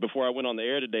buddies before I went on the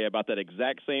air today about that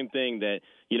exact same thing, that,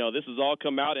 this has all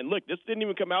come out. And, look, this didn't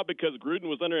even come out because Gruden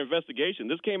was under investigation.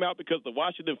 This came out because the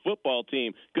Washington football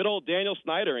team, good old Daniel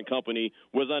Snyder and company,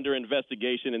 was under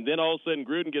investigation. And then all of a sudden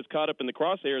Gruden gets caught up in the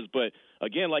crosshairs. But,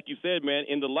 again, like you said, man,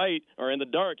 in the light or in the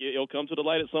dark, it'll come to the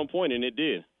light at some point, and it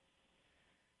did.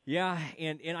 Yeah,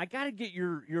 and I got to get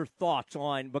your thoughts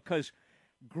on, because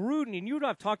Gruden, and you and I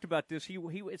have talked about this, he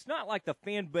it's not like the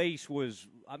fan base was,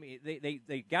 I mean,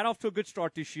 they got off to a good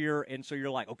start this year, and so you're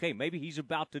like, okay, maybe he's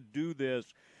about to do this.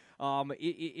 Are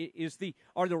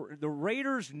the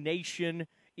Raiders nation,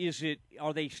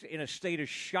 are they in a state of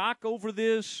shock over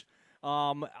this?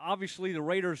 Obviously the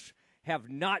Raiders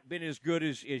have not been as good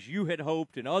as you had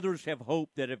hoped, and others have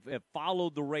hoped that have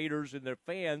followed the Raiders and their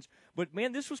fans. But,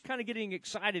 man, this was kind of getting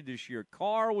excited this year.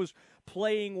 Carr was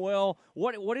playing well.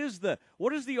 What is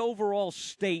the overall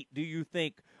state, do you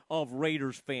think, of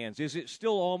Raiders fans? Is it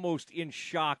still almost in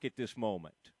shock at this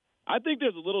moment? I think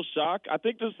there's a little shock. I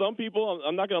think there's some people,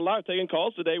 I'm not going to lie, taking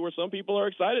calls today where some people are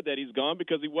excited that he's gone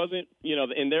because he wasn't,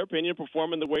 in their opinion,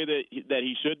 performing the way that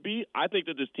he should be. I think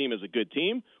that this team is a good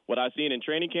team. What I've seen in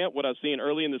training camp, what I've seen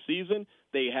early in the season,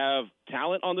 they have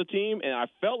talent on the team, and I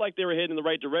felt like they were heading in the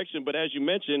right direction. But as you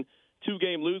mentioned,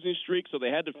 2-game losing streak, so they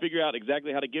had to figure out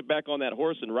exactly how to get back on that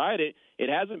horse and ride it. It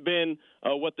hasn't been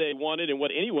what they wanted and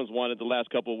what anyone's wanted the last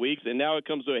couple of weeks, and now it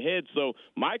comes to a head. So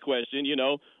my question,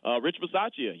 Rich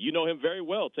Bisaccia, you know him very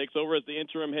well, takes over as the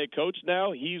interim head coach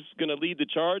now. He's going to lead the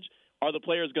charge. Are the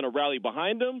players going to rally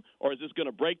behind him, or is this going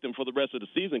to break them for the rest of the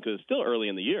season because it's still early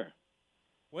in the year?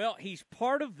 Well, he's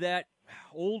part of that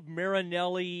old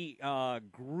Marinelli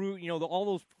group, all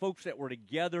those folks that were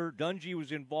together. Dungy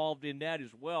was involved in that as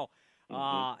well.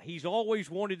 He's always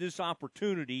wanted this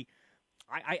opportunity.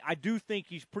 I do think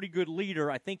he's a pretty good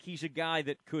leader. I think he's a guy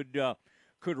that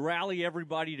could rally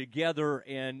everybody together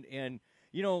and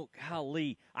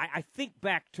golly, I think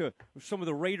back to some of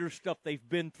the Raiders stuff they've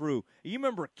been through. You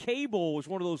remember Cable was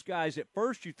one of those guys at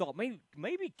first you thought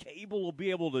maybe Cable will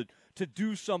be able to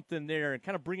do something there and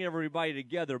kind of bring everybody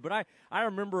together. But I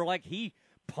remember like he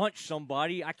punched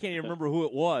somebody. I can't even remember who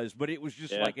it was, but it was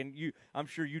just like, and I'm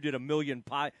sure you did a million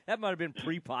that might have been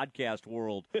pre-podcast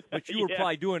world, but you were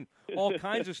probably doing all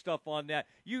kinds of stuff on that.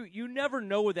 You never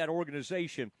know with that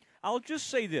organization. I'll just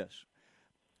say this.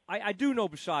 I do know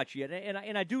Bisaccia,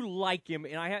 and I do like him,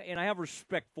 and I have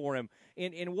respect for him.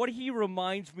 And what he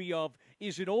reminds me of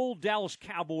is an old Dallas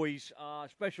Cowboys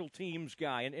special teams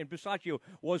guy, and Bisaccia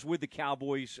was with the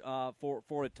Cowboys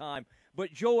for a time.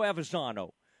 But Joe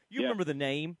Avisano, you remember the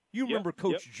name? You remember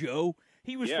Coach Joe?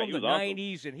 He was from the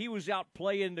 90s, and he was out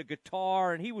playing the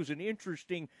guitar, and he was an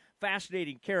interesting,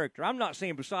 fascinating character. I'm not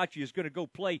saying Bisaccia is going to go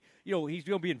play, he's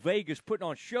going to be in Vegas putting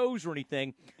on shows or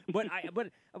anything, but I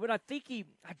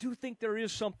do think there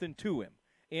is something to him,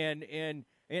 and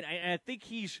I think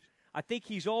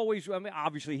he's always. I mean,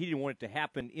 obviously he didn't want it to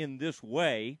happen in this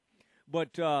way,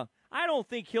 but I don't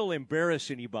think he'll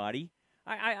embarrass anybody.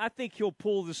 I think he'll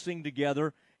pull this thing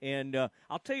together, and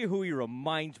I'll tell you who he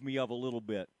reminds me of a little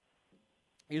bit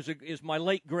is my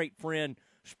late great friend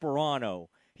Sperano.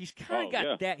 He's kind of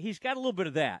got that. He's got a little bit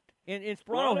of that. And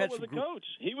Sperano had some. Coach.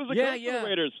 He was a coach for the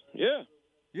Raiders.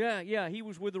 Yeah. He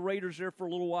was with the Raiders there for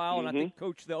a little while, and I think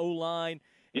coached the O-line.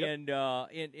 And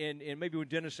maybe when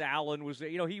Dennis Allen was there,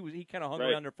 he kind of hung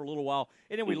around there for a little while,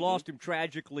 and then we lost him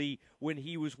tragically when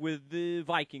he was with the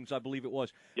Vikings, I believe it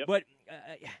was. But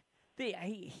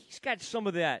he's got some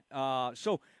of that.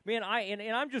 So, man,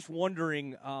 I'm just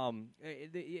wondering.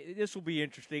 This will be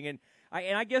interesting, and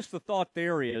I guess the thought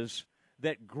there is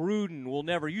that Gruden will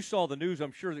never. You saw the news,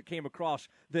 I'm sure, that came across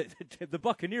that the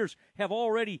Buccaneers have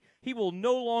already. He will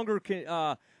no longer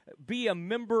be a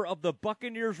member of the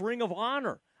Buccaneers Ring of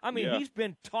Honor. I mean, he's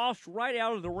been tossed right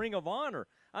out of the Ring of Honor.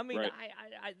 I mean,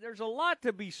 there's a lot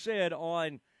to be said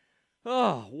on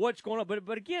what's going on.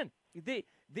 But again,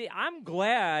 I'm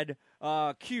glad,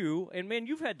 Q, and, man,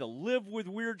 you've had to live with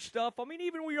weird stuff. I mean,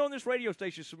 even when you're on this radio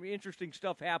station, some interesting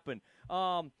stuff happened.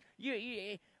 I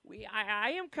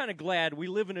am kind of glad we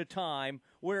live in a time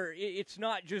where it's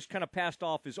not just kind of passed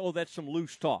off as, that's some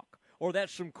loose talk or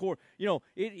that's some core.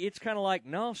 It's kind of like,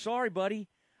 no, sorry, buddy.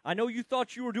 I know you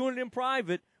thought you were doing it in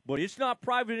private, but it's not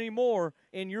private anymore,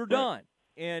 and you're done.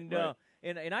 And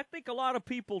and I think a lot of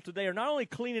people today are not only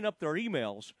cleaning up their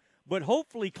emails, but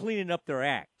hopefully cleaning up their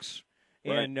acts.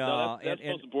 Right. And that's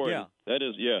most important. That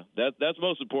is, yeah. That's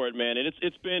most important, man. And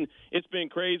it's been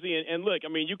crazy. And look, I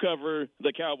mean, you cover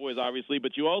the Cowboys obviously,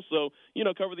 but you also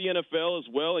cover the NFL as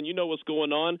well, and you know what's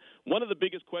going on. One of the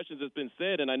biggest questions that's been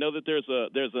said, and I know that there's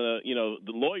the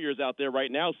lawyers out there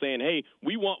right now saying, hey,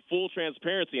 we want full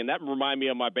transparency, and that remind me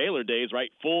of my Baylor days,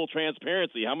 right? Full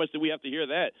transparency. How much did we have to hear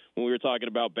that when we were talking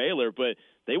about Baylor? But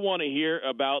they want to hear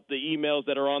about the emails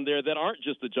that are on there that aren't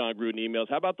just the John Gruden emails.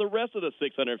 How about the rest of the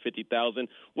 650,000?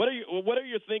 What are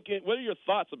you thinking? What are your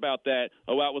thoughts about that?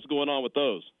 About what's going on with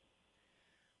those?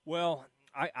 Well,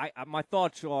 my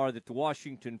thoughts are that the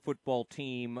Washington football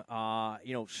team,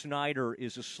 Snyder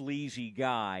is a sleazy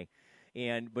guy,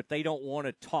 but they don't want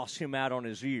to toss him out on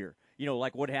his ear.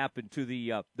 Like what happened to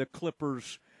the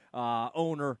Clippers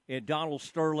owner and Donald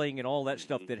Sterling and all that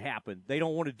stuff that happened. They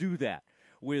don't want to do that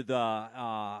with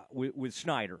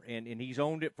Snyder, and he's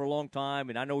owned it for a long time,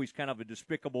 and I know he's kind of a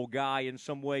despicable guy in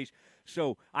some ways.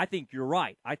 So I think you're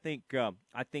right. I think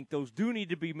those do need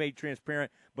to be made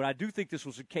transparent, but I do think this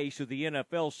was a case of the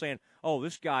NFL saying, "Oh,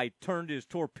 this guy turned his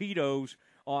torpedoes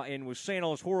and was saying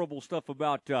all this horrible stuff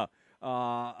about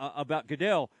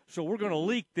Goodell, so we're going to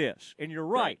leak this." And you're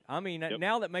right. I mean,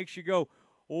 now that makes you go,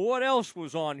 well, what else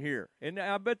was on here? And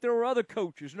I bet there were other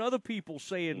coaches and other people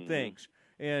saying things.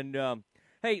 And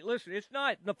hey, listen, it's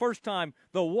not the first time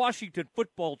the Washington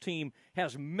football team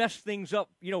has messed things up,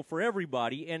 for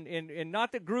everybody. And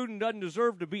not that Gruden doesn't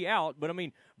deserve to be out, but, I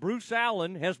mean, Bruce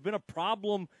Allen has been a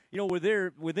problem,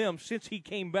 with them since he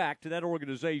came back to that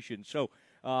organization. So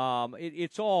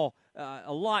it's all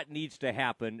a lot needs to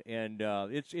happen, and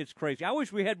it's crazy. I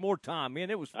wish we had more time, man.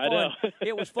 It was fun. I know.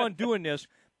 It was fun doing this.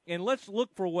 And let's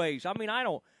look for ways. I mean, I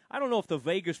don't know if the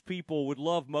Vegas people would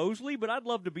love Mosley, but I'd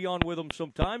love to be on with them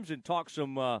sometimes and talk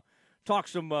some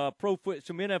pro foot,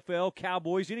 some NFL,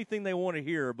 Cowboys, anything they want to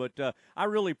hear. But I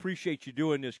really appreciate you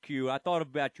doing this, Q. I thought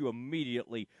about you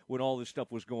immediately when all this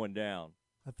stuff was going down.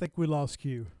 I think we lost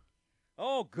Q.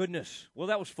 Oh, goodness. Well,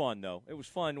 that was fun, though. It was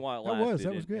fun while it lasted.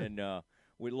 That was good. And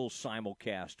with a little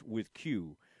simulcast with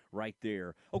Q right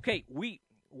there. Okay, we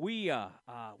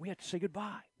have to say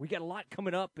goodbye. We got a lot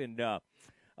coming up, and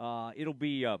it'll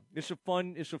be it's a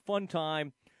fun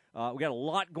time. We got a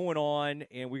lot going on,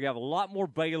 and we have a lot more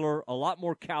Baylor, a lot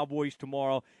more Cowboys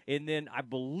tomorrow, and then I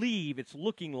believe it's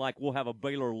looking like we'll have a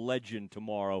Baylor legend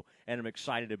tomorrow, and I'm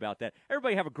excited about that.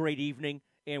 Everybody have a great evening,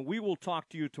 and we will talk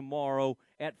to you tomorrow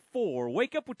at 4.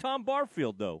 Wake up with Tom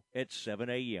Barfield, though, at 7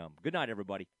 a.m. Good night,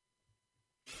 everybody.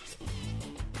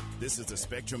 This is the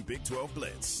Spectrum Big 12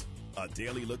 Blitz, a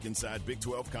daily look inside Big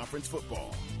 12 Conference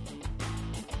football.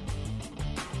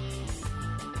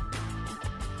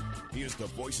 Here's the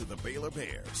voice of the Baylor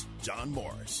Bears, John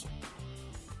Morris.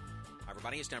 Hi,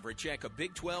 everybody. It's time for a check of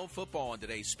Big 12 football on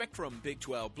today's Spectrum Big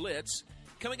 12 Blitz.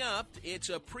 Coming up, it's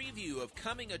a preview of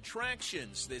coming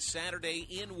attractions this Saturday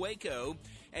in Waco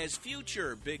as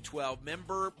future Big 12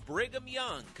 member Brigham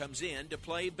Young comes in to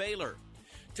play Baylor.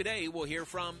 Today, we'll hear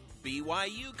from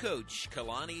BYU coach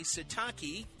Kalani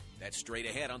Sitake. That's straight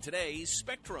ahead on today's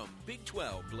Spectrum Big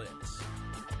 12 Blitz.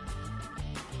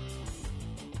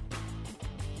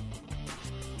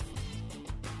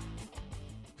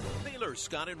 Baylor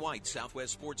Scott & White,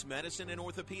 Southwest Sports Medicine and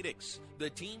Orthopedics, the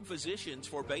team physicians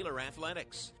for Baylor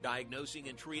Athletics, diagnosing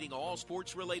and treating all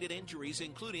sports-related injuries,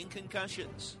 including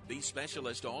concussions. These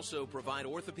specialists also provide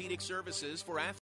orthopedic services for athletes